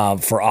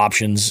for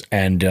options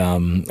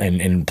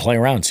and play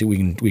around, see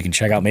what we can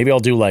check out. Maybe I'll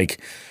do like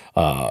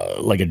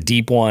a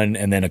deep one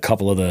and then a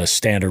couple of the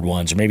standard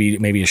ones, or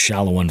maybe a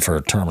shallow one for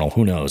a terminal.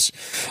 Who knows?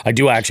 I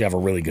do actually have a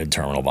really good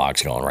terminal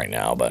box going right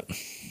now, but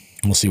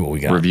we'll see what we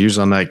got. Reviews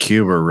on that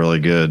cube are really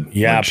good.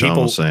 Yeah, like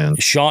people.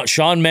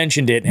 Sean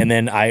mentioned it, and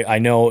then I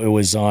know it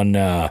was on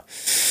the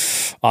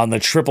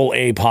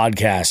AAA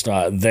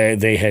podcast.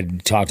 They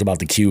had talked about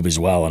the cube as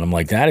well, and I'm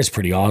like, that is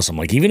pretty awesome.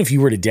 Like, even if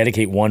you were to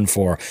dedicate one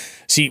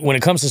when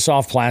it comes to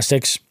soft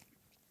plastics,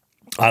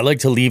 I like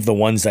to leave the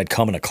ones that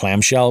come in a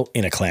clamshell.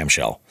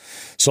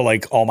 So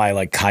like all my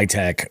like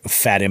Kitech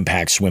Fat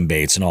Impact swim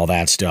baits and all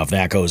that stuff,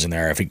 that goes in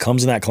there. If it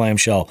comes in that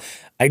clamshell,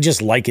 I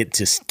just like it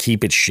to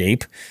keep its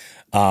shape.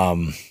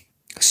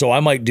 So I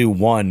might do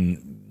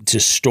one to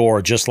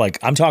store, just like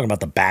I'm talking about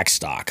the back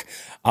stock.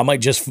 I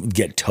might just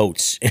get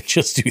totes and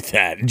just do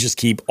that and just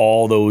keep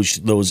all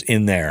those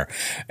in there,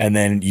 and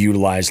then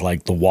utilize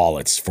like the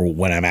wallets for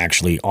when I'm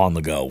actually on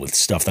the go with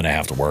stuff that I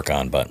have to work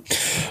on. But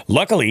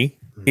luckily,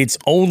 it's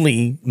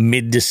only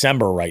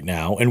mid-December right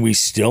now, and we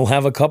still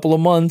have a couple of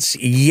months,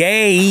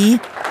 yay,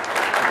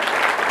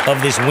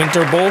 of this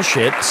winter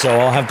bullshit. So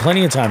I'll have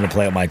plenty of time to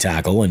play with my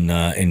tackle,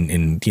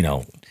 and you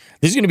know,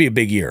 this is going to be a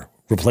big year,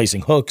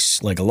 replacing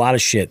hooks, like a lot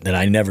of shit that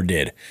I never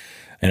did,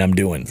 and I'm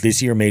doing.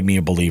 This year made me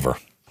a believer.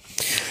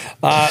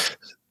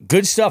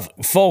 Good stuff,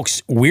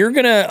 folks. We're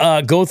going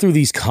to go through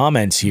these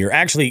comments here.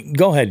 Actually,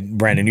 go ahead,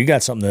 Brandon. You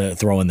got something to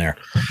throw in there.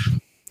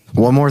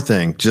 One more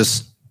thing,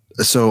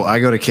 so I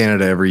go to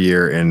Canada every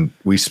year, and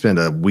we spend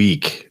a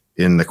week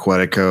in the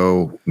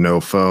Quetico,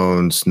 no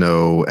phones,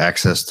 no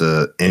access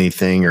to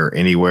anything or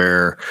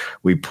anywhere.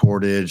 We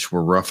portage,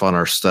 we're rough on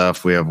our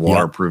stuff. We have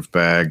waterproof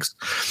bags.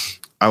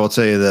 I will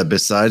tell you that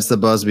besides the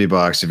Busby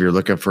box, if you're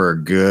looking for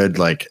a good,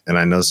 and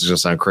I know this is going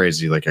to sound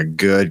crazy, like a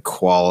good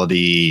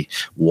quality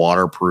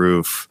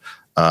waterproof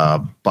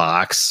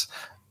box,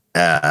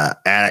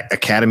 at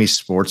Academy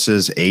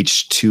Sports's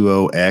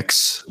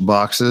H2OX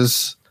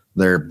boxes,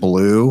 they're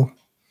blue.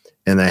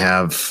 And they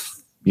have,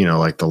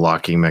 like the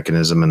locking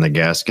mechanism and the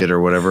gasket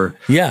or whatever.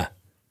 Yeah.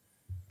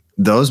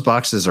 Those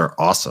boxes are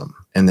awesome,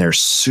 and they're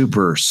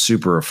super,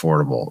 super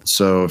affordable.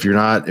 So if you're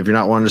not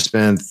wanting to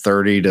spend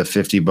 $30 to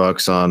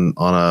 $50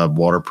 on a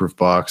waterproof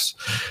box,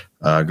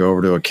 go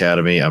over to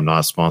Academy. I'm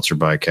not sponsored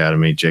by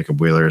Academy.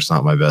 Jacob Wheeler is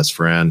not my best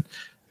friend.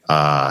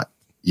 You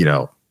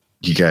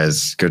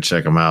guys go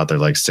check them out. They're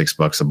like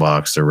 $6 a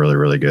box. They're really,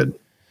 really good.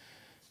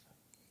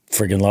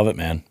 Freaking love it,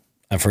 man.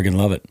 I freaking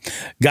love it.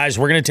 Guys,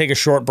 we're going to take a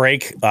short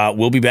break.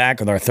 We'll be back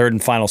with our third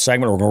and final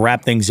segment. We're going to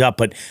wrap things up,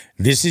 but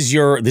this is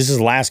the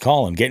last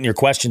call. I'm getting your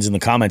questions in the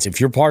comments. If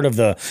you're part of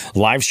the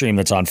live stream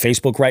that's on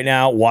Facebook right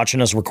now,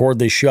 watching us record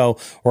this show,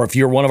 or if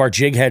you're one of our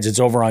jig heads that's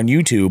over on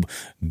YouTube,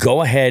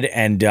 go ahead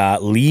and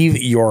leave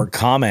your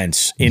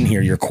comments in here,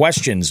 your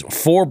questions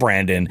for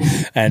Brandon.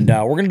 And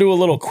we're going to do a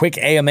little quick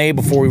AMA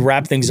before we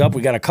wrap things up.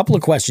 We got a couple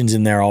of questions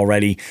in there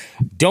already.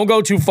 Don't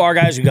go too far,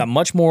 guys. We got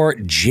much more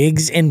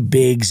Jigs and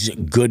Bigs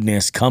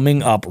goodness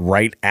coming up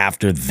right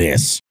after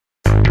this.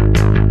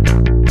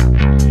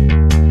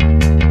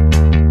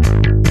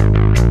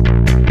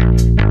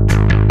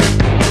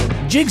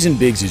 Jigs and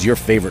Bigs is your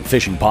favorite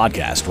fishing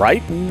podcast,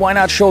 right? Why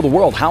not show the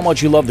world how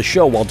much you love the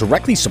show while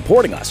directly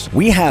supporting us?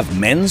 We have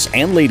men's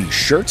and ladies'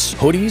 shirts,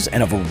 hoodies,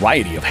 and a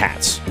variety of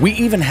hats. We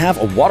even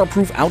have a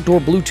waterproof outdoor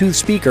Bluetooth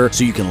speaker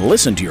so you can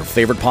listen to your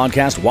favorite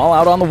podcast while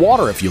out on the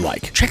water if you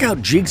like. Check out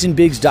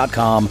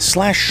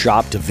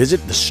jigsandbigs.com/shop to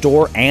visit the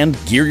store and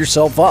gear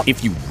yourself up.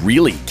 If you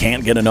really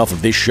can't get enough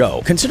of this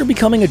show, consider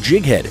becoming a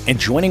jig head and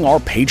joining our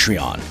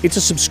Patreon. It's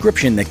a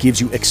subscription that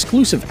gives you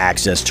exclusive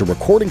access to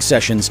recording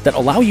sessions that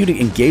allow you to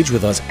engage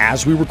with us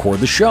as we record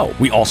the show.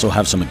 We also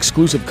have some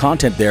exclusive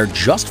content there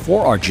just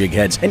for our jig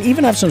heads, and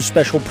even have some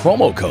special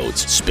promo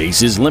codes.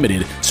 Space is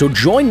limited, so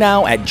join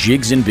now at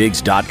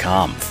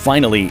jigsandbigs.com.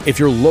 Finally, if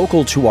you're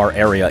local to our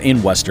area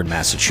in Western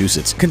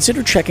Massachusetts,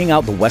 consider checking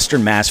out the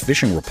Western Mass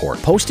Fishing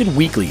Report, posted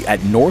weekly at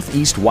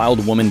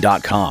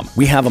northeastwildwoman.com.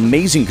 We have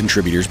amazing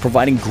contributors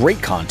providing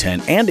great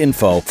content and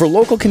info for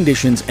local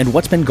conditions and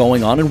what's been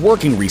going on and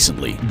working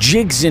recently.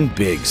 Jigs and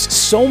Bigs,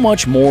 so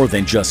much more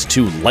than just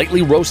two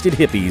lightly roasted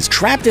hippies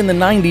trapped in the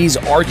 90s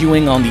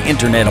arguing on the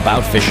internet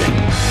about fishing.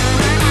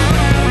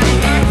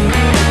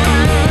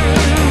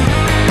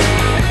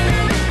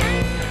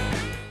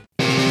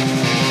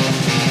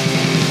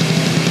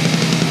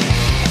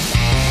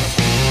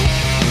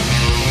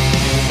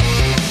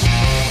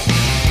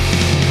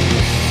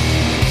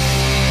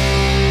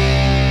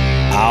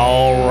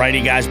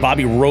 Alrighty, guys. guys,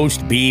 Bobby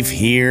Roast Beef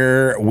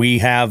here. We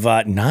have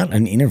not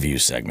an interview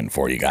segment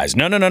for you guys.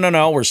 No.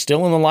 We're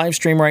still in the live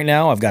stream right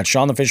now. I've got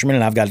Sean the Fisherman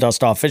and I've got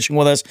Dust Off Fishing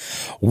with us.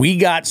 We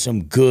got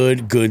some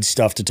good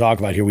stuff to talk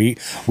about here. We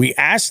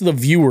asked the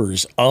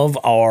viewers of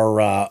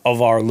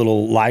our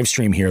little live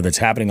stream here that's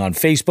happening on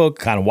Facebook,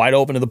 kind of wide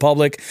open to the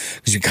public,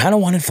 because we kind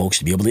of wanted folks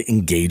to be able to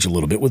engage a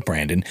little bit with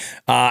Brandon.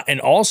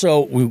 And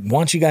also, we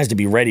want you guys to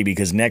be ready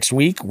because next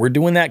week we're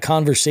doing that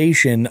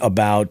conversation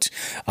about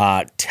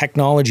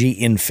technology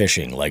in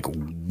fishing. Like,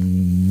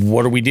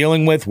 what are we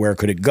dealing with? Where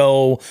could it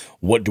go?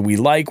 What do we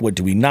like? What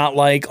do we not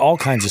like? All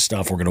kinds of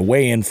stuff. We're going to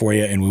weigh in for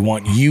you, and we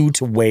want you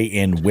to weigh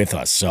in with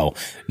us. So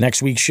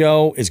next week's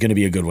show is going to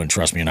be a good one.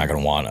 Trust me, you're not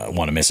going to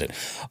want to miss it.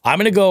 I'm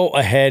going to go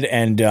ahead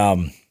and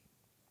I'm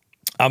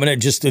going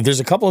to there's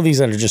a couple of these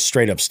that are just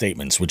straight up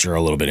statements, which are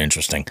a little bit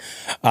interesting.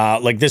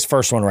 Like this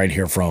first one right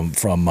here from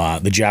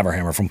the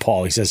Jabberhammer from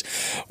Paul. He says,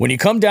 when you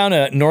come down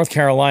to North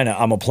Carolina,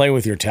 I'm going to play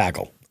with your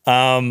tackle.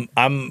 I'm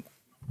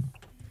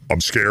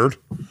scared,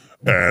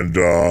 and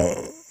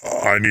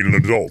I need an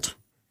adult.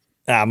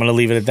 I'm going to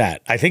leave it at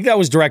that. I think that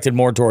was directed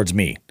more towards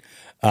me.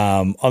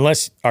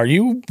 Unless, are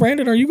you,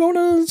 Brandon, are you going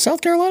to South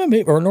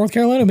Carolina or North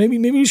Carolina?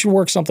 Maybe we should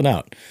work something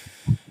out.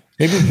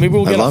 Maybe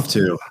we'll get I'd love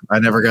to. I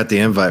never got the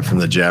invite from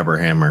the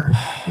Jabberhammer.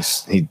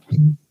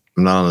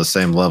 I'm not on the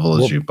same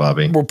level as you,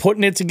 Bobby. We're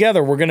putting it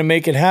together. We're going to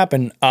make it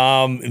happen.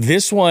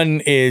 This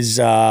one is...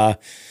 we're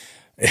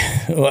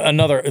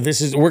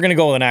going to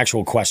go with an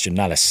actual question,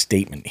 not a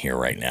statement here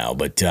right now.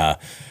 But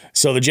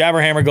so the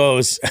Jabberhammer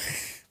goes,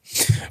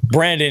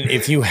 Brandon,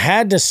 if you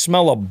had to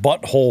smell a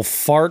butthole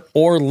fart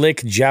or lick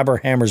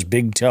Jabberhammer's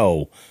big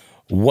toe,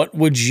 what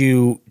would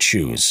you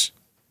choose?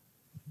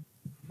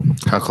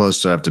 How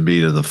close do I have to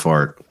be to the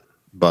fart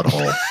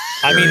butthole?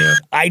 I mean,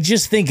 I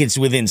just think it's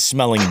within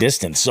smelling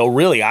distance. So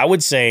really, I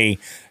would say,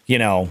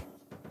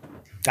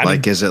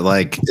 is it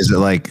like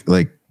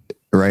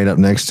right up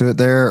next to it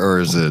there, or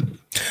is it?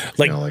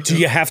 Do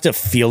you have to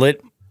feel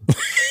it?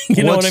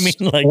 You know what I mean?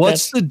 Like,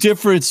 what's the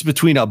difference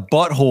between a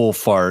butthole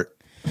fart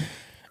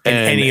and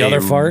any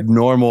other fart?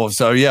 Normal,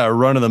 a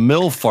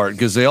run-of-the-mill fart,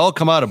 because they all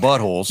come out of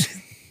buttholes.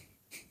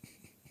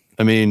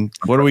 I mean,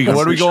 what are we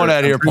going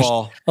at here,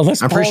 Paul? I'm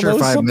pretty sure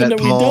if I met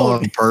Paul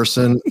in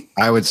person,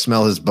 I would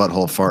smell his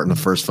butthole fart in the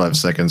first 5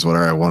 seconds, whether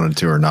I wanted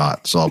to or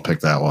not. So I'll pick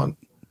that one.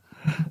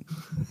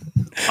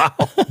 Wow.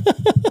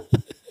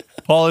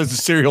 Paul is a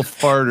serial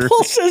farter.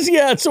 Paul says,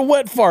 yeah, it's a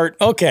wet fart.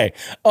 Okay.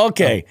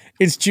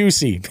 It's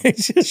juicy.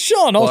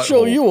 Sean, I'll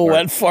show you a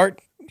wet fart.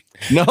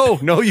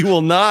 No, you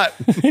will not.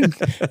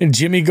 And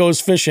Jimmy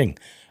goes fishing.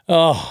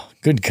 Oh,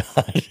 good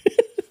God.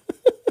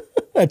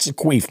 That's a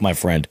queef, my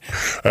friend.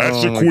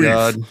 That's a queef.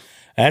 God.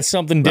 That's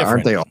something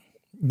different. Aren't they all?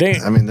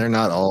 They're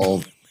not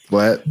all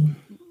wet.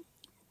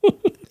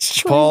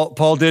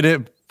 Paul did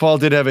it. Paul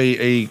did have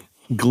a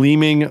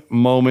gleaming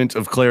moment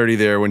of clarity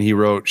there when he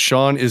wrote,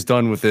 Sean is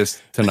done with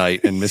this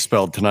tonight, and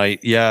misspelled tonight.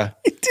 Yeah,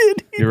 he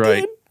did. You're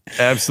right.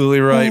 Absolutely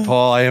right,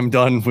 Paul. I am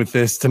done with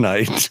this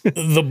tonight.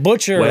 The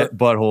butcher, wet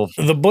butthole.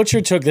 The butcher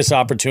took this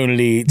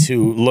opportunity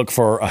to look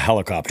for a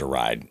helicopter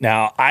ride.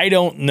 Now, I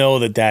don't know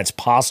that that's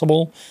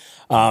possible.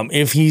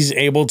 If he's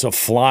able to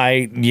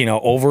fly,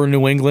 over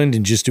New England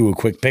and just do a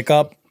quick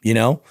pickup,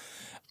 I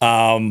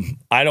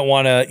don't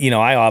want to,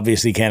 I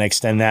obviously can't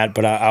extend that,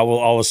 but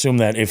I'll assume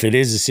that if it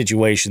is a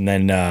situation,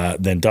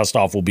 then Dust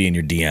Off will be in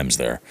your DMs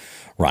there,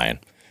 Ryan.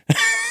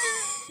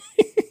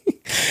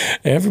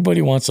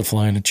 Everybody wants to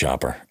fly in a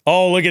chopper.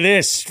 Oh, look at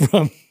this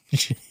from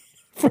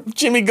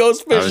Jimmy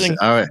Goes Fishing.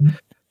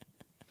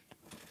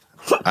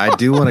 I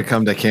do want to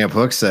come to Camp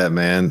Hookset,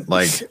 man.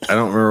 Like, I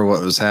don't remember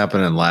what was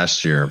happening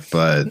last year,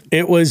 but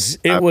it was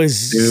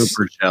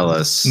super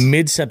jealous.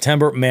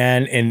 Mid-September,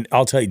 man, and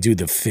I'll tell you, dude,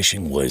 the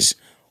fishing was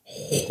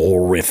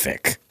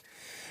horrific.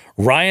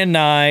 Ryan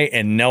Nye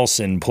and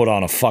Nelson put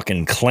on a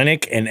fucking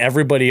clinic, and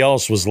everybody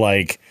else was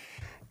like,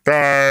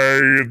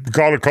 I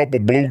caught a couple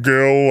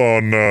bluegill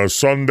on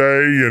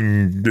Sunday,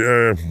 and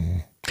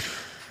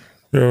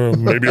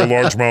maybe a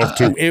largemouth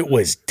too. It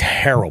was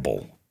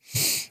terrible.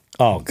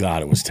 Oh,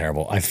 God, it was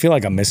terrible. I feel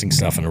like I'm missing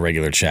stuff in the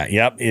regular chat.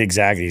 Yep,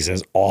 exactly. He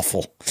says,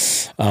 awful.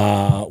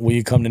 Will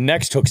you come to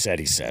next hook set,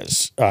 he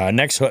says.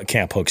 Next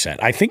Camp Hook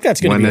Set. I think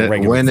that's going to be a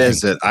regular When thing.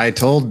 Is it? I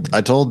told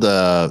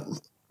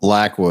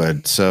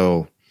Lackwood,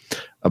 so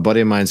a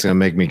buddy of mine's going to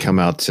make me come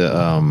out to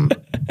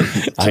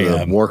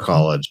the War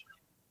College,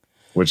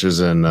 which is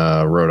in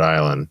Rhode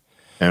Island.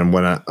 And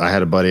when I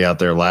had a buddy out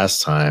there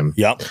last time,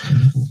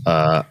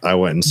 I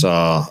went and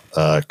saw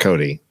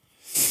Cody.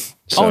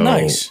 So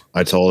nice.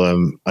 I told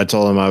him I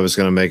was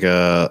going to make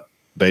I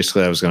was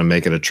going to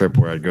make it a trip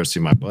where I'd go see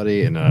my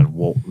buddy and then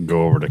I'd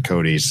go over to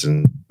Cody's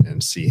and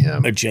see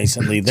him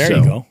adjacently. There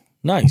you go.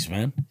 Nice,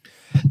 man.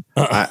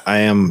 I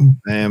am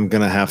going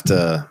to have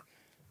to,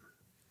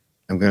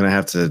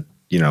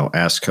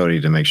 ask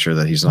Cody to make sure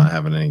that he's not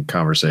having any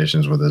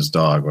conversations with his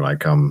dog when I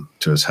come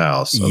to his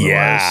house.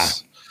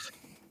 Otherwise,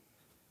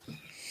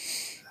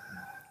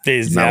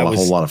 not a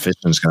whole lot of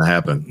fishing is going to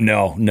happen.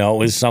 No, it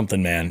was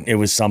something, man. It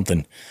was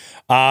something.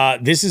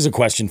 This is a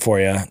question for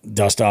you,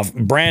 Dustoff.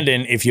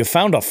 Brandon, if you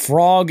found a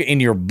frog in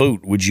your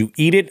boot, would you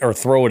eat it or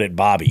throw it at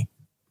Bobby?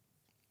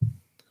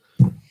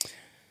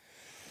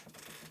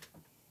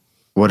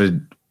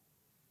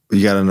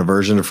 You got an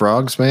aversion to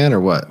frogs, man, or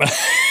what?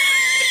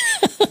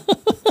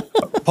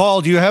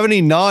 Paul, do you have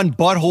any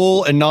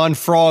non-butthole and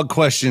non-frog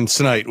questions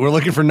tonight? We're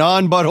looking for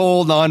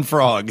non-butthole,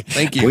 non-frog.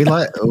 Thank you. We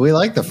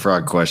like the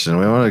frog question.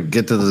 We want to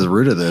get to the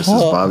root of this. Is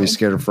Bobby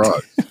scared of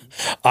frogs?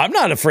 I'm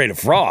not afraid of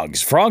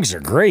frogs. Frogs are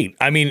great.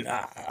 I mean,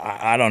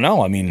 I don't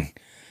know. I mean,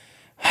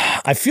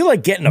 I feel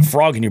like getting a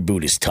frog in your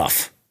boot is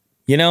tough.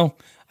 You know,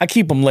 I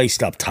keep them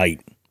laced up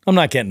tight. I'm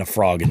not getting a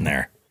frog in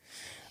there.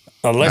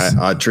 Unless,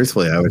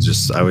 truthfully, I would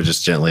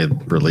just gently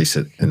release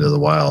it into the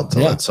wild to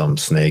let some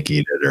snake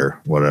eat it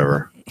or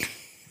whatever.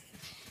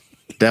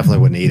 Definitely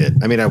wouldn't eat it.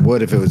 I mean, I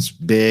would if it was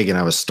big and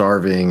I was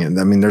starving. And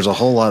I mean, there's a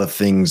whole lot of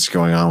things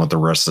going on with the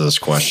rest of this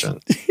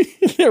question.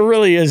 It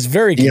really is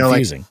very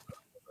confusing.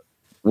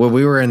 When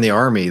we were in the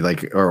Army,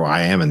 or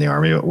I am in the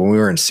Army, but when we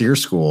were in SEER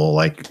school,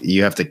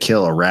 you have to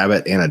kill a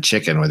rabbit and a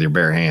chicken with your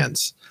bare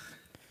hands.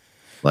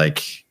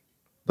 Karate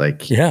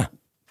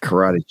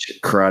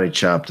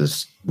chopped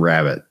this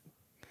rabbit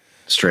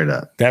straight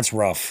up. That's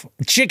rough.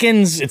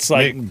 Chickens, it's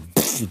like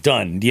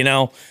done, you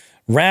know.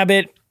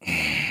 Rabbit,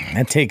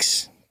 that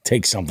takes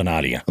something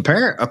out of you.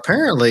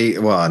 Apparently,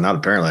 well, not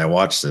apparently, I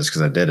watched this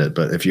because I did it,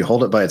 but if you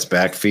hold it by its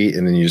back feet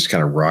and then you just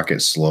kind of rock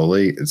it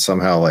slowly, it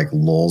somehow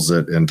lulls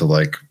it into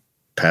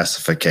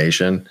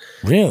pacification.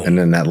 Really? And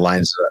then that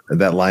lines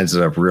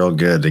it up real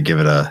good to give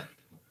it a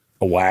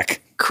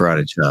whack.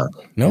 Karate chop.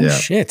 No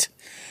shit.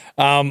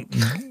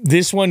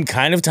 This one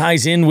kind of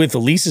ties in with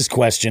Elise's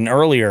question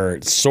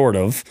earlier, sort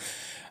of.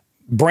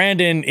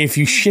 Brandon, if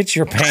you shit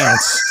your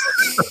pants,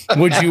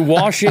 would you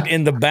wash it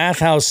in the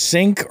bathhouse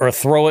sink or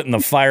throw it in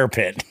the fire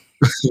pit?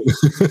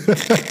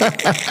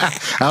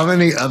 How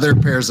many other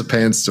pairs of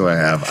pants do I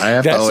have? I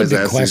have to always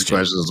ask these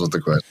questions with the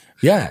question.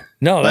 Yeah.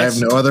 No, I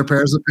have no other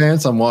pairs of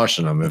pants. I'm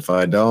washing them. If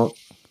I don't,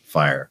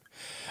 fire.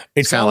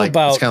 It's kind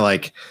of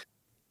like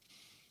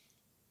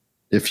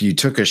if you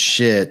took a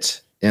shit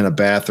in a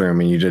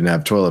bathroom and you didn't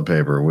have toilet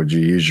paper, would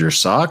you use your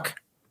sock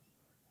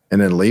and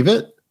then leave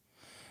it?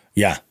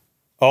 Yeah.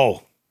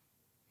 Oh,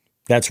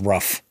 that's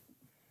rough.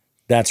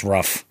 That's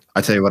rough.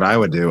 I tell you what I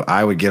would do.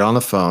 I would get on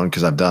the phone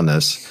because I've done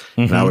this,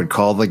 and I would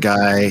call the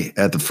guy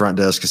at the front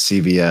desk of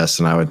CVS,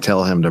 and I would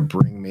tell him to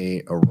bring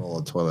me a roll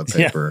of toilet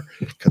paper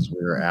because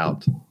we were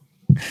out.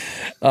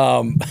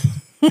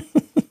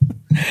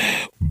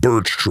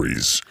 Birch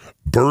trees.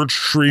 Birch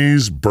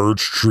trees,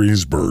 birch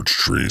trees, birch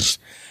trees.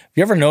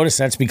 You ever notice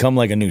that's become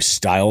a new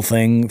style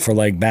thing for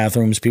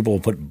bathrooms? People will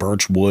put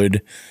birch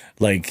wood,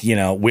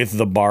 with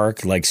the bark,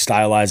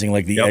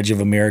 stylizing the edge of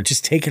a mirror.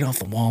 Just take it off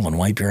the wall and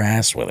wipe your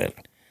ass with it.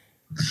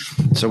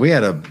 So we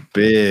had a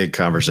big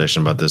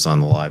conversation about this on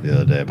the live the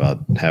other day about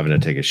having to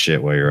take a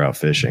shit while you're out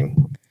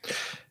fishing.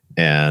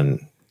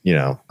 And,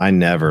 I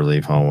never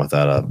leave home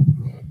without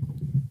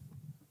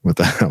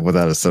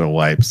a set of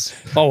wipes.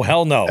 Oh,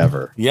 hell no.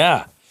 Ever.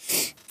 Yeah.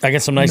 I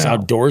got some nice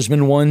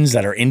outdoorsman ones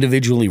that are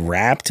individually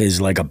wrapped as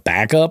a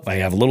backup. I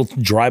have a little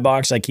dry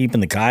box I keep in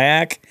the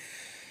kayak.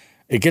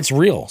 It gets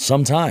real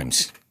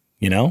sometimes,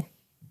 There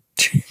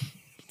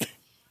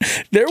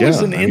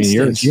was an instance.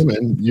 You're a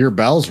human. Your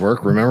bowels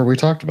work. Remember, we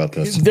talked about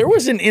this. There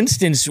was an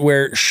instance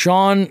where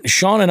Sean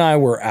and I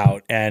were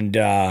out, and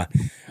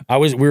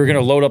we were going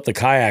to load up the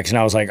kayaks, and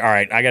I was like, all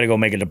right, I got to go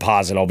make a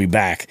deposit. I'll be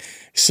back.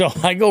 So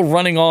I go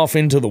running off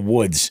into the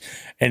woods,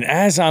 and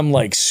as I'm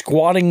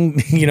squatting,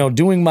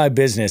 doing my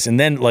business, and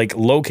then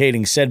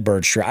locating said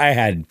birch tree, I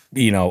had,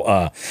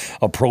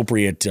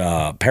 appropriate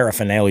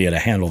paraphernalia to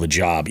handle the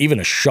job, even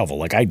a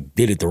shovel. I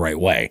did it the right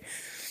way.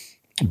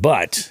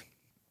 But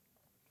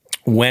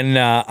when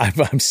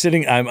I'm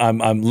sitting,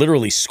 I'm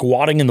literally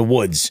squatting in the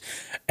woods,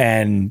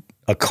 and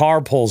a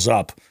car pulls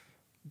up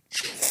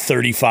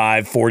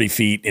 35, 40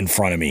 feet in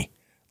front of me.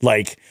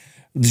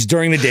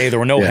 During the day, there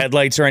were no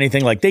headlights or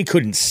anything. They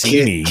couldn't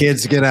see me.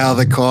 Kids get out of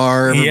the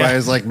car.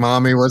 Everybody's like,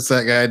 Mommy, what's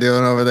that guy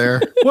doing over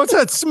there? What's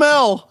that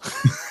smell?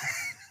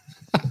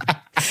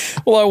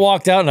 Well, I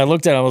walked out and I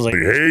looked at it. I was like,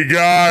 hey,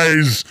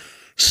 guys,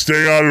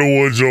 stay out of the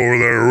woods over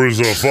there. There was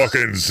a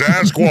fucking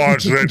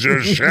Sasquatch that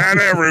just shat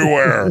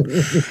everywhere.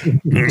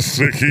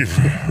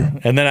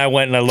 And then I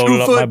went and I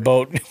loaded up my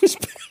boat. It was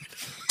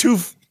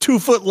 2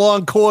 foot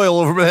long coil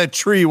over that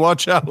tree.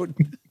 Watch out.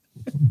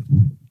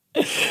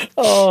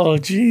 Oh,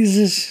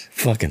 Jesus.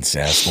 Fucking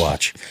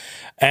Sasquatch.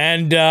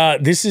 And I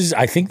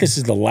think this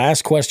is the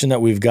last question that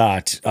we've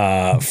got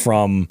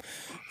from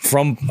the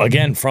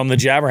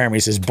Jabberhammer. He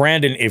says,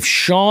 Brandon, if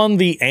Sean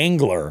the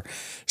angler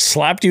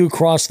slapped you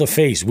across the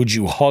face, would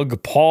you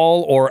hug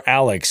Paul or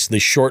Alex, the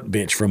short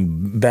bitch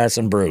from Bass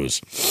and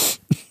Brews?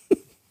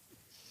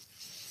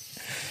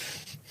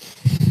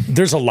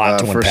 There's a lot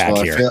to unpack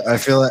here. I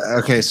feel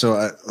okay.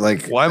 So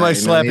why am I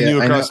slapping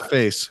you across the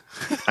face?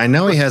 I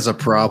know he has a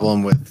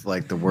problem with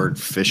the word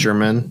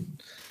fisherman,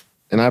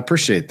 and I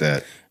appreciate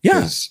that.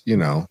 Yeah. Because, you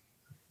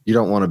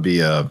don't want to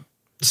be a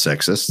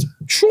sexist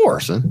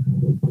person.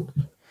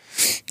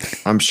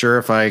 I'm sure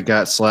if I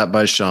got slapped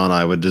by Sean,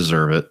 I would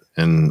deserve it,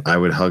 and I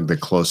would hug the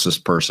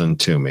closest person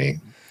to me.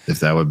 If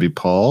that would be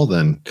Paul,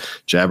 then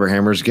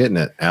Jabberhammer's getting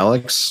it.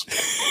 Alex,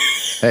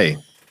 hey,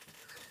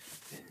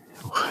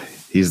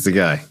 he's the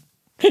guy.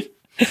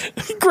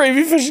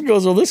 Gravy Fishing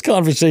goes, well, this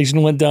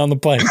conversation went down the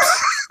pipes.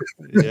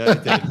 Yeah, I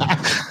did.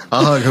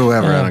 I'll hug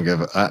whoever. I don't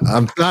give.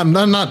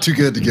 I'm not too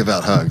good to give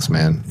out hugs,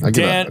 man.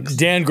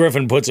 Dan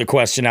Griffin puts a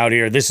question out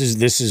here. This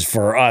is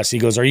for us. He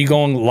goes, "Are you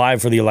going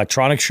live for the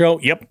electronic show?"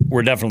 Yep,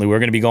 we're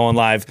going to be going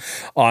live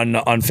on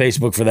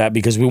Facebook for that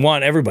because we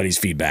want everybody's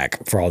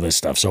feedback for all this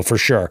stuff. So for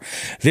sure,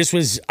 this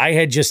was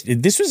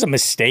a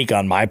mistake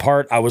on my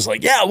part. I was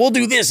like, "Yeah, we'll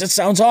do this. It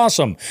sounds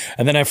awesome,"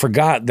 and then I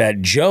forgot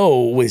that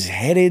Joe was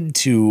headed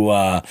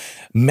to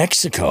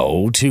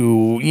Mexico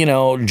to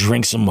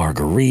drink some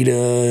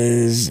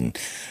margaritas and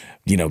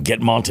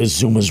get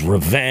Montezuma's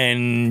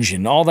revenge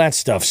and all that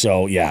stuff.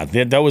 So yeah,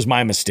 that was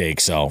my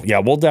mistake. So yeah,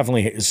 we'll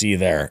definitely see you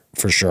there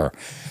for sure.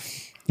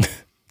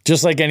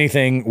 Just like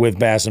anything with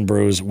Bass and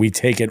Brews, we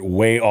take it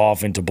way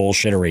off into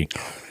bullshittery.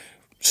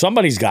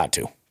 Somebody's got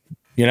to,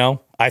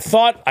 I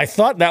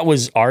thought that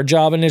was our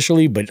job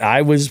initially, but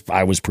I was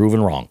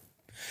proven wrong.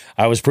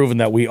 I was proven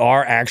that we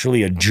are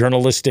actually a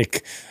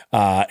journalistic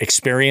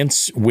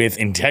experience with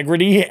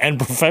integrity and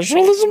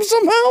professionalism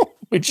somehow,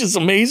 which is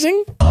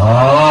amazing.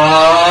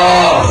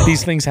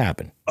 These things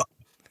happen.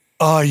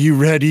 Are you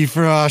ready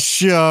for our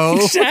show?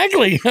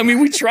 Exactly. I mean,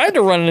 we tried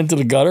to run it into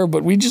the gutter,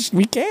 but we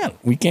can't.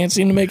 We can't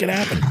seem to make it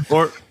happen.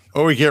 Or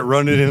we can't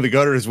run it into the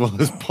gutter as well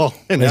as Paul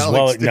and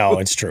Alex do. No,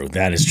 it's true.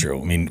 That is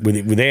true. I mean,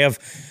 they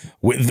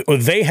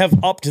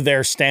have upped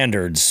their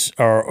standards,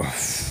 or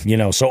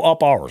so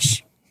up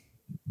ours.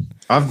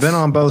 I've been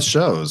on both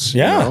shows.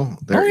 Yeah.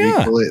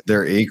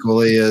 They're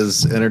equally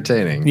as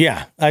entertaining.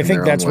 Yeah. I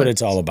think that's what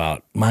it's all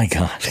about. My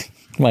God.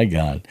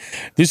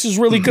 This is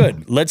really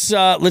good. Let's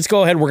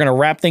go ahead. We're going to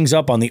wrap things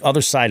up on the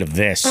other side of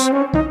this. Hi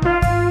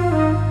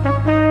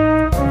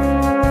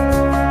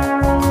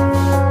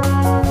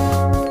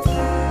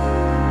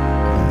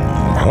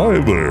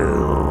there.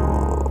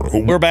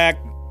 We're back.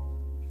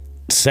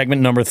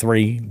 Segment number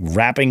 3,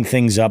 wrapping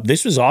things up.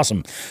 This was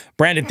awesome.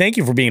 Brandon, thank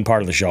you for being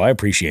part of the show. I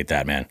appreciate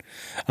that, man.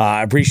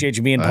 I appreciate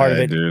you being part of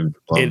it. Dude,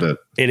 loved it.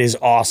 It is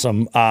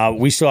awesome.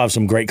 We still have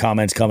some great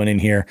comments coming in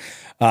here.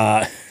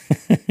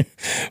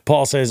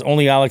 Paul says,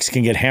 only Alex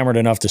can get hammered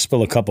enough to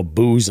spill a cup of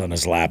booze on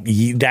his lap.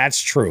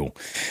 That's true.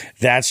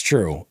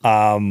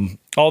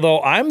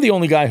 Although I'm the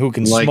only guy who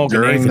can smoke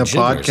during the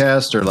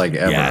podcast or like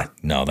ever. Yeah,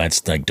 no,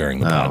 that's like during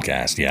the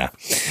podcast. Yeah.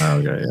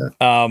 Okay.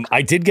 Yeah.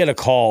 I did get a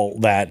call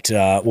that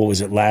what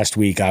was it last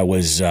week? I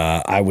was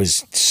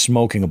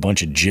smoking a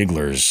bunch of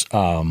jigglers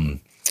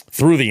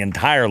through the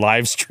entire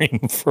live stream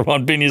from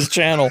on Binya's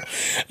channel,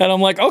 and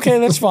I'm like, okay,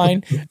 that's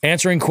fine.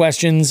 Answering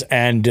questions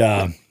and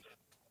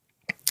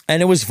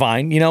it was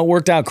fine. It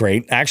worked out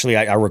great. Actually,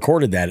 I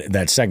recorded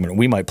that segment.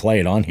 We might play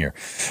it on here.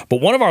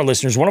 But one of our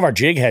listeners, one of our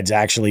jig heads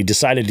actually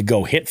decided to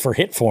go hit for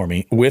hit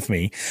with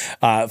me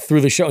through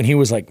the show. And he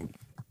was like,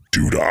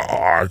 dude,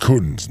 I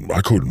couldn't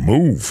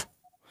move.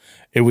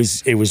 It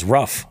was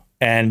rough.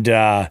 And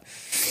yeah,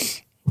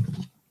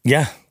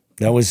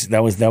 that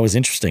was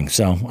interesting.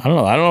 So I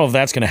don't know if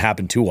that's going to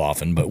happen too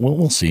often, but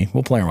we'll see.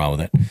 We'll play around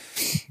with it.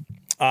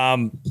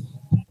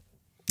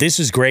 This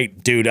is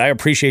great, dude. I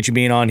appreciate you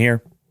being on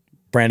here,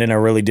 Brandon, I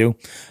really do.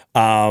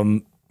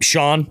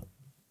 Sean,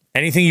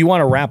 anything you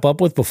want to wrap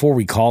up with before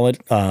we call it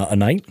a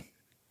night?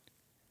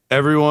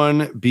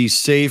 Everyone, be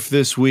safe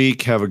this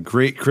week. Have a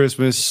great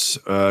Christmas,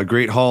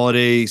 great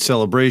holiday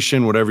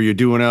celebration, whatever you're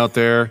doing out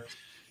there.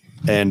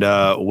 And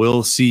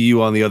we'll see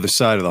you on the other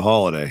side of the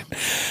holiday.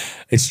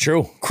 It's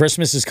true.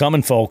 Christmas is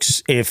coming,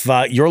 folks. If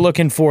you're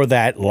looking for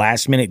that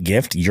last-minute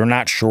gift, you're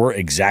not sure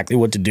exactly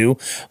what to do,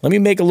 let me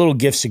make a little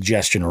gift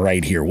suggestion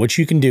right here. What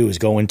you can do is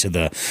go into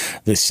the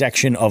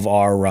section of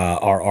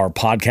our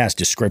podcast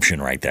description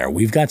right there.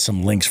 We've got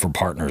some links for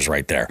partners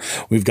right there.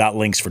 We've got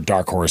links for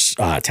Dark Horse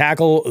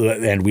Tackle,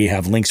 and we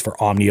have links for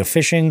Omnia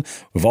Fishing.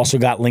 We've also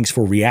got links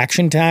for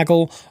Reaction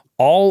Tackle.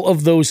 All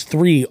of those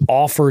 3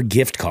 offer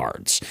gift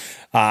cards.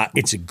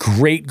 It's a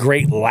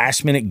great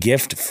last-minute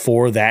gift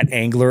for that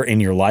angler in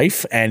your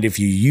life. And if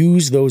you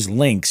use those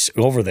links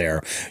over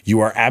there, you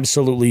are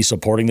absolutely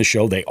supporting the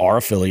show. They are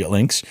affiliate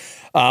links.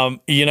 And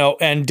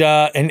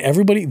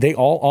everybody, they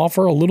all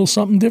offer a little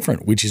something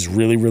different, which is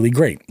really, really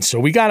great. So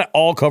we got it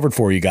all covered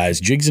for you guys.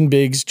 Jigs and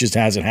Bigs just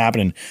has it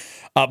happening.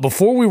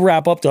 Before we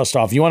wrap up, Dust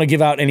Off, you want to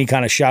give out any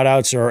kind of shout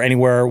outs or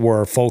anywhere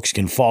where folks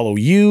can follow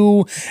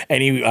you,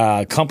 any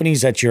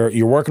companies that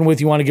you're working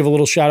with you want to give a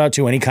little shout out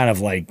to, any kind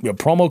of like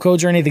promo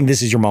codes or anything?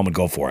 This is your moment.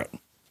 Go for it.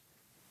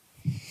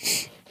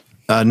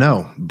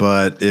 No,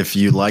 but if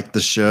you liked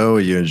the show,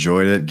 you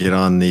enjoyed it, get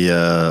on the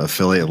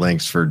affiliate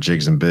links for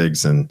Jigs and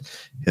Bigs and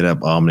hit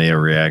up Omnia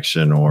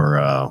Reaction or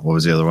what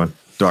was the other one?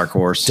 Dark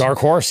Horse. Dark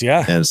Horse,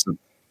 yeah.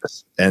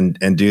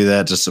 And do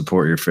that to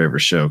support your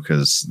favorite show,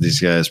 because these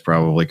guys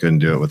probably couldn't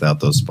do it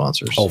without those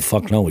sponsors. Oh,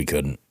 fuck no, we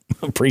couldn't.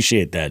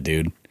 Appreciate that,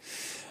 dude.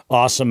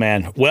 Awesome,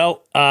 man.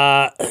 Well,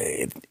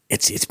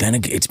 it's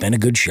been a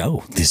good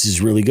show. This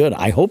is really good.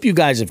 I hope you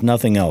guys, if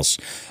nothing else,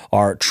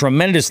 are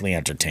tremendously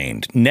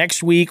entertained.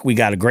 Next week, we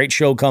got a great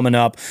show coming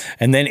up,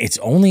 and then it's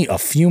only a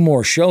few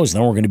more shows.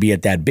 Then we're going to be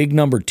at that big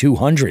number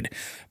 200.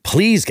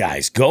 Please,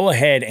 guys, go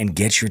ahead and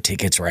get your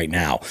tickets right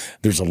now.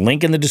 There's a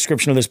link in the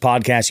description of this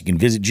podcast. You can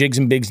visit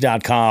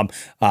jigsandbigs.com.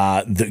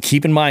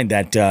 Keep in mind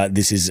that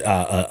this is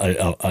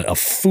a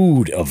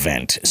food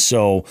event.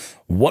 So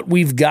what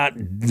we've got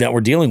that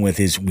we're dealing with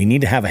is we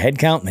need to have a head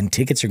count, and then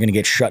tickets are going to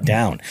get shut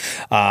down.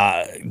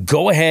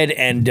 Go ahead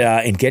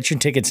and get your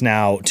tickets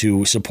now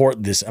to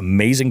support this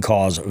amazing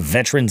cause,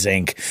 Veterans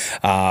Inc.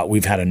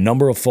 We've had a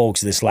number of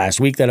folks this last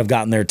week that have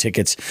gotten their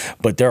tickets,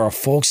 but there are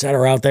folks that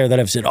are out there that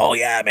have said, oh,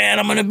 yeah, man,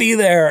 I'm going to be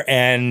there.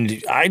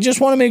 And I just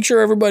want to make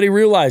sure everybody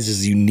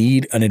realizes you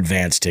need an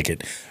advance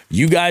ticket.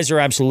 You guys are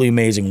absolutely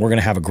amazing. We're going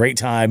to have a great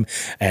time,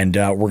 and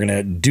we're going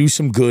to do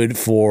some good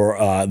for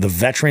the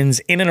veterans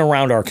in and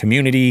around our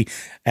community,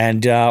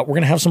 and we're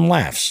going to have some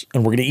laughs,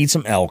 and we're going to eat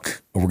some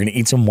elk, and we're going to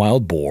eat some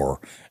wild boar,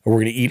 and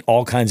we're going to eat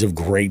all kinds of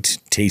great,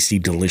 tasty,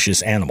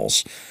 delicious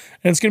animals.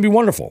 And it's going to be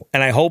wonderful.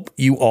 And I hope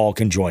you all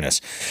can join us.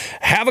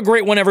 Have a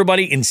great one,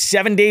 everybody. In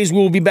 7 days, we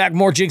will be back.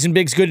 More Jigs and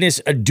Bigs goodness.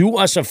 Do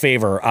us a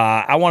favor.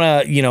 I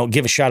want to,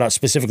 give a shout out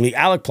specifically.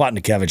 Alec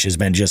Plotnikevich has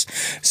been just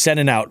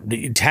sending out,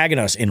 tagging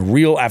us in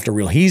reel after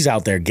reel. He's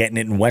out there getting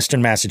it in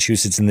Western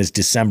Massachusetts in this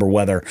December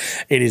weather.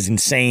 It is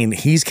insane.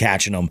 He's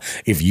catching them.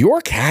 If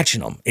you're catching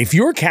them,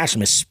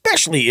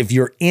 especially if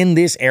you're in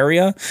this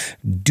area,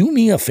 do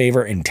me a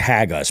favor and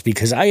tag us,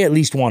 because I at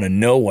least want to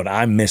know what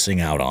I'm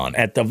missing out on.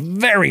 At the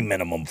very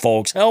minimum, folks,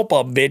 help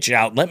a bitch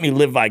out. Let me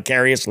live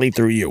vicariously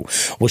through you.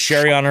 We'll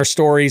share you on our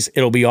stories.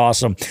 It'll be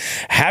awesome.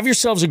 Have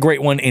yourselves a great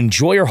one.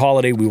 Enjoy your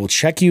holiday. We will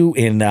check you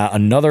in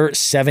another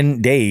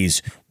 7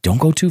 days. Don't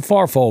go too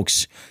far,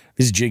 folks.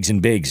 This is Jigs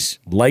and Bigs.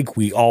 Like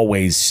we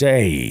always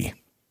say.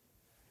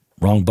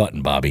 Wrong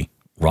button, Bobby.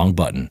 Wrong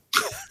button.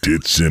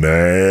 Tits and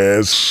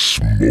ass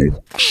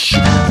smokes.